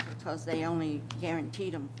anymore because they only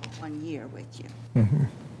guaranteed them for 1 year with you.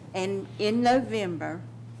 And in November,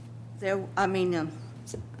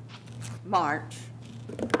 March,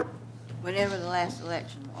 whenever the last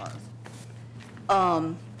election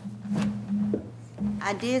was,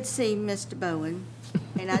 I did see Mr. Bowen,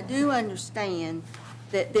 and I do understand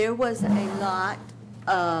that there was a lot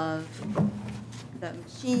of, the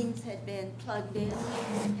machines had been plugged in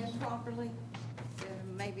improperly. There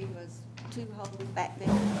maybe was 2 holes back there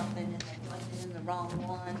or something, and they plugged in the wrong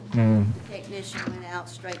one. The technician went out,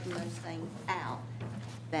 straightened those things out.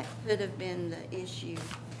 That could have been the issue.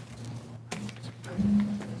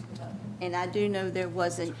 And I do know there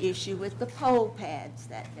was an issue with the pole pads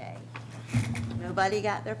that day. Nobody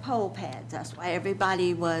got their pole pads. That's why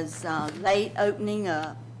everybody was late opening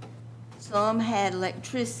up. Some had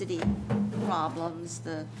electricity problems.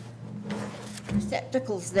 The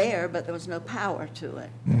receptacle's there, but there was no power to it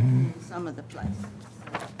in some of the places.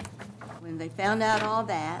 When they found out all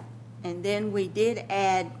that, and then we did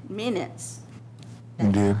add minutes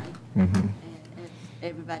that night, and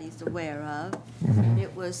everybody's aware of. And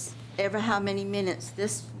it was ever how many minutes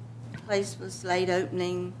this place was late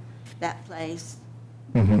opening, that place.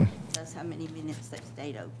 That's how many minutes they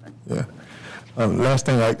stayed open. Yeah. Last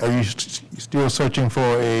thing, are you still searching for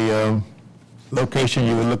a location?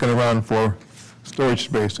 You were looking around for storage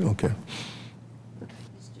space? Okay.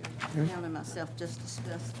 Mr. Brown and myself just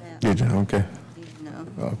discussed that. Did you? Okay. You know.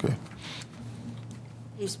 Okay.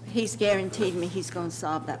 He's guaranteed me he's going to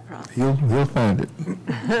solve that problem. He'll find it.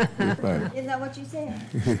 He'll find it. Isn't that what you said?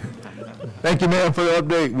 Thank you, ma'am, for the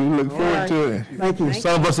update. We look forward to it. Thank you.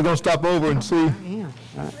 Some of us are going to stop over and see.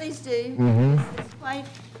 Please do. It's quite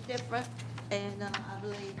different, and I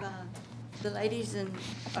believe the ladies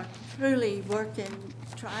are truly working,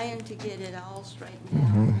 trying to get it all straightened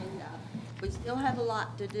out. And we still have a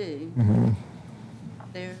lot to do.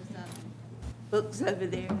 There's books over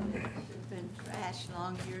there that should have been trashed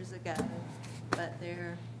long years ago, but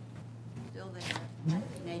they're still there,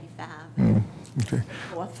 1985. Okay.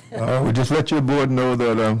 All right, well, just let your board know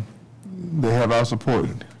that they have our support.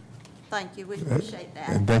 Thank you, we appreciate that.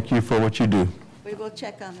 And thank you for what you do. We will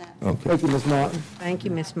check on that. Okay. Thank you, Ms. Martin. Thank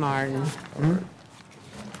you, Ms. Martin.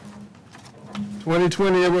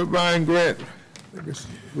 2020 Edward Ryan Grant, I guess,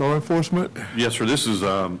 law enforcement. Yes, sir. This is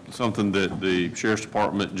something that the Sheriff's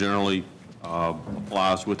Department generally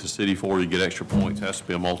applies with the city for. You get extra points. Has to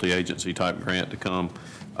be a multi-agency type grant to come.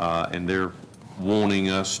 And they're wanting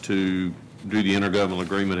us to do the intergovernmental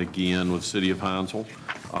agreement again with the city of Hinesville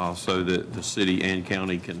so that the city and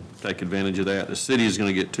county can take advantage of that. The city is going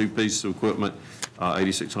to get 2 pieces of equipment,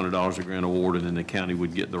 $8,600 a grant award, and then the county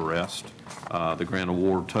would get the rest. The grant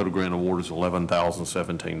award, total grant award is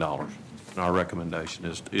 $11,017. And our recommendation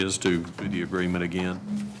is to do the agreement again.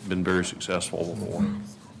 Been very successful before.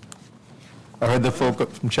 I heard the folk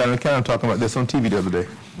from Chattanooga County talking about this on TV the other day.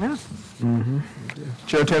 Yeah.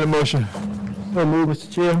 Chair, entertain a motion. So move, Mr.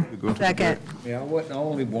 Chair. Second. Yeah, I wasn't the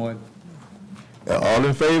only one. All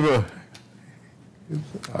in favor?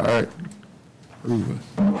 All right.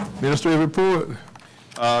 Administrative report.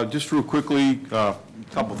 Just real quickly, a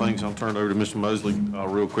couple things. I'll turn it over to Mr. Mosley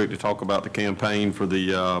real quick to talk about the campaign for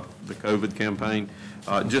the COVID campaign.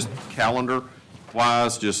 Just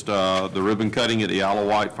calendar-wise, just the ribbon cutting at the Isle of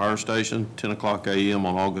Wight Fire Station, 10 o'clock a.m.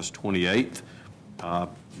 on August 28th.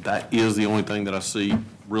 That is the only thing that I see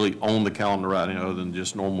really on the calendar right now other than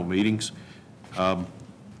just normal meetings.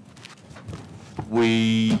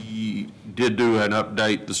 We did do an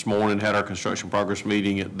update this morning, had our construction progress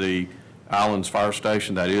meeting at the Islands Fire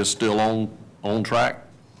Station. That is still on track.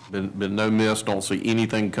 Been no miss, don't see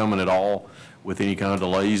anything coming at all with any kind of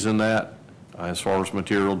delays in that as far as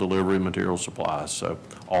material delivery, material supplies. So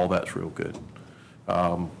all that's real good.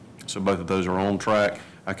 So both of those are on track.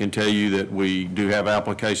 I can tell you that we do have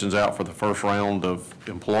applications out for the first round of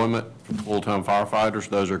employment for full-time firefighters.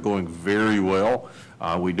 Those are going very well.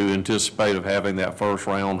 We do anticipate of having that first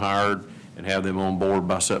round hired and have them on board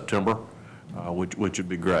by September, which would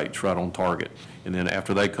be great. It's right on target. And then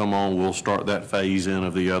after they come on, we'll start that phase in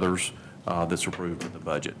of the others that's approved in the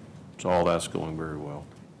budget. So all that's going very well.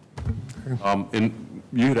 And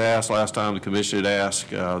you had asked last time, the commission had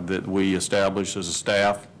asked that we establish as a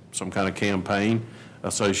staff some kind of campaign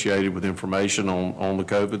associated with information on the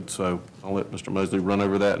COVID. So I'll let Mr. Mosley run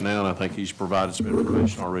over that now, and I think he's provided some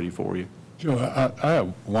information already for you. Joe, I have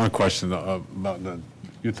one question about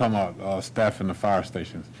you're talking about staff in the fire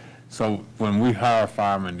stations. So when we hire a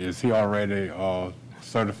fireman, is he already a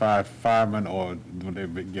certified fireman, or do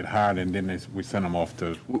they get hired and then we send them off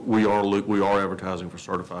to? We are advertising for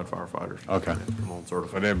certified firefighters. Okay. So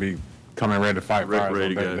they'll be coming ready to fight fires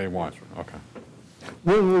ready to go. They want. Okay.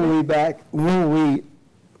 When will we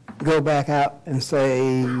go back out and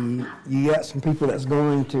say, you got some people that's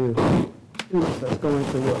going to what,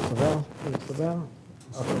 Savannah?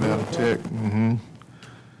 Savannah Tech,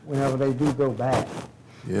 Whenever they do go back.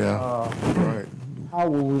 Yeah, right. How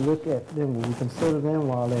will we look at them? Will we consider them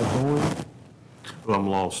while they're going? Well, I'm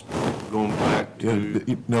lost. Going back to...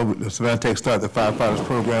 You know, the Savannah Tech started the firefighters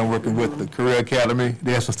program working with the Career Academy.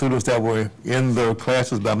 They had some students that were in the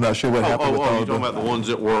classes, but I'm not sure what happened with all you're of them. talking about the ones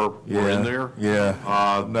that were in there? Yeah,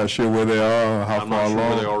 I'm not sure where they are, or how I'm far not along. sure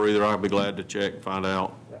where they are either. I'd be glad to check and find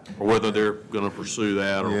out, or whether they're going to pursue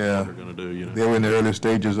that or what they're going to do, you know. They were in the early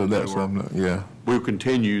stages of that, so I'm not, yeah. We'll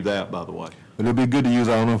continue that, by the way. But it'd be good to use,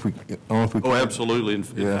 I don't know if we Oh, absolutely. In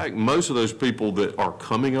fact, most of those people that are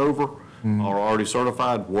coming over are already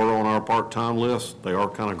certified, were on our part-time list. They are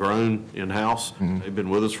kind of grown in-house. They've been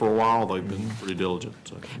with us for a while. They've been pretty diligent.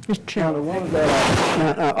 So. Mr. Chairman, the ones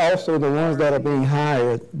that are, also the ones that are being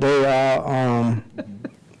hired, they are,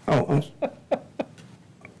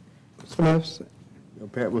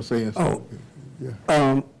 Pat was saying something.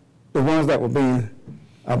 The ones that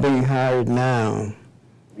are being hired now.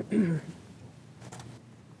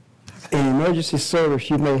 In emergency service,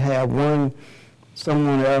 you may have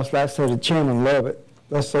someone else, let's say the chairman Lovett,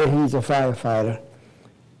 let's say he's a firefighter,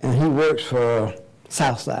 and he works for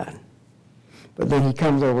Southside. But then he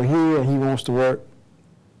comes over here and he wants to work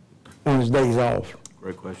on his days off.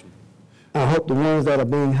 Great question. I hope the ones that are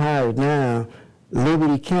being hired now,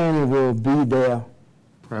 Liberty County will be their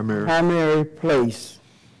primary place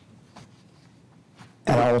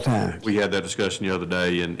at all times. We had that discussion the other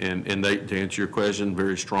day, and they, to answer your question,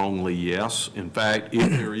 very strongly, yes. In fact, if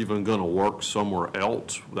they're even going to work somewhere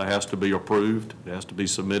else, that has to be approved. It has to be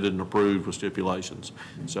submitted and approved with stipulations.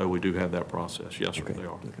 So we do have that process. Yes, sir, they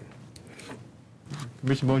are.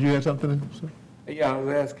 Commissioner Bones, you had something? Yeah, I was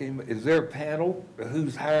asking, is there a panel?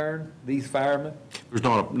 Who's hiring these firemen? There's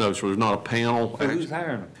not no, sir, there's not a panel. So who's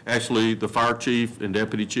hiring them? Actually, the fire chief and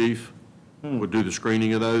deputy chief would do the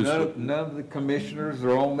screening of those. None of the commissioners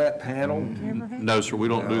are on that panel? No, sir, we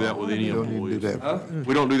don't do that with any employees.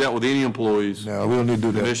 We don't do that with any employees. No, we don't need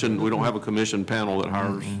to do that. We don't have a commission panel that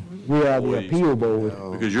hires We are the appeal board.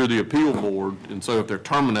 because you're the appeal board, and so if they're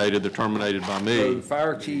terminated by So the me.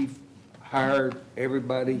 fire chief hired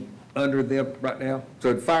everybody under them right now?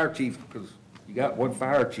 So the fire chief, because you got one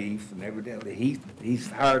fire chief, and evidently he's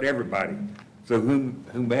hired everybody. So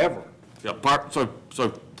whomever. Yeah, so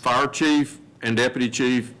fire chief and deputy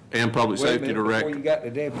chief and public Wait a safety minute, director. Before you got the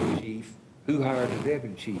deputy chief, who hired the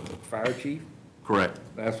deputy chief? The fire chief? Correct.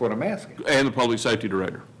 That's what I'm asking. And the public safety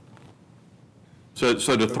director. So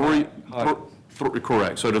the three,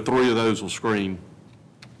 correct. So the three of those will screen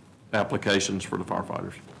applications for the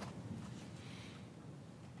firefighters.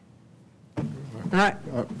 All right.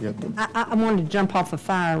 I wanted to jump off the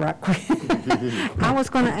fire right quick. I was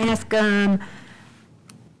going to ask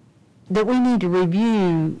that we need to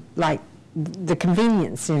review, like, the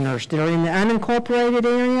convenience centers that are in the unincorporated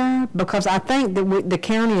area, because I think that the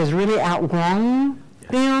county has really outgrown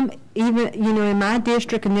them, even, in my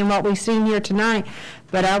district, and then what we've seen here tonight.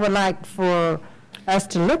 But I would like for us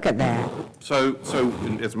to look at that. So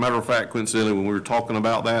as a matter of fact, coincidentally, when we were talking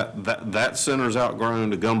about that center's outgrown,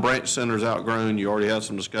 the Gum Branch Center's outgrown. You already had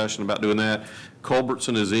some discussion about doing that.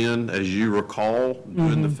 Culbertson is in, as you recall,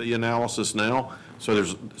 doing the fee analysis now.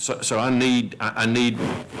 So I need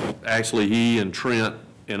actually he and Trent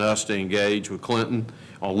and us to engage with Clinton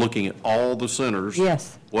on looking at all the centers.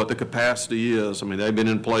 Yes. What the capacity is. I mean, they've been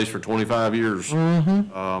in place for 25 years.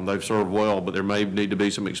 They've served well, but there may need to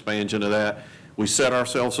be some expansion of that. We set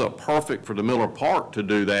ourselves up perfect for the Miller Park to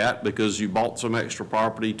do that because you bought some extra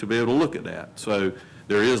property to be able to look at that. So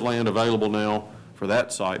there is land available now for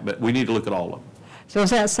that site, but we need to look at all of them. So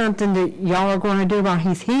is that something that y'all are going to do while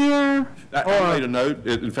he's here? I made a note,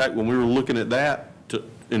 in fact, when we were looking at that,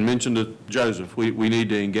 and mentioned to Joseph, we need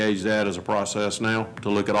to engage that as a process now, to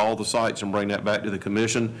look at all the sites and bring that back to the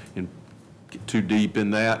commission and get too deep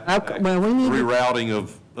in that. Okay, well, we need to- Rerouting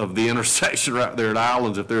of the intersection right there at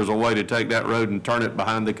Islands, if there's a way to take that road and turn it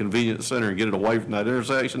behind the convenience center and get it away from that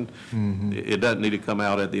intersection, it doesn't need to come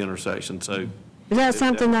out at the intersection, so. Is that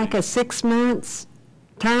something like a 6 months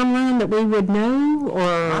timeline that we would know,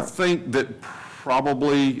 or? I think that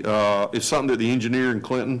probably it's something that the engineer in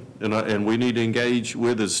Clinton and we need to engage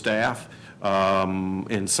with as staff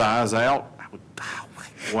and size out.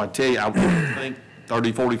 Well, I tell you, I would think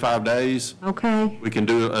 30, 45 days. Okay. We can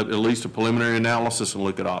do at least a preliminary analysis and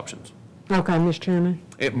look at options. Okay, Mr. Chairman.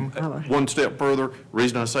 One step further,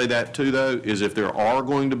 reason I say that too, though, is if there are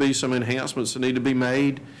going to be some enhancements that need to be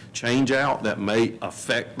made, change out that may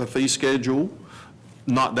affect the fee schedule,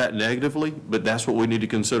 not that negatively, but that's what we need to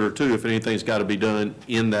consider too. If anything's got to be done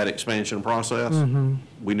in that expansion process,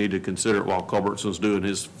 we need to consider it while Culbertson's doing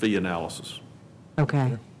his fee analysis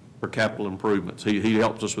Okay, for capital improvements. He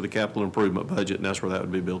helps us with the capital improvement budget, and that's where that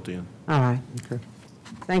would be built in. all right. Okay,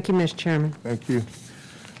 Thank you, Mr. Chairman. thank you.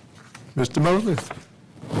 Mr. Mosley?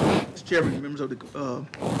 Mr. Chairman, members of the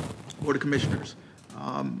Board of Commissioners,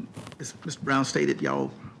 as Mr. Brown stated,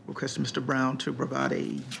 y'all requested Mr. Brown to provide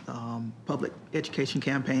a public education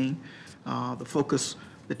campaign. The focus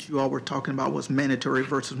that you all were talking about was mandatory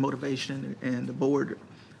versus motivation, and the board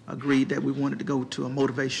agreed that we wanted to go to a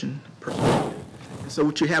motivation perspective. And so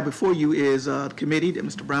what you have before you is a committee that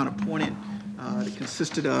Mr. Brown appointed. It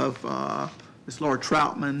consisted of Ms. Laura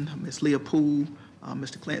Troutman, Ms. Leah Poole,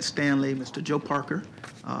 Mr. Clint Stanley, Mr. Joe Parker,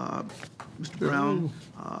 Mr. Brown,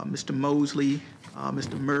 Mr. Mosley,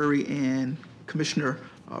 Mr. Murray, and Commissioner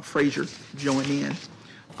Frazier joined in.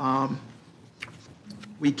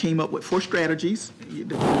 We came up with 4 strategies. You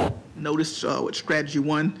notice with strategy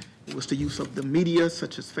 1, it was the use of the media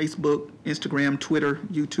such as Facebook, Instagram, Twitter,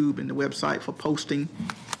 YouTube, and the website for posting.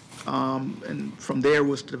 And from there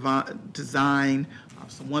was to design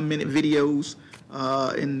some 1-minute videos.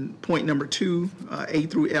 And point number 2, A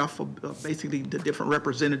through F, are basically the different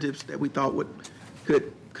representatives that we thought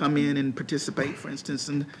could come in and participate. For instance,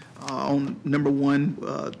 on number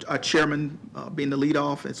 1, our chairman being the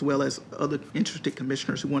leadoff, as well as other interested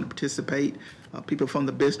commissioners who want to participate, people from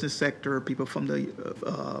the business sector, people from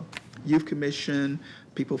the youth commission,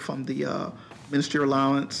 people from the ministerial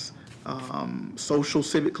allowance, social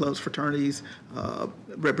civic clubs, fraternities,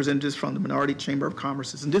 representatives from the Minority Chamber of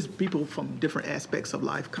Commerce, and just people from different aspects of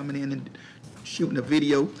life coming in and shooting a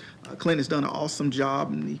video. Clint has done an awesome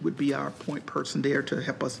job, and he would be our point person there to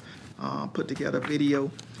help us put together a video.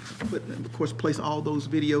 But of course, place all those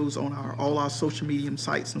videos on all our social media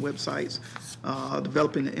sites and websites,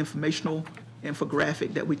 developing an informational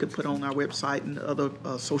infographic that we could put on our website and other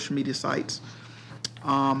social media sites.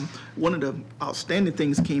 One of the outstanding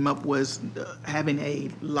things came up was having a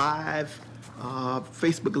live,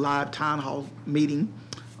 Facebook Live town hall meeting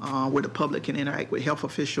where the public can interact with health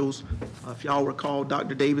officials. If y'all recall,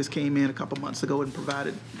 Dr. Davis came in a couple months ago and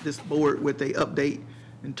provided this board with an update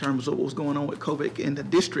in terms of what was going on with COVID in the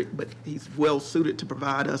district, but he's well suited to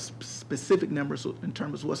provide us specific numbers in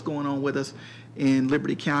terms of what's going on with us in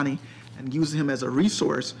Liberty County, and using him as a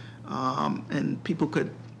resource. And people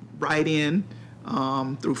could write in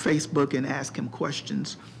through Facebook and ask him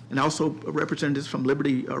questions. And also representatives from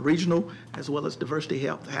Liberty Regional, as well as Diversity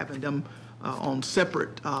Health, having them on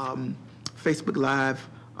separate Facebook Live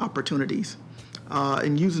opportunities.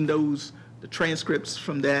 And using the transcripts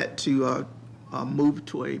from that to move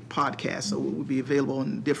to a podcast, so it would be available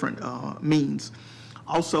in different means.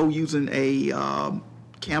 Also using a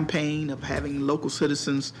campaign of having local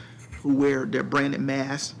citizens who wear their branded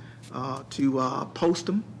masks to post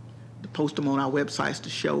them on our websites to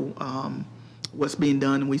show what's being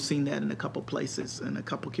done. And we've seen that in a couple places, in a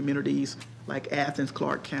couple communities like Athens,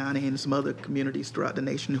 Clark County, and some other communities throughout the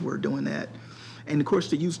nation who are doing that. And of course,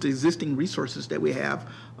 to use the existing resources that we have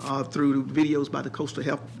through videos by the Coastal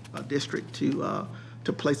Health District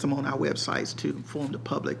to place them on our websites to inform the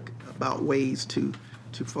public about ways to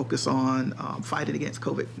focus on fighting against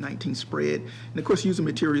COVID-19 spread. And of course, using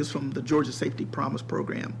materials from the Georgia Safety Promise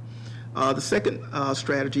Program. The second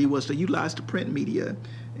strategy was to utilize the print media,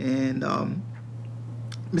 and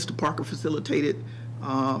Mr. Parker facilitated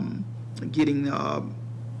getting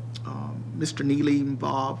Mr. Neely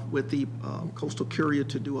involved with the Coastal Courier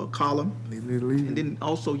to do a column. And then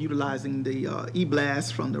also utilizing the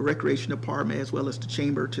e-blast from the Recreation Department as well as the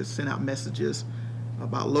Chamber to send out messages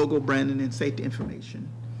about logo branding and safety information.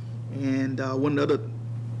 And one of the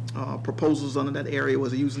other proposals under that area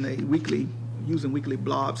was using weekly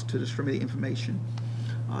blogs to distribute information.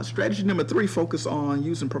 Strategy number 3 focus on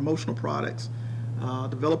using promotional products,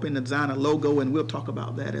 developing and design a logo, and we'll talk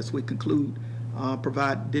about that as we conclude.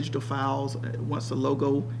 Provide digital files once the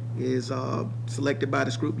logo is selected by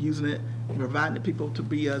this group using it, providing the people to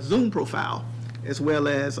be a Zoom profile as well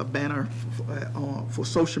as a banner for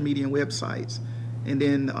social media and websites. And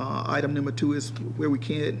then item number 2 is where we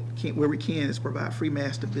can is provide free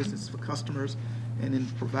masks to business for customers, and then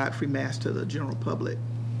provide free masks to the general public.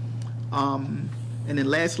 And then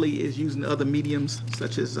lastly is using other mediums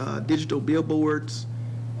such as digital billboards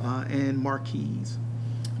and marquees.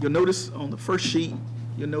 You'll notice on the first sheet,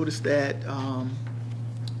 you'll notice that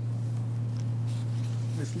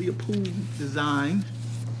Ms. Leopold designed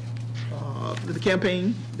the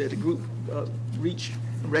campaign that the group REACH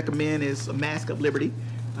recommend is a Mask of Liberty.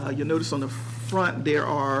 You'll notice on the front there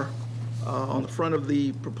are, on the front of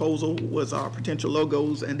the proposal was our potential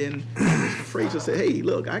logos, and then Mr. Fraser said, hey,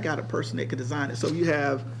 look, I got a person that could design it. So you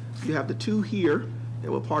have the 2 here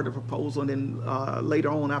that were part of the proposal, and then later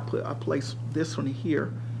on I placed this one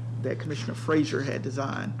here that Commissioner Fraser had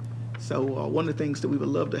designed. So one of the things that we would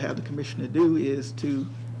love to have the commissioner do is to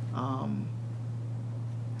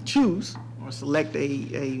choose or select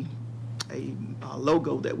a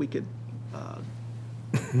logo that we could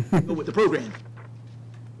go with the program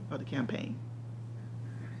of the campaign.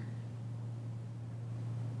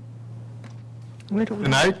 Good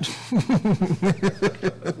night.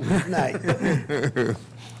 Good night.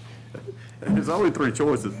 There's only 3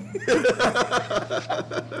 choices.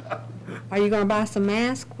 Are you gonna buy some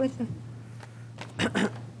masks with it?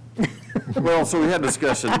 Well, so we had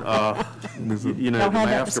discussion, you know, Y'all had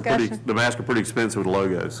that discussion? the masks are pretty expensive with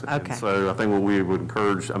logos. And Okay. so I think what we would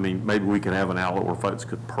encourage, I mean, maybe we can have an outlet where folks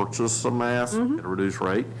could purchase some masks at a reduced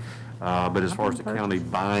rate. But as far as the county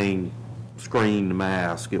buying screened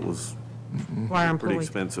mask, it was pretty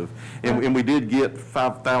expensive. And we did get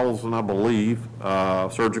 5,000, I believe,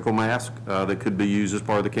 surgical masks that could be used as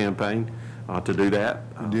part of the campaign to do that.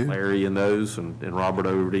 Larry and those and Robert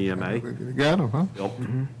over at EMA. Got them, huh? Helped,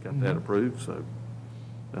 got that approved, so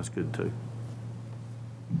that's good too.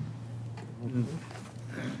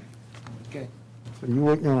 Okay. So you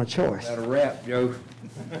working on a choice? Got a wrap, Joe.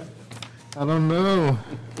 I don't know.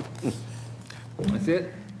 That's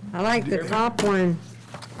it? I like the top one.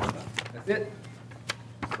 That's it?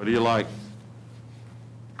 What do you like?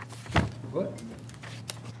 What?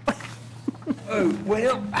 Oh,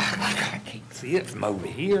 well, I can't see it from over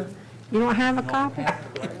here. You don't have a copy?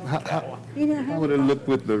 You don't How have? would it look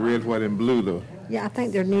with the red, white, and blue, though? Yeah, I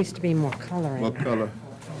think there needs to be more color in More it. color.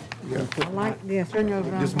 I like this.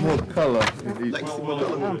 Just more color.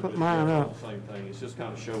 I'll put mine up. Same thing, it's just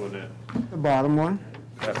kind of showing that. The bottom one.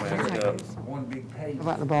 One big page. How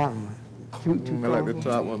about the bottom one? I like the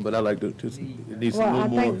top one, but I like the, just, it needs a Well, I little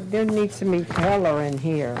more. think there needs to be color in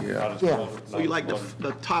here. Yeah. So you like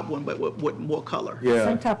the top one, but with more color? Yeah.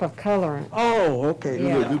 Some type of color in it. Oh, okay.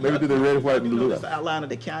 Yeah. Maybe do the red, white, and You blue. notice the outline of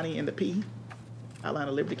the county and the P? Outline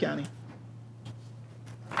of Liberty County?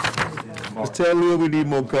 Just tell Lou we need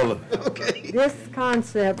more color. Okay. This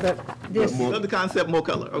concept, but this, Another concept, more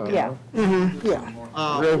color, okay. yeah.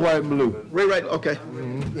 Yeah. Red, white, and blue. Right, okay.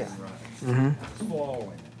 Yeah.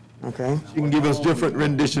 Okay. You can give us different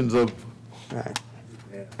renditions of. Right.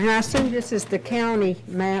 And I assume this is the county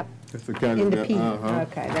map That's the kind in of. the P.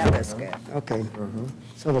 Okay, that looks good. Okay.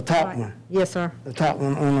 So the top one, Yes, sir. the top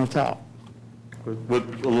one on the top. With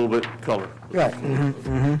a little bit color. Right.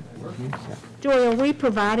 Joy, are we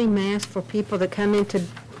providing masks for people that come into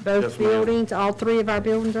both Yes, ma'am. buildings, all 3 of our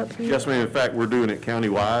buildings up here? Yes, ma'am, in fact, we're doing it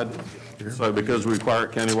countywide. So because we require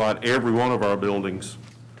it countywide, every one of our buildings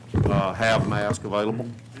have masks available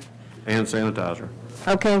and sanitizer.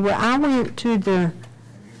 Okay, well, I went to the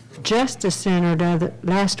Justice Center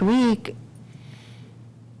last week,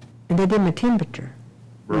 and they did my temperature.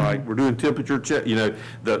 Right, we're doing temperature check, you know,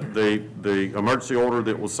 the emergency order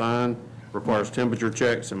that was signed requires temperature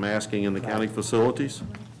checks and masking in the county facilities.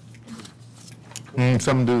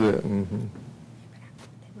 Some do that.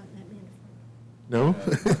 No?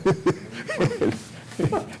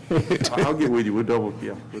 I'll get with you, we'll double,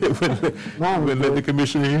 yeah. We'll let the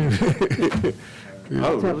commissioner in.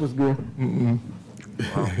 Oh, That was good.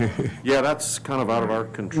 yeah, that's kind of out of our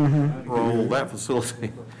control, that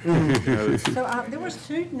facility. You know, So there was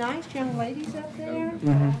 2 nice young ladies up there. I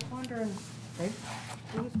was wondering,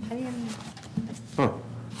 Who's paying Huh.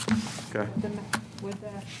 Okay. with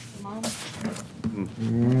the mom?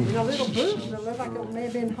 Mm. In a little booth, it looked like it may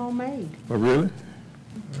have been homemade. Oh, really?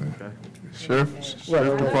 Okay. Sheriff's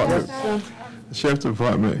Department. Sheriff's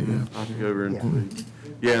Department, yeah. I can go over and see.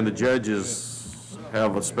 Yeah, and the judges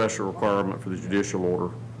have a special requirement for the judicial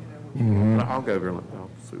order. Mhm. I'll go over and I'll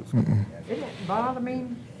see what's going on. It didn't bother me,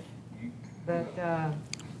 but,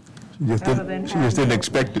 She just didn't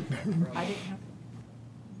expect it. I didn't have.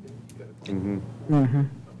 Mm-hmm. Mm-hmm.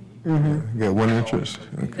 Mm-hmm. Got one interest.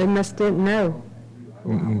 They must didn't know.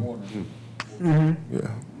 Mm-hmm.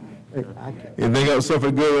 Yeah. Anything else, sir,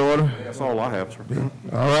 for good order? That's all I have, sir.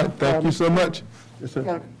 All right, thank you so much. Yes,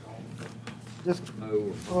 sir. Just,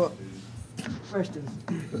 questions.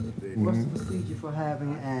 What's the procedure for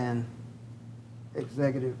having an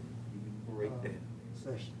executive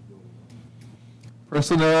session?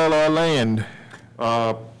 Personnel or land?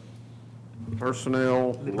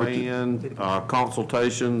 Personnel, land,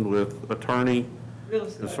 consultation with attorney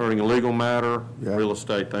concerning a legal matter, real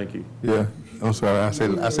estate, thank you. Yeah, I'm sorry, I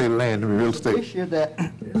say land, real estate. Issue that,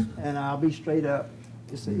 and I'll be straight up,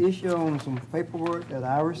 it's an issue on some paperwork that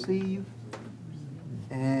I received,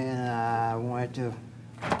 and I wanted to,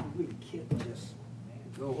 we could just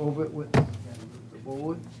go over it with the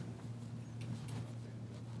board.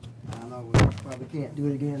 I know we probably can't do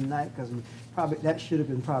it again tonight, because probably, that should have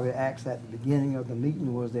been probably asked at the beginning of the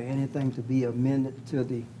meeting. Was there anything to be amended to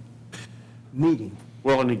the meeting?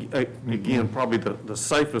 Well, and again, probably the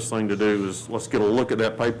safest thing to do is, let's get a look at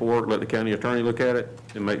that paperwork, let the county attorney look at it,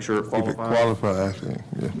 and make sure it If it qualifies. qualifies,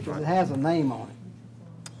 yeah. Because it has a name on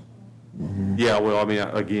it. Yeah, well, I mean,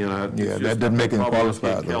 again, Yeah, that doesn't make it probably let's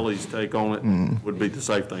qualified, get though. Kelly's take on it would be the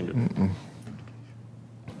safe thing to do.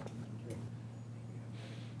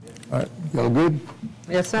 All right, y'all good?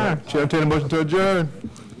 Yes, sir. Chair, entertain a motion to adjourn.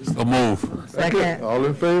 So move. Second. All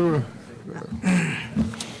in favor?